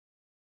it.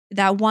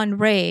 That one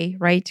ray,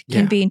 right,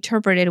 can be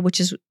interpreted, which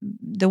is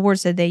the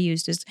words that they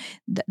used, is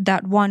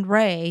that one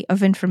ray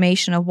of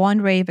information, of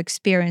one ray of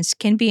experience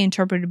can be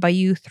interpreted by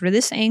you through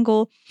this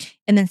angle,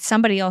 and then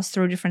somebody else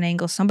through a different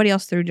angle, somebody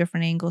else through a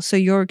different angle. So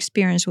your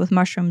experience with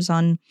mushrooms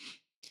on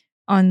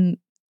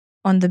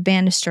the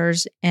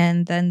banisters,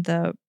 and then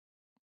the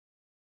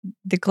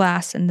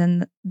glass, and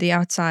then the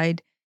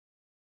outside,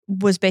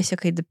 was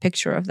basically the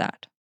picture of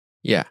that.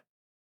 Yeah.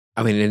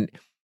 I mean, and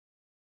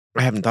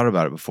I haven't thought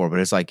about it before, but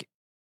it's like,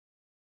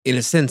 in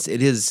a sense,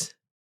 it's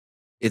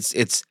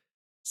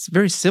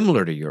very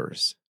similar to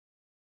yours,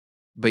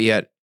 but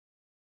yet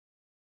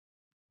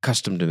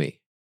custom to me.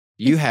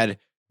 You had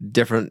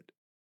different,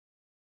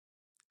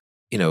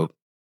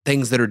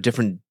 things that are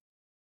different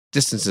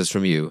distances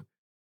from you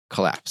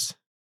collapse.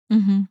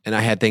 Mm-hmm. And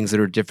I had things that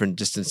are different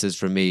distances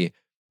from me,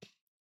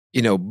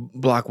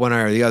 block one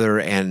eye or the other.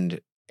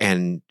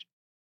 And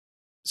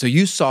so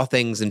you saw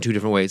things in two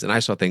different ways, and I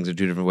saw things in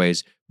two different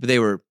ways, but they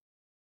were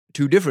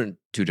two different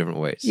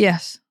ways.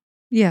 Yes.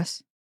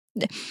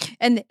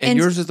 And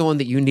yours is the one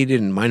that you needed,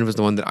 and mine was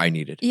the one that I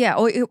needed. Yeah.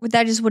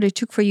 That is what it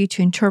took for you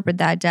to interpret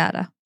that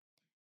data.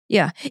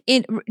 Yeah.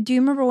 Do you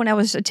remember when I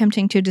was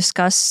attempting to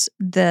discuss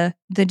the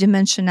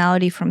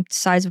dimensionality from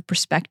size of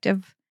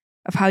perspective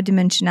of how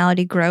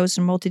dimensionality grows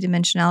and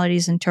multidimensionality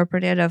is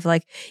interpreted, of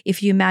like,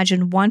 if you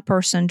imagine one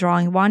person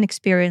drawing one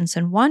experience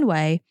in one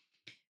way,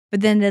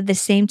 but then at the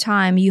same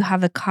time, you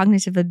have a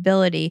cognitive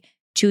ability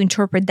to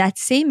interpret that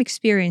same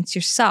experience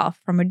yourself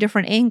from a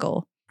different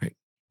angle. Right.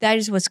 That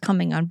is what's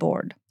coming on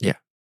board. Yeah.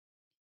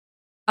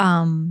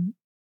 And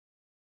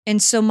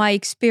so my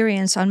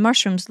experience on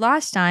mushrooms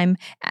last time,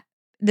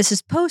 this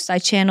is post I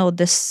channeled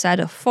this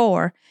set of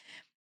 4,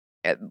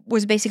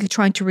 was basically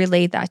trying to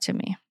relate that to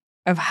me,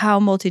 of how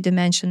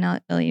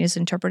multidimensionality is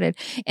interpreted.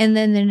 And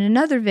then in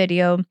another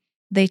video,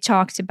 they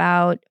talked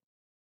about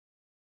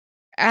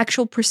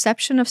actual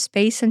perception of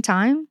space and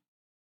time.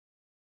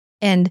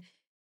 And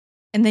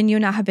then you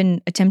and I have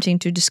been attempting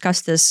to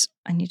discuss this.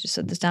 I need to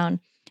set this down.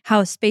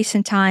 How space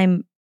and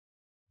time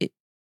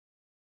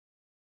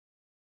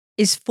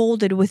is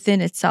folded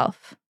within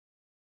itself.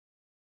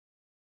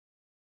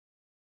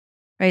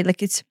 Right?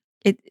 Like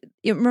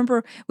you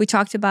remember we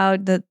talked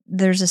about that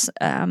there's this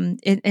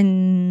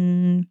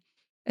in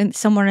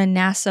somewhere in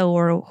NASA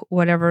or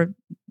whatever,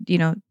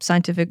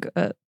 scientific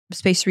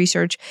space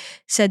research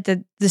said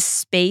that the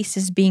space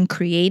is being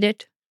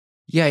created.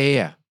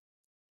 Yeah.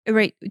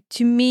 Right.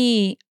 To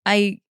me,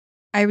 I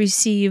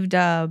received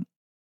a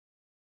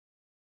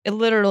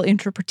literal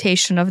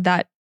interpretation of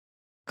that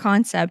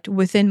concept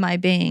within my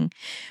being.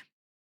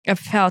 I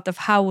felt of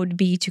how it would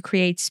be to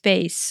create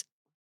space.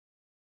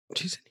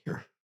 She's in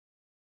here.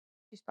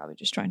 She's probably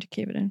just trying to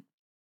keep it in.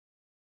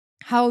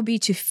 How it would be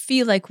to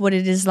feel like what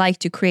it is like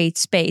to create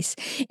space.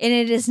 And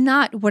it is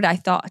not what I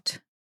thought.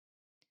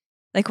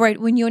 Like, right,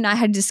 when you and I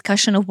had a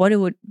discussion of what it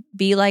would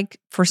be like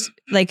for,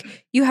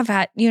 like, you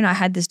and I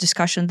had this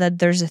discussion that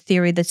there's a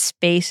theory that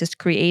space is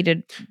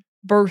created,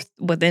 birth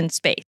within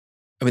space.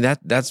 I mean,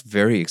 that's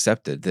very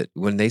accepted, that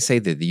when they say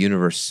that the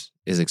universe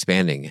is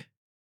expanding,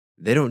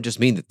 they don't just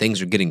mean that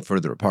things are getting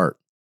further apart.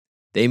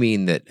 They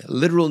mean that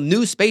literal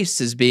new space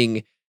is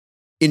being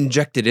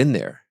injected in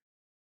there.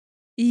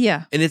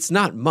 Yeah. And it's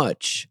not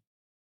much.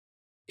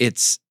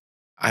 It's,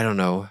 I don't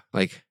know,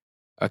 like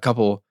a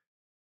couple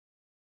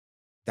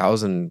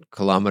 1,000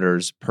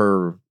 kilometers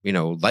per,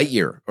 light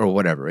year or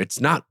whatever. It's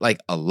not like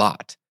a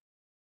lot,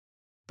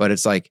 but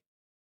it's like,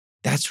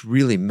 that's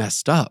really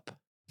messed up,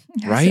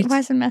 right? Why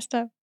is it messed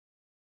up?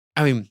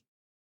 I mean,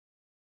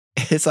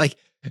 it's like,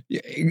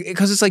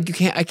 because it's like,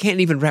 I can't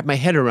even wrap my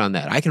head around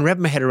that. I can wrap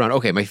my head around,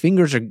 okay, my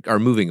fingers are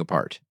moving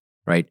apart,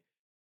 right?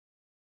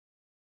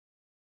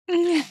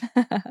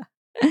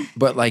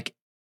 But like,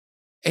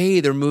 A,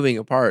 they're moving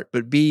apart,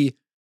 but B,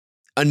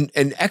 an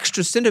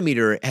extra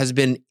centimeter has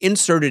been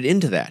inserted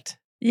into that.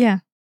 Yeah.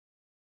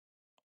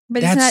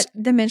 But it's not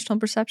dimensional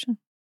perception.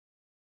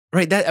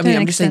 Right.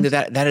 I'm just saying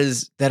that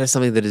is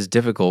something that is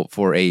difficult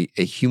for a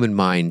human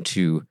mind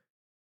to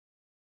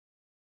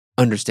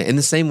understand. In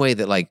the same way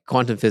that like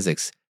quantum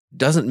physics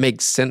doesn't make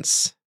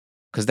sense,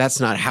 because that's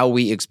not how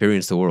we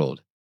experience the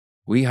world.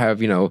 We have,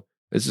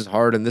 this is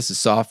hard and this is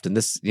soft and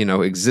this,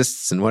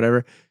 exists and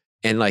whatever.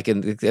 And like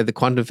at the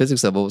quantum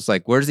physics level, it's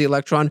like, where's the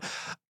electron?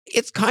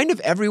 It's kind of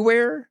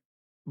everywhere,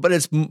 but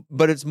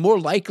it's more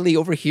likely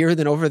over here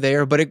than over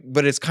there. But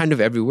it's kind of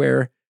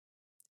everywhere.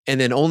 And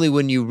then only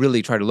when you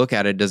really try to look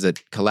at it does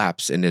it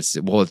collapse. And it's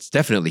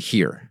definitely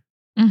here.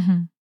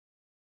 Mm-hmm.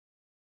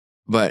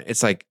 But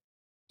it's like,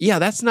 yeah,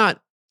 that's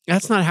not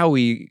how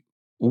we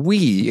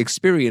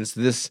experience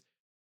this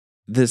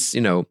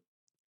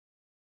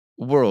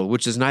world,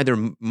 which is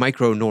neither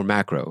micro nor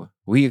macro.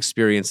 We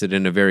experience it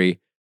in a very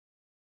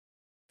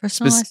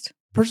Personalized.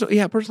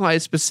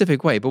 personalized,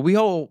 specific way. But we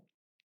all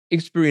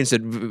experience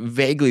it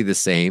vaguely the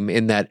same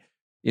in that,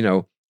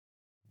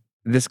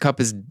 this cup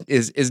is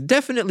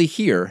definitely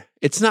here.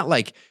 It's not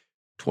like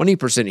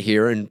 20%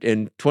 here and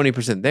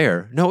 20%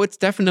 there. No, it's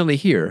definitely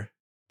here.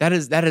 That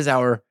is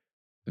our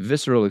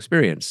visceral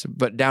experience.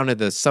 But down at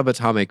the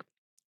subatomic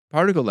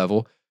particle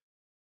level,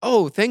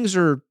 things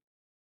are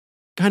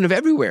kind of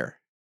everywhere.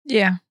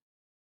 Yeah.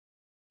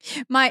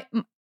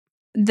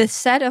 The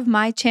set of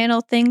my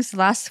channel things, the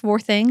last 4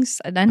 things,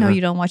 and I know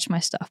you don't watch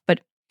my stuff, but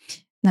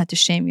not to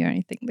shame you or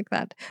anything like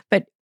that.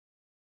 But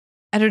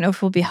I don't know if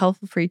it will be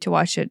helpful for you to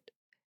watch it.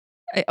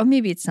 Or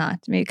maybe it's not,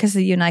 because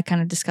you and I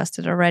kind of discussed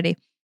it already.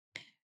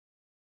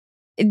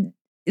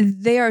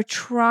 They are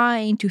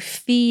trying to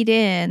feed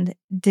in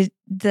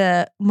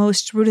the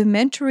most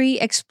rudimentary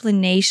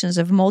explanations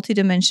of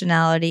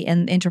multidimensionality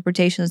and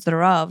interpretations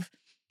thereof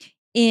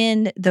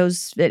in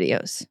those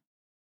videos.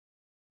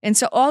 And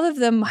so all of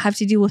them have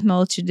to do with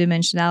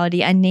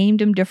multidimensionality. I named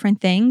them different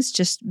things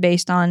just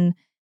based on...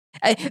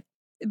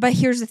 but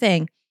here's the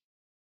thing.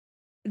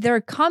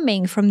 They're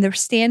coming from the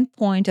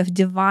standpoint of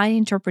divine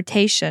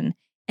interpretation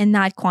and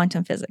not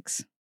quantum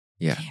physics.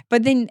 Yeah.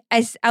 But then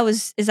as I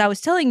was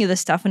telling you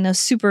this stuff and I was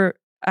super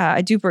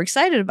duper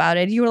excited about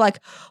it, you were like,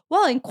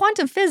 well, in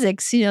quantum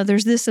physics,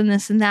 there's this and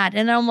this and that.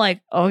 And I'm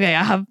like, okay,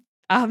 I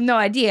have no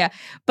idea.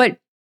 But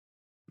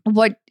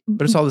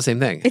it's all the same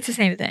thing. It's the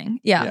same thing.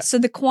 Yeah. So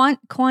the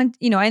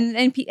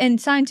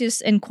and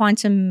scientists and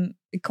quantum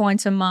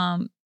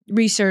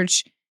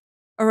research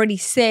already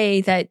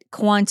say that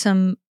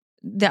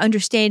the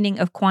understanding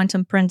of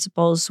quantum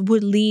principles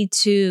would lead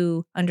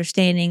to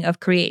understanding of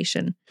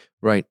creation.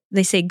 Right.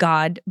 They say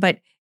God, but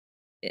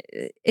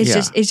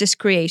it's just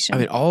creation. I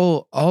mean,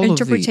 all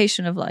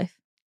interpretation of life.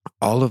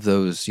 All of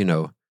those,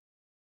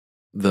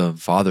 the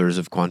fathers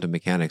of quantum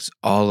mechanics,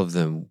 all of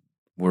them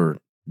were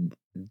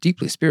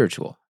deeply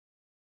spiritual.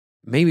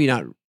 Maybe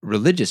not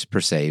religious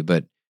per se,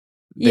 but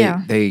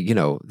they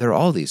there are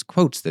all these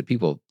quotes that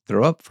people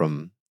throw up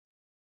from.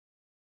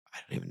 I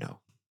don't even know.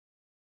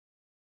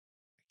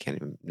 I can't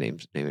even name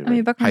it. I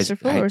mean, Buckminster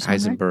Fuller or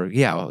something. Heisenberg. Right?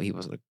 Yeah, well, he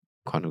wasn't a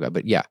quantum guy,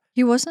 but yeah,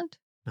 he wasn't.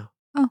 No.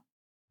 Oh,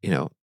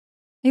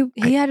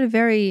 he had a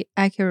very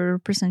accurate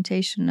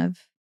representation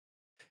of.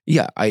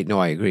 Yeah, I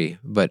agree,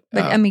 but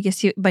I mean,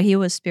 he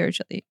was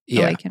spiritually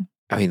awakened.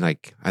 I mean,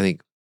 like I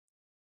think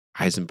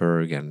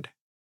Heisenberg and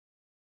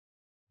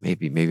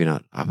maybe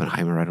not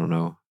Oppenheimer. I don't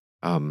know.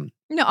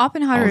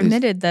 Oppenheimer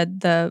admitted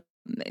that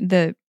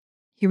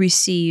he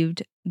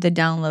received the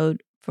download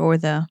for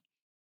the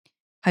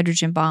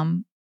hydrogen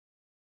bomb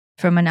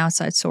from an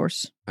outside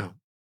source. Oh,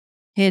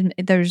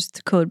 there's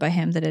the code by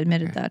him that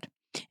admitted that,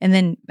 and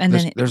then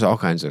there's all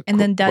kinds of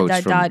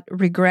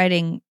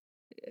regretting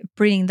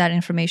bringing that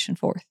information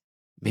forth.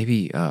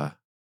 Maybe I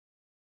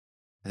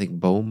think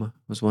Bohm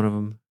was one of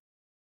them.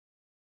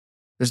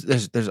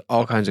 There's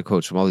all kinds of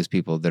quotes from all these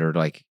people that are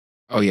like,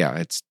 oh yeah,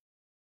 it's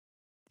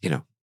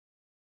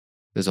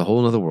there's a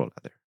whole other world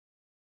out there.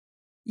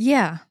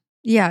 Yeah.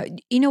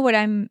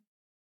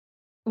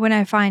 What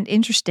I find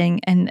interesting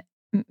and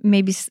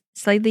maybe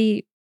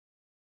slightly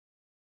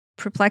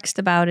perplexed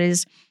about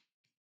is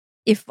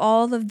if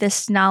all of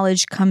this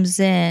knowledge comes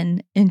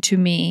into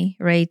me,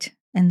 right?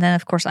 And then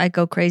of course I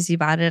go crazy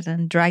about it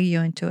and drag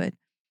you into it.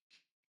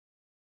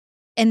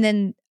 And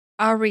then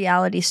our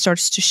reality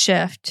starts to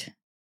shift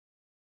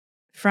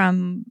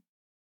from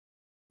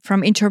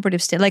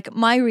interpretive state. Like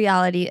my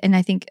reality, and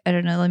I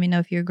don't know, let me know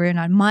if you agree or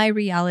not. My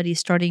reality is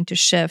starting to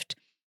shift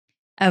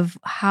of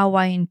how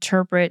I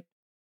interpret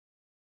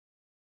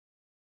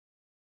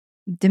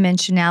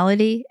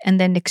dimensionality and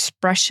then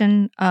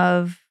expression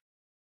of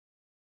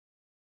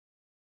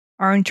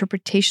our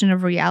interpretation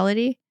of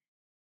reality,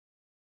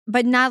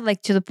 but not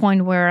like to the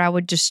point where I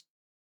would just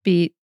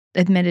be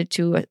admitted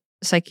to a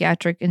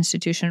psychiatric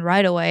institution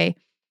right away.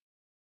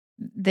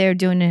 They're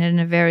doing it in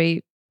a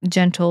very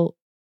gentle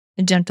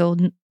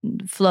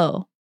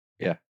flow.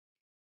 Yeah.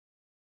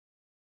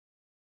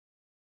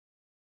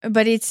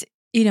 But it's,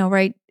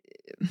 right.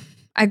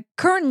 I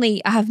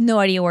have no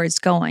idea where it's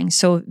going.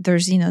 So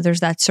there's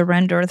that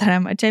surrender that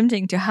I'm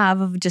attempting to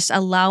have of just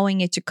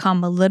allowing it to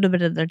come a little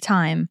bit at a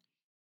time.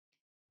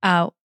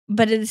 But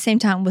at the same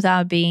time,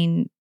 without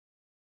being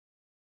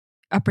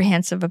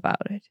apprehensive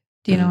about it.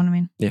 Do you know what I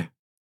mean? Yeah.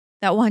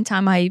 That one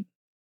time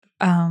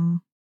have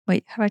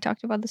I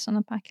talked about this on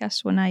the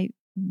podcast when I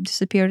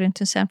disappeared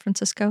into San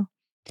Francisco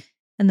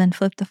and then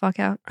flipped the fuck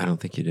out? I don't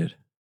think you did.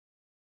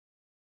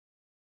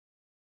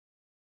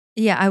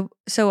 Yeah,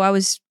 so I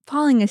was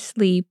falling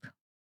asleep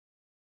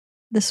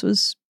This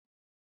was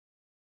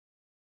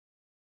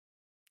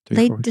 3,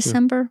 late 4 weeks ago.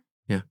 December.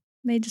 Yeah.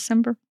 Late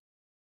December.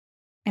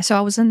 And so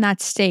I was in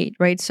that state,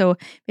 right? So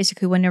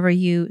basically, whenever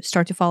you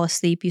start to fall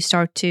asleep, you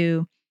start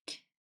to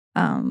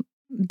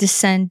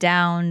descend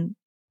down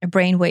a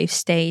brainwave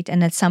state.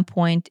 And at some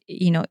point,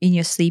 in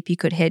your sleep, you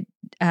could hit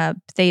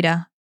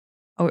theta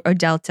or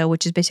delta,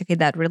 which is basically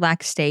that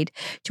relaxed state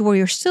to where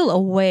you're still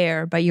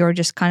aware, but you're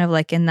just kind of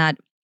like in that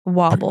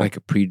wobble. Like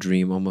a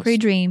pre-dream almost.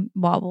 Pre-dream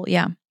wobble,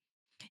 yeah.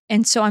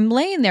 And so I'm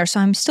laying there,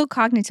 so I'm still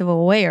cognitive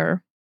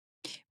aware,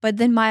 but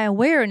then my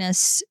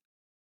awareness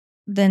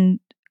then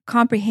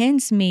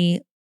comprehends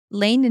me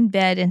laying in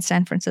bed in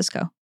San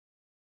Francisco.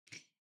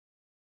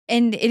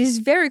 And it is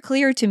very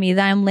clear to me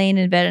that I'm laying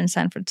in bed in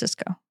San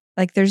Francisco.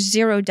 Like there's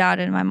zero doubt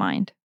in my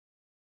mind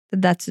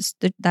that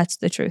that's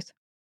the truth.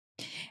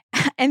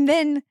 And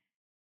then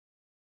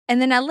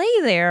I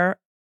lay there,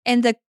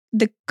 and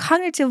the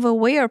cognitive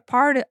aware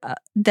part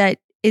that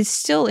is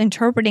still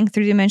interpreting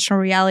three-dimensional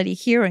reality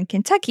here in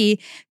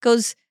Kentucky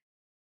goes,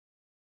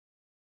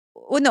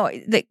 well, no,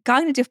 the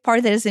cognitive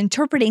part that is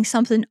interpreting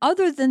something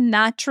other than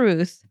that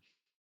truth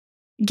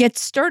gets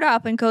stirred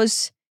up and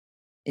goes,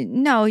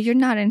 no, you're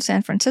not in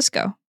San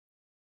Francisco.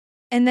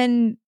 And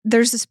then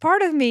there's this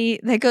part of me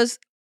that goes,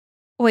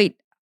 wait,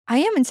 I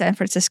am in San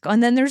Francisco.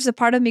 And then there's a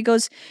part of me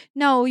goes,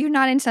 no, you're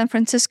not in San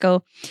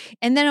Francisco.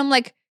 And then I'm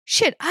like,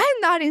 shit, I'm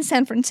not in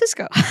San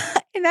Francisco.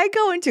 And I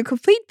go into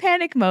complete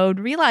panic mode,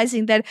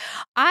 realizing that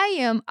I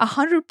am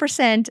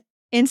 100%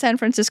 in San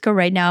Francisco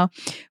right now.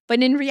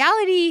 But in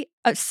reality,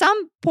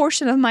 some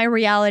portion of my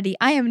reality,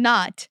 I am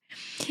not.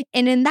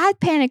 And in that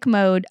panic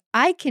mode,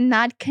 I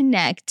cannot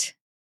connect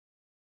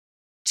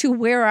to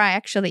where I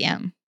actually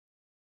am.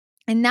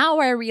 And now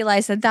I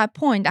realize at that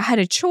point, I had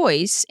a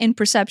choice in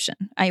perception.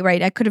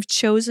 I could have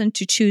chosen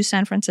to choose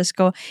San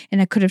Francisco,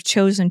 and I could have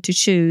chosen to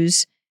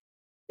choose,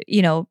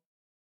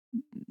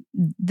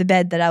 the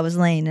bed that I was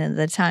laying in at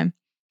the time.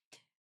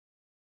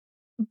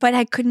 But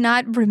I could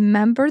not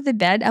remember the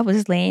bed I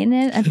was laying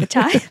in at the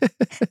time.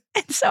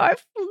 And so I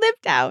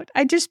flipped out.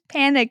 I just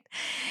panicked.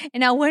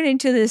 And I went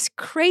into this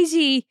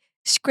crazy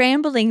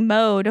scrambling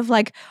mode of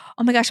like,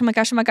 oh my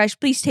gosh,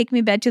 please take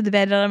me back to the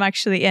bed that I'm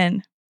actually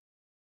in.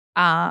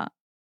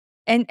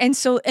 And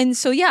so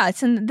yeah,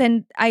 and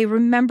then I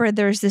remember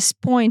there's this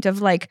point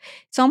of like,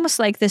 it's almost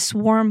like this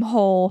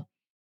wormhole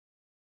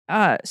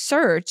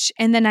search,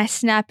 and then I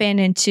snap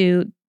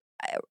into,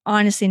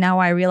 honestly, now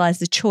I realize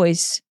the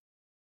choice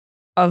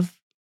of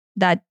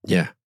that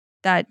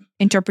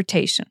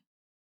interpretation.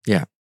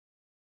 Yeah.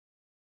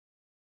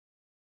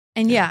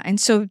 And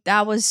so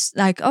that was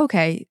like,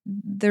 okay,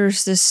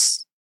 there's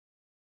this,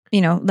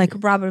 like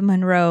Robert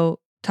Monroe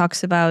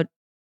talks about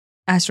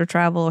astral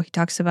travel, or he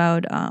talks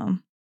about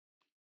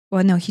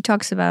he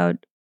talks about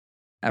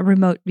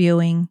remote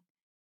viewing.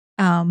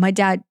 My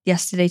dad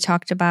yesterday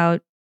talked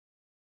about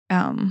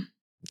the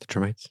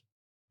termites.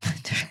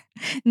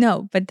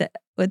 No, but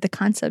the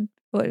concept,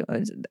 what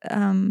was it?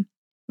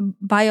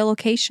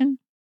 Biolocation,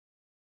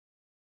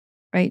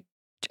 right?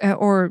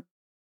 There's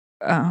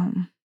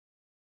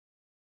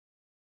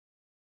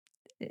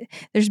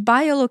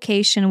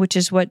biolocation, which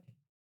is what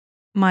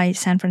my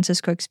San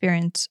Francisco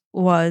experience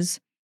was,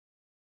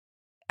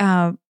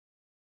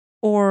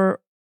 or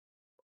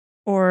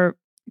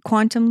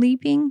quantum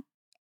leaping,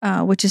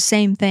 which is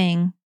same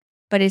thing,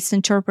 but it's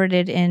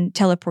interpreted in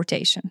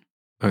teleportation.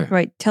 Okay.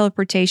 Right?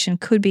 Teleportation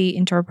could be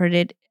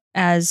interpreted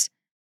as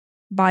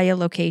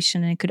biolocation,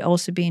 and it could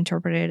also be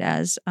interpreted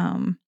as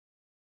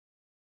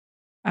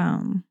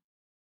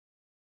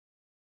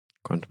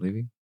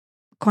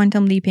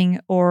Quantum leaping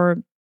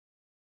or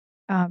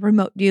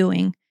remote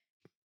viewing.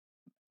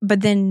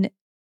 But then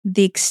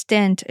the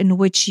extent in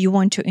which you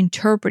want to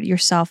interpret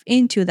yourself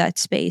into that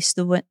space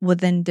will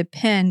then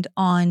depend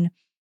on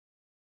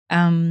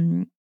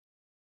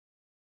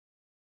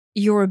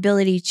your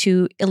ability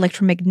to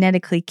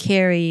electromagnetically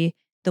carry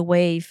the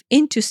wave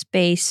into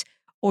space,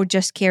 or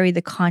just carry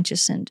the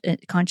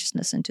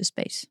consciousness into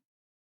space.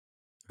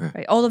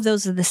 Right? All of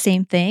those are the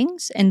same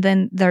things, and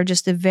then they're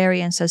just the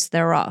variances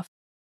thereof.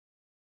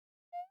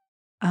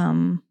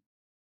 Have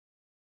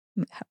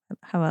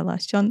I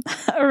lost you on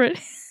that already?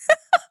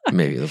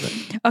 Maybe a little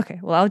bit. Okay,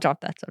 well, I'll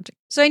drop that subject.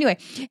 So anyway,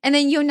 and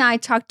then you and I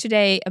talked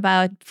today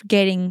about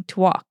forgetting to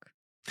walk.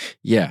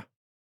 Yeah.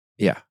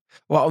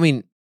 Well, I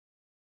mean,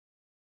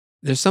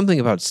 there's something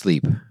about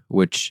sleep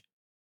which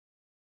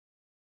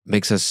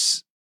makes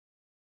us,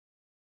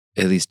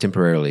 at least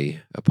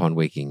temporarily, upon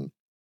waking,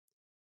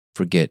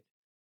 forget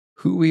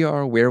who we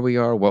are, where we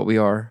are, what we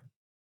are.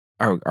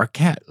 Our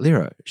cat,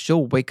 Lyra,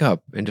 she'll wake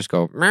up and just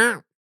go,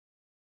 meow.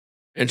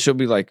 And she'll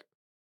be like,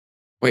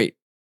 wait,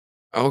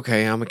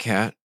 okay, I'm a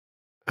cat.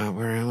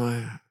 Where am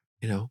I?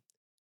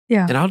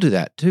 Yeah. And I'll do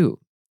that too.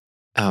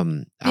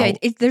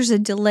 There's a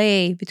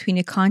delay between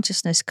a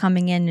consciousness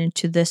coming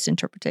into this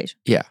interpretation.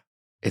 Yeah.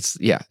 It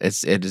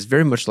is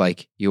very much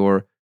like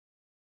your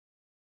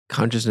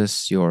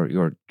consciousness,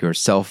 your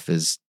self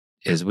is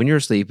when you're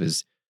asleep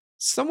is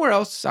somewhere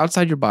else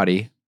outside your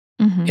body.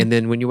 Mm-hmm. And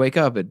then when you wake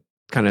up, it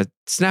kind of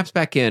snaps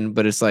back in,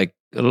 but it's like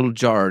a little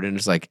jarred, and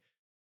it's like,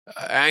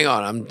 hang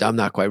on, I'm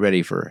not quite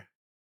ready for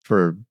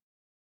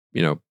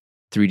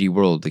 3D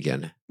world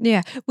again.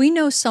 Yeah. We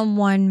know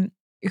someone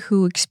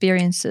who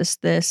experiences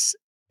this,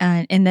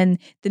 and then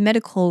the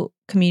medical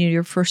community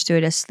refers to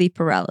it as sleep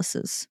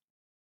paralysis,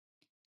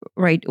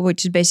 right?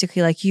 Which is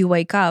basically like you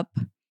wake up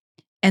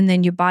and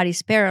then your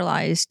body's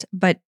paralyzed,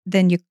 but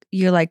then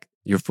you're like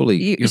You're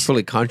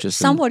fully conscious.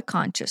 somewhat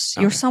conscious.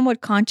 Okay. You're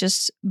somewhat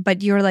conscious,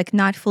 but you're like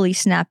not fully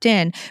snapped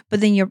in.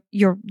 But then your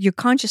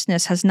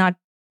consciousness has not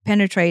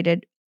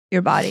penetrated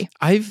your body.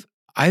 I've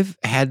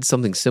had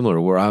something similar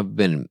where I've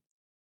been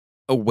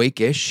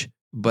awake-ish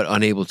but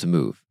unable to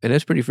move, and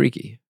it's pretty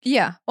freaky.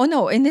 Yeah. Oh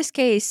no. In this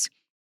case,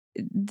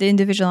 the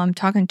individual I'm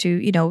talking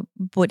to,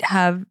 would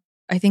have,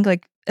 I think,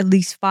 like at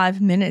least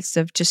 5 minutes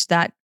of just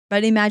that.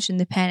 But imagine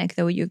the panic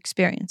that you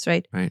experience,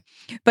 right? Right.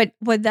 But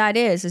what that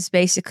is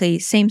basically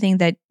same thing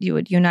that you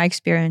and I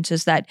experience,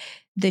 is that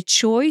the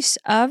choice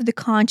of the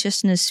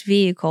consciousness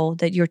vehicle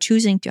that you're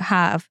choosing to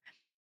have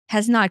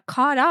has not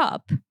caught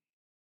up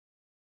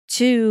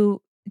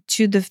to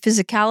the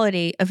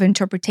physicality of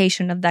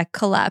interpretation of that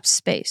collapsed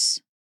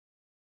space,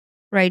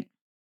 right?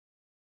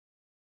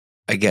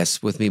 I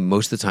guess with me,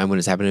 most of the time when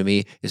it's happened to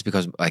me is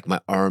because like my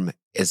arm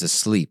is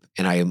asleep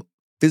and I am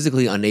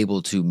physically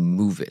unable to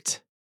move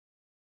it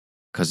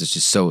because it's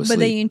just so asleep.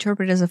 But then you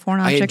interpret it as a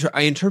foreign object.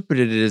 I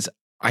interpreted it as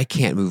I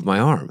can't move my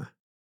arm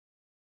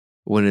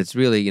when it's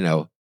really,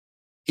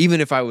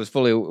 even if I was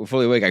fully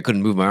awake, I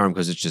couldn't move my arm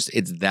because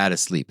it's that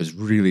asleep. It's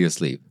really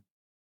asleep,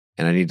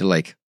 and I need to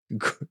like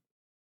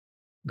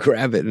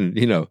grab it and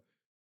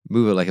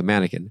move it like a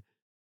mannequin.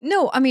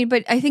 No, I mean,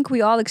 but I think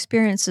we all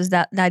experiences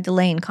that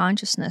delay in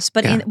consciousness.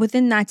 But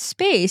within that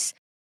space,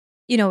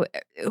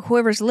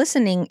 whoever's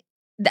listening,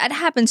 that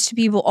happens to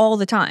people all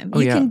the time.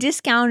 You can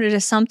discount it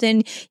as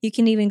something. You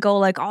can even go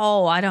like,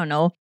 oh, I don't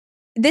know.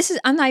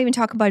 I'm not even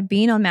talking about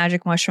being on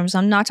magic mushrooms.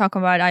 I'm not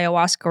talking about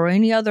ayahuasca or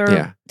any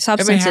other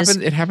substances.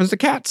 It happens to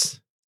cats.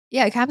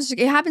 Yeah, it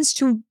happens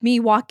to me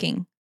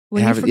walking.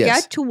 When you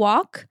forget to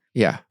walk,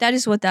 that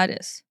is what that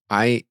is.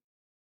 I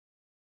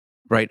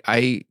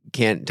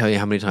can't tell you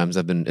how many times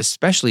I've been,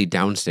 especially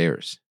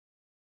downstairs,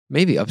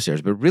 maybe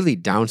upstairs, but really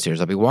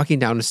downstairs. I'll be walking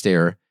down a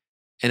stair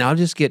and I'll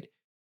just get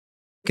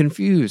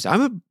confused.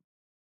 I'm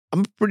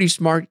a pretty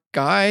smart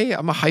guy.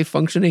 I'm a high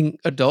functioning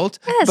adult.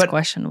 That's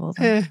questionable.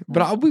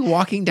 But I'll be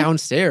walking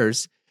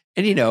downstairs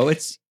and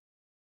it's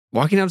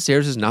walking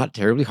downstairs is not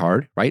terribly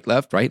hard. Right,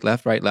 left, right,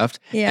 left, right,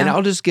 left. Yeah. And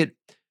I'll just get,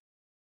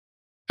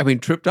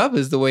 tripped up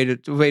is the way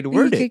to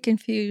word it. You get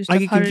confused. I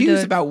get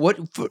confused about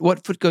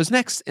what foot goes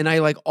next, and I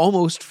like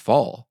almost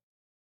fall.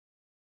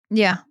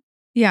 Yeah.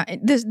 Yeah.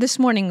 This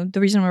morning, the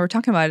reason we were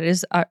talking about it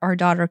is our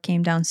daughter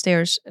came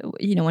downstairs,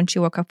 when she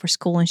woke up for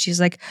school, and she's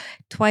like,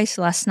 twice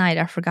last night,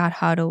 I forgot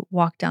how to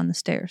walk down the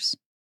stairs.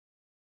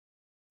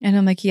 And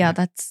I'm like,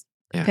 that's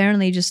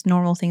apparently just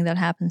normal thing that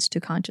happens to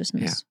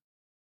consciousness.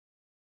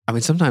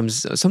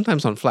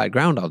 Sometimes on flat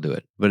ground I'll do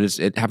it, but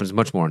it happens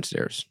much more on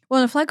stairs.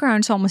 Well, on flat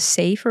ground, it's almost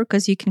safer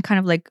because you can kind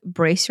of like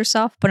brace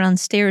yourself. But on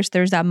stairs,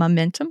 there's that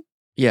momentum.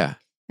 Yeah.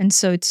 And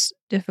so it's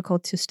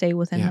difficult to stay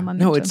within the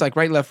momentum. No, it's like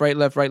right, left, right,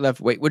 left, right,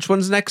 left. Wait, which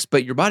one's next?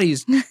 But your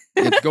body's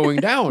it's going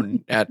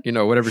down at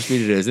whatever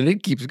speed it is, and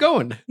it keeps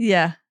going.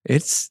 Yeah.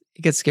 It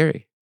gets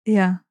scary.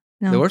 Yeah.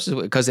 No. The worst is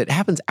because it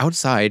happens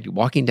outside,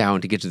 walking down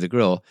to get to the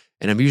grill,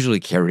 and I'm usually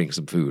carrying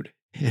some food,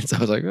 and so I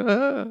was like,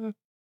 ah.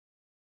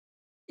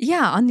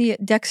 Yeah, on the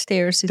deck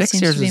stairs, it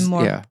seems to be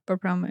more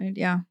prominent.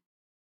 Yeah.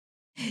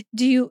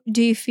 Do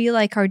you feel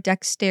like our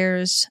deck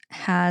stairs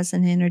has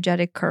an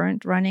energetic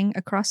current running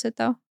across it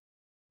though?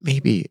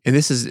 Maybe. And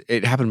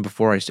it happened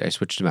before I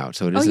switched them out.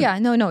 So it isn't. Oh yeah,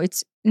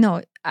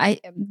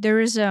 there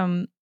is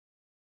it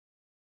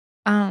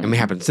may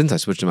happen since I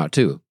switched them out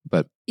too,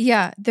 but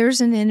yeah,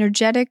 there's an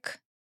energetic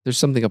there's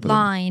something up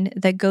line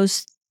that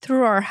goes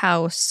through our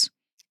house.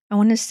 I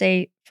want to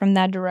say from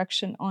that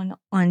direction on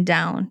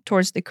down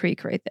towards the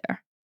creek right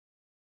there.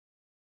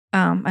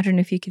 I don't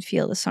know if you could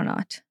feel this or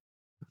not.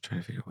 I'm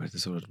trying to figure out where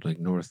this was like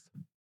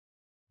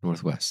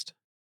northwest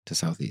to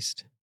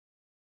southeast.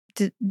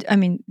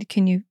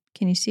 Can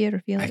you see it or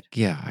feel it?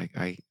 Yeah,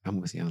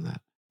 I'm with you on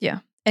that. Yeah.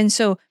 And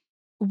so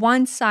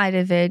one side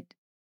of it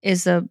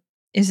is a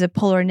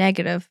polar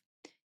negative,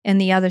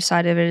 and the other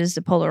side of it is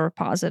the polar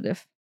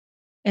positive.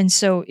 And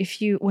so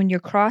when you're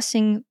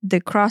crossing the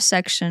cross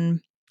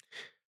section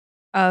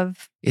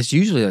of, it's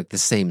usually like the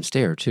same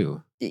stair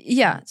too.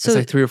 Yeah. So it's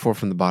like 3 or 4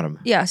 from the bottom.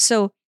 Yeah.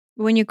 So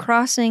when you're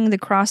crossing the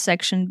cross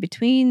section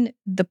between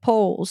the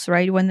poles,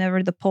 right?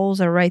 Whenever the poles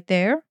are right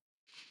there,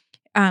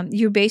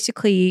 you're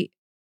basically,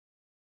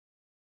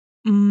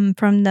 from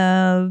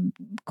the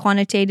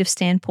quantitative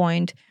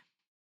standpoint,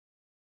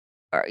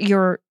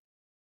 the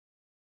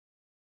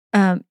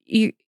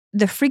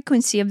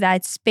frequency of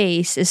that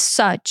space is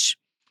such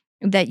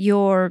that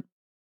your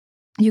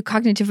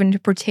cognitive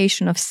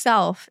interpretation of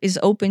self is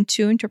open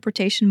to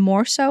interpretation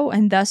more so,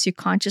 and thus your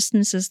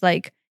consciousness is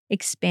like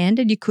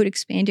expanded. You could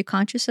expand your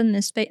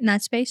consciousness in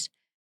that space,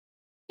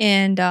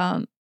 and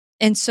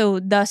so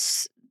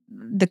thus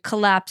the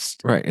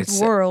collapsed Right.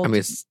 It's world. I mean,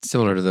 it's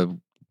similar to the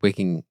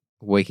waking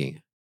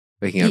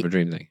out of a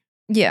dream thing.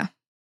 Yeah.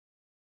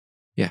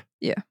 Yeah.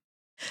 Yeah.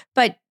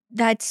 But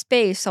that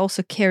space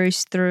also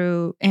carries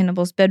through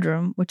Annabelle's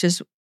bedroom, which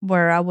is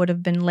where I would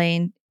have been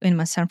laying in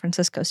my San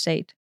Francisco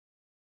state.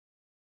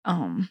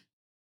 And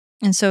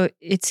so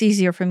it's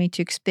easier for me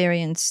to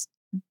experience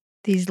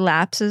these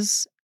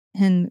lapses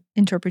in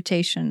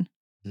interpretation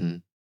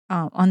Mhm.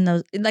 on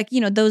those. Like,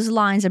 those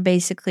lines are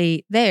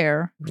basically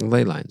there.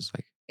 Ley lines,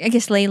 like, I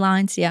guess ley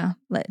lines, yeah.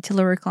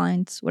 Telluric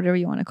lines, whatever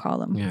you want to call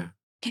them. yeah.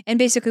 And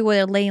basically what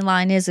a ley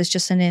line is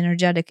just an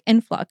energetic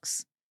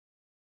influx.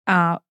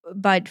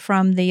 But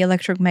from the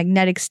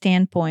electromagnetic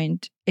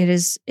standpoint,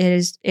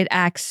 it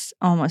acts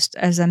almost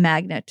as a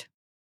magnet.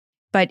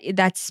 But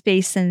that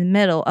space in the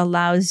middle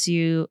allows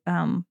you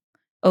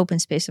open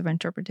space of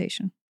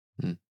interpretation.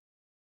 Mm.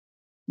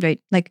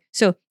 Right? Like,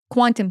 so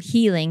quantum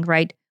healing,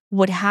 right?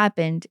 What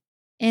happened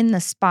in the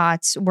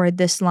spots where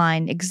this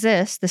line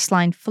exists, this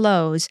line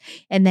flows,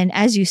 and then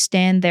as you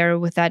stand there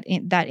with that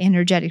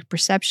energetic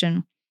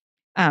perception,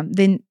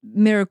 then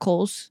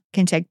miracles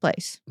can take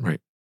place. Right.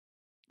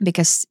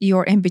 Because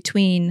you're in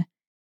between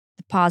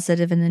the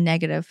positive and the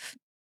negative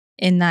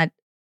in that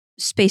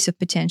space of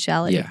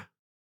potentiality. Yeah.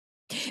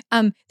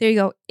 There you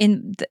go.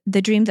 In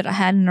the dream that I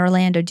had in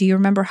Orlando, do you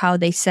remember how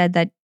they said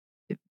that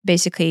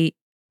basically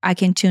I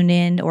can tune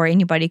in, or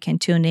anybody can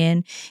tune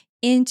in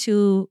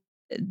into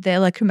the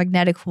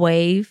electromagnetic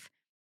wave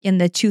in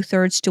the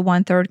 2/3 to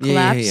 1/3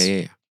 collapse?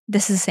 Yeah.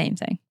 This is the same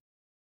thing.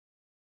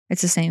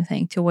 It's the same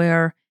thing, to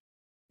where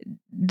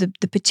the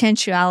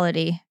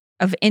potentiality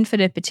of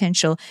infinite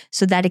potential,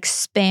 so that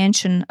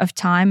expansion of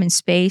time and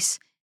space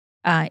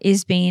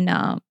is being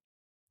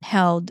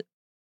held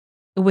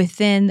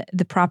within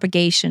the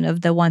propagation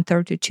of the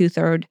 1/3 to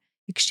 2/3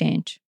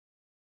 exchange.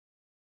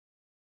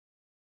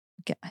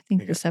 Okay, I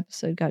think this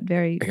episode got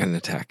I got an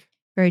attack.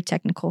 very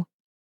technical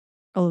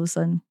all of a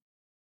sudden.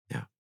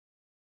 Yeah.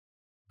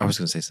 I was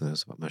going to say something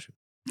else about mushrooms.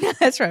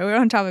 That's right. We're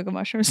on topic of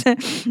mushrooms.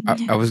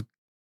 I was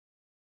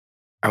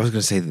going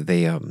to say that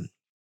they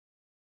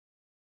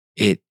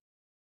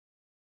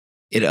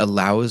it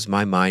allows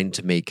my mind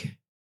to make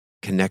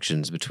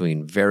connections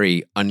between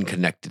very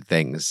unconnected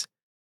things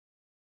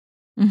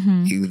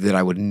that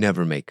I would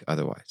never make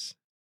otherwise.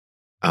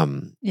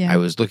 Yeah. I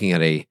was looking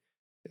at a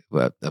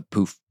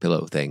poof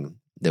pillow thing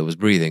that was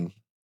breathing,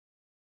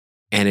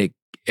 and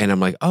I'm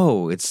like,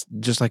 oh, it's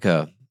just like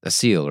a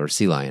seal or a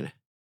sea lion.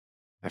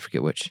 I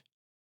forget which.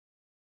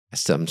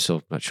 I'm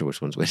still not sure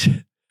which one's which.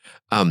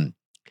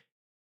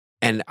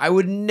 And I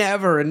would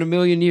never in a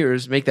million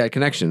years make that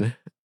connection.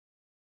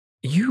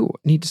 You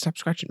need to stop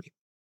scratching me.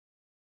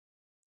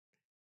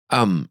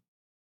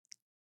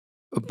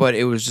 But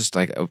it was just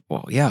like,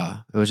 well,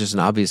 yeah, it was just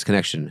an obvious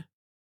connection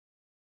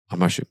on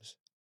mushrooms.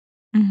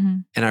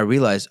 And I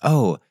realized,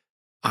 oh,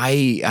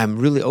 I'm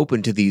really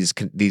open to these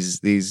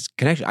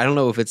connections. I don't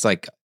know if it's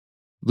like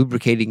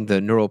lubricating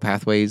the neural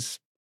pathways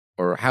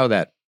or how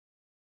that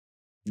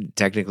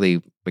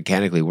technically,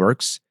 mechanically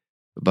works,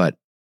 but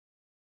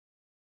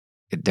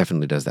it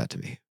definitely does that to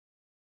me.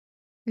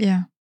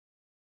 Yeah.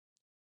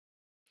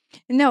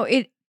 No,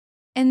 and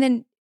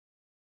then,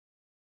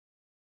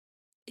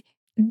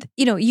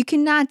 you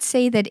cannot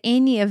say that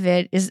any of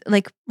it is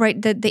like,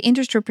 right, the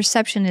interest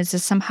perception is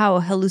somehow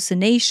a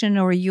hallucination,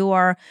 or you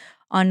are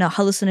on a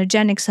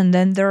hallucinogenics, and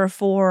then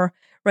therefore,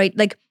 right,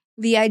 like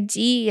the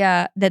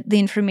idea that the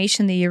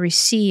information that you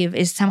receive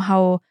is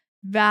somehow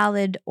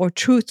valid or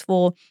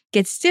truthful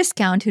gets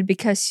discounted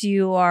because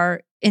you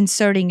are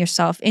inserting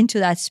yourself into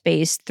that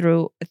space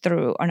through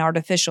an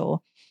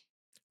artificial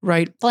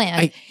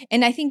plan.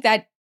 And I think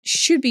that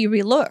should be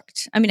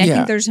relooked. I mean, I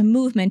think there's a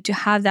movement to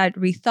have that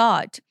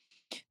rethought.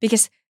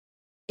 Because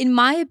in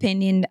my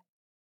opinion,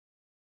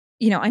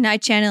 and I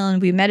channel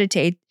and we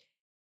meditate,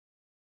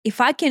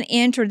 if I can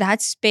enter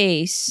that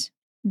space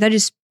that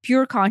is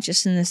pure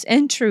consciousness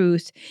and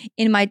truth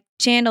in my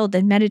channeled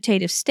and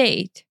meditative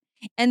state,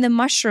 and the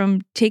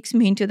mushroom takes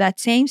me into that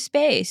same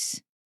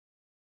space,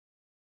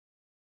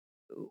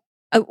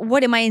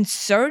 what am I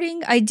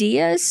inserting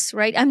ideas,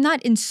 right? I'm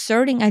not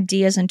inserting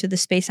ideas into the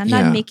space. I'm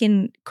not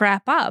making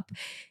crap up.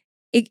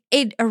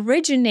 It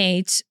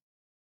originates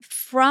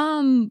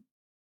from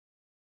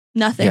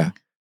nothing. Yeah.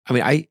 I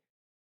mean,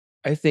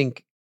 I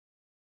think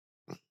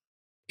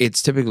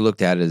it's typically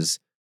looked at as,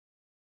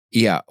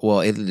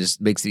 it just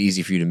makes it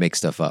easy for you to make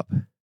stuff up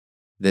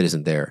that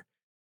isn't there.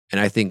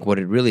 And I think what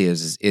it really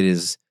is it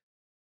is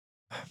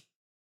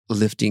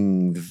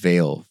lifting the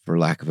veil, for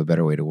lack of a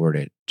better way to word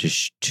it,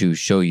 to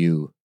show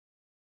you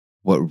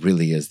what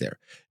really is there.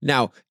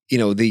 Now,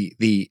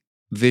 the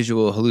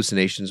visual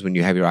hallucinations when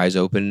you have your eyes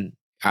open,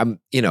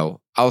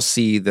 I'll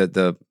see that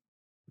the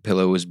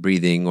pillow is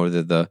breathing or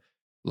that the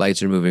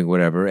lights are moving,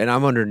 whatever. And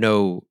I'm under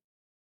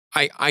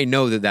I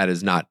know that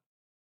is not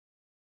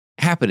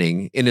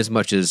happening, in as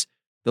much as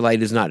the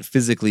light is not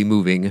physically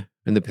moving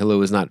and the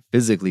pillow is not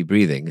physically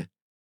breathing.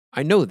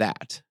 I know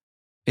that,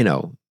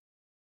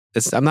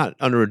 I'm not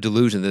under a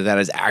delusion that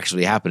is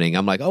actually happening.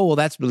 I'm like, oh, well,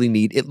 that's really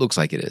neat. It looks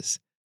like it is.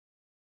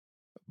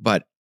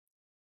 but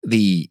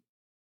the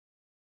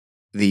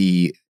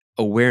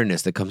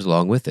awareness that comes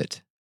along with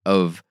it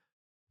of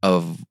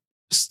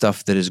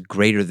stuff that is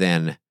greater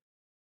than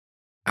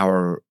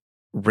our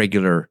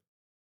regular,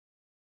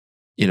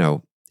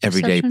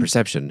 everyday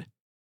perception.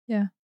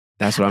 Yeah.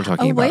 That's what I'm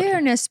talking about.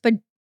 Awareness, but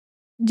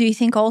do you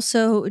think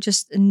also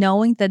just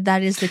knowing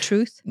that is the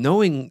truth?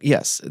 Knowing,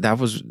 yes, that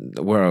was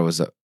where I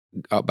was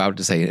about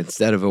to say.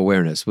 Instead of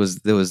awareness,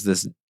 there was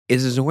this. It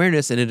is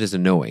awareness and it is a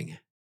knowing.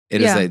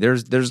 It is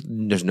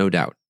there's no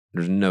doubt.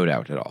 There's no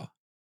doubt at all.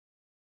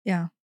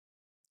 Yeah.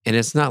 And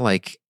it's not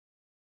like,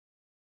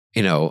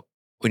 when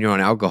you're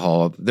on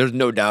alcohol, there's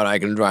no doubt I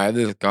can drive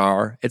this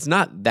car. It's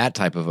not that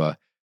type of a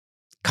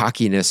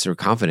cockiness or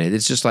confidence.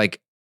 It's just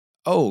like,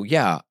 oh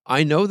yeah,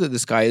 I know that the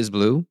sky is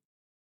blue.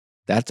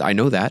 I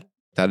know that.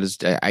 That is,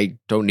 I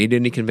don't need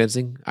any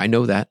convincing. I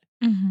know that.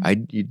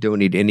 Mm-hmm. You don't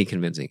need any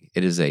convincing.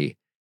 It is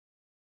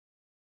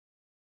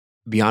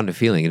beyond a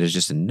feeling. It is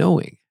just a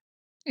knowing.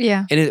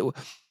 Yeah. And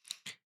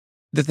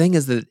the thing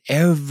is that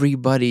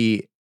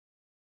everybody,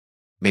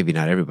 maybe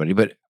not everybody,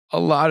 but a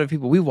lot of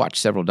people, we watched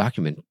several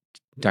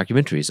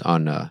documentaries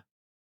on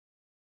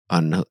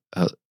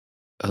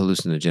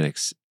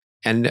hallucinogenics.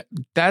 And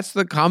that's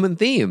the common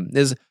theme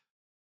is,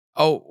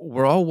 oh,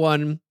 we're all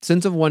one,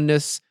 sense of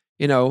oneness,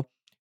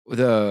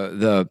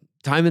 the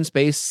time and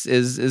space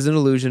is an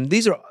illusion.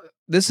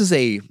 This is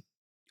a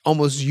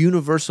almost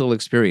universal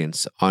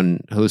experience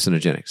on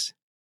hallucinogenics.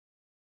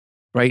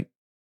 Right?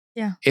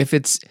 Yeah.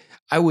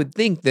 I would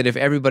think that if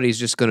everybody's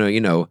just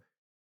going to,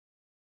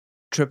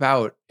 trip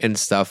out and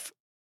stuff,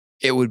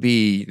 there would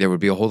be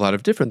a whole lot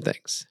of different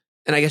things.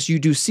 And I guess you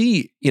do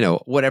see,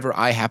 whatever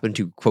I happen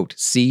to quote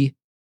see,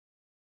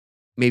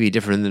 maybe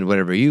different than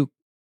whatever you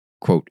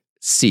quote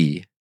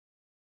see.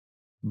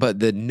 But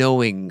the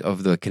knowing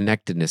of the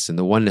connectedness and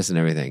the oneness and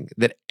everything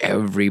that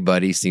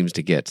everybody seems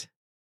to get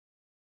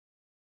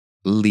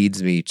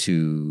leads me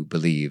to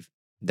believe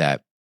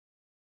that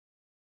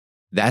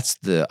that's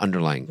the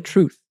underlying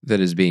truth that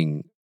is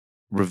being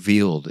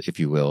revealed, if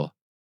you will,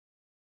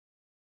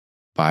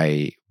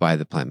 by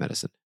the plant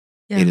medicine.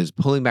 Yeah. It is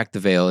pulling back the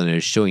veil and it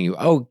is showing you,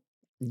 oh,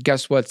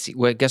 guess what's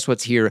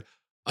here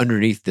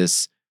underneath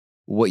this,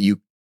 what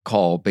you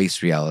call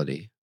base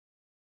reality.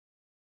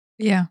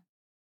 Yeah.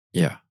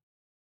 Yeah.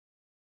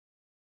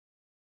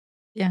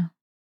 Yeah.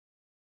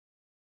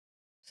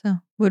 So,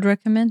 would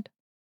recommend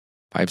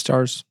 5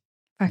 stars.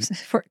 5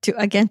 stars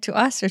to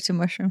us or to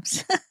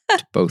mushrooms?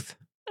 To both.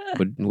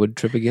 Would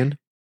trip again?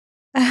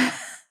 I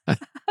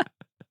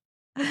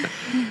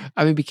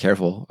mean, be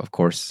careful, of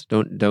course.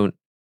 Don't.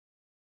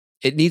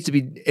 It needs to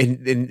be,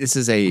 and this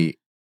is it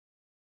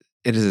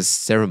is a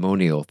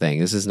ceremonial thing.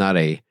 This is not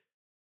a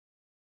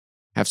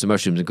have some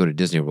mushrooms and go to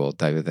Disney World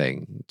type of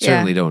thing. Yeah.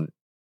 Certainly don't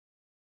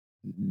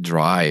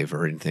drive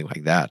or anything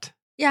like that.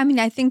 Yeah, I mean,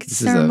 I think it's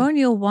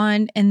ceremonial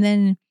one, and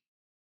then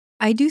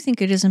I do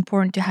think it is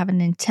important to have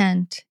an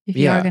intent if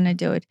you are going to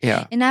do it.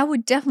 Yeah. And I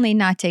would definitely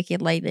not take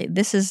it lightly.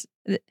 This is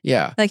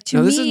like to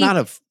me, this is not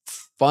a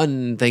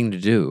fun thing to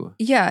do.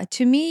 Yeah,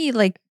 to me,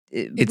 like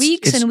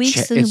weeks and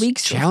weeks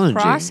of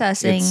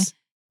processing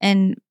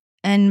and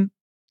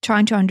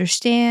trying to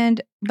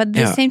understand, but at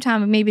the same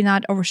time, maybe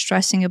not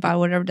overstressing about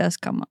whatever does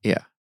come up.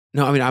 Yeah.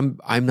 No, I mean,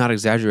 I'm not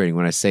exaggerating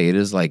when I say it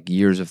is like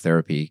years of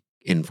therapy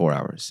in 4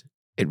 hours.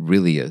 It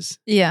really is.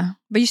 Yeah,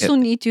 but you still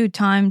need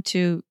time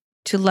to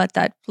let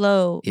that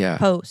flow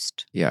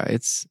post. Yeah,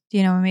 it's...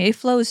 I mean? It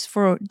flows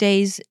for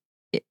days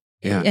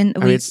and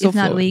weeks, if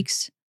not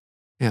weeks.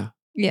 Yeah.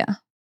 Yeah.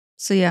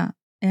 So it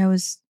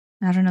was,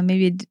 I don't know,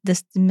 maybe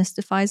this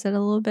demystifies it a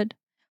little bit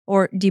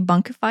or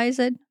debunkifies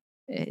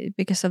it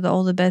because of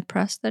all the bad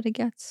press that it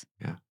gets.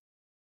 Yeah.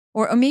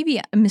 Or maybe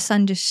a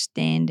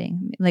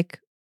misunderstanding, like,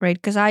 right?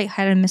 Because I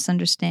had a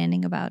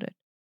misunderstanding about it.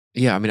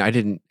 Yeah, I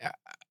mean,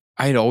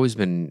 I had always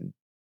been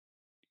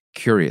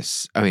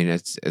curious. I mean,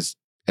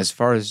 as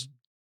far as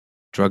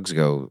drugs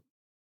go,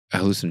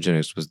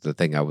 hallucinogenics was the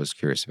thing I was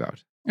curious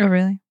about. Oh,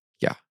 really?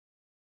 Yeah.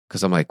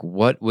 Because I'm like,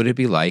 what would it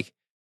be like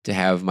to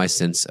have my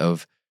sense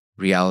of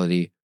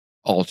reality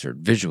altered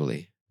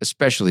visually,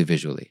 especially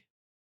visually?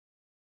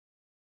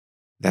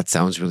 That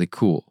sounds really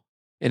cool.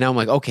 And now I'm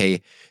like,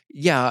 okay,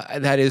 yeah,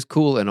 that is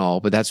cool and all,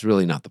 but that's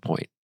really not the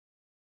point.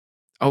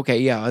 Okay,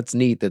 yeah, it's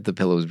neat that the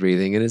pillow's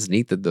breathing and it's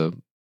neat that the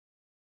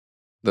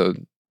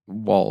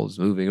wall's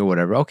moving or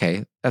whatever.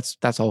 Okay,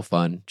 that's all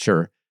fun,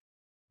 sure.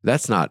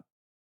 That's not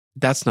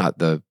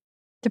the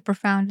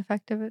profound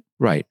effect of it.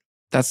 Right.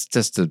 That's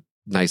just a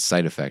nice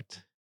side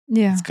effect.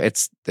 Yeah.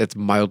 It's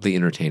mildly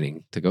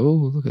entertaining to go,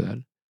 oh, look at that.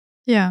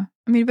 Yeah.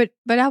 I mean, but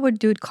I would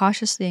do it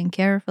cautiously and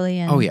carefully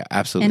and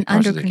absolutely.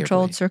 And under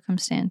controlled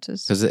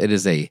circumstances. Because it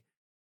is a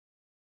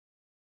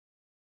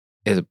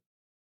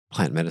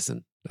plant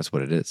medicine. That's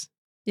what it is.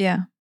 Yeah.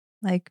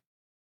 Like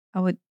I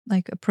would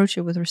approach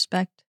it with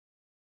respect.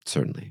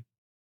 Certainly.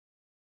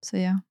 So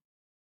yeah.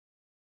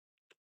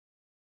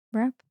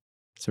 Wrap.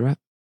 It's a wrap.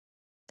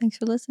 Thanks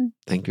for listening.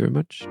 Thank you very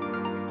much.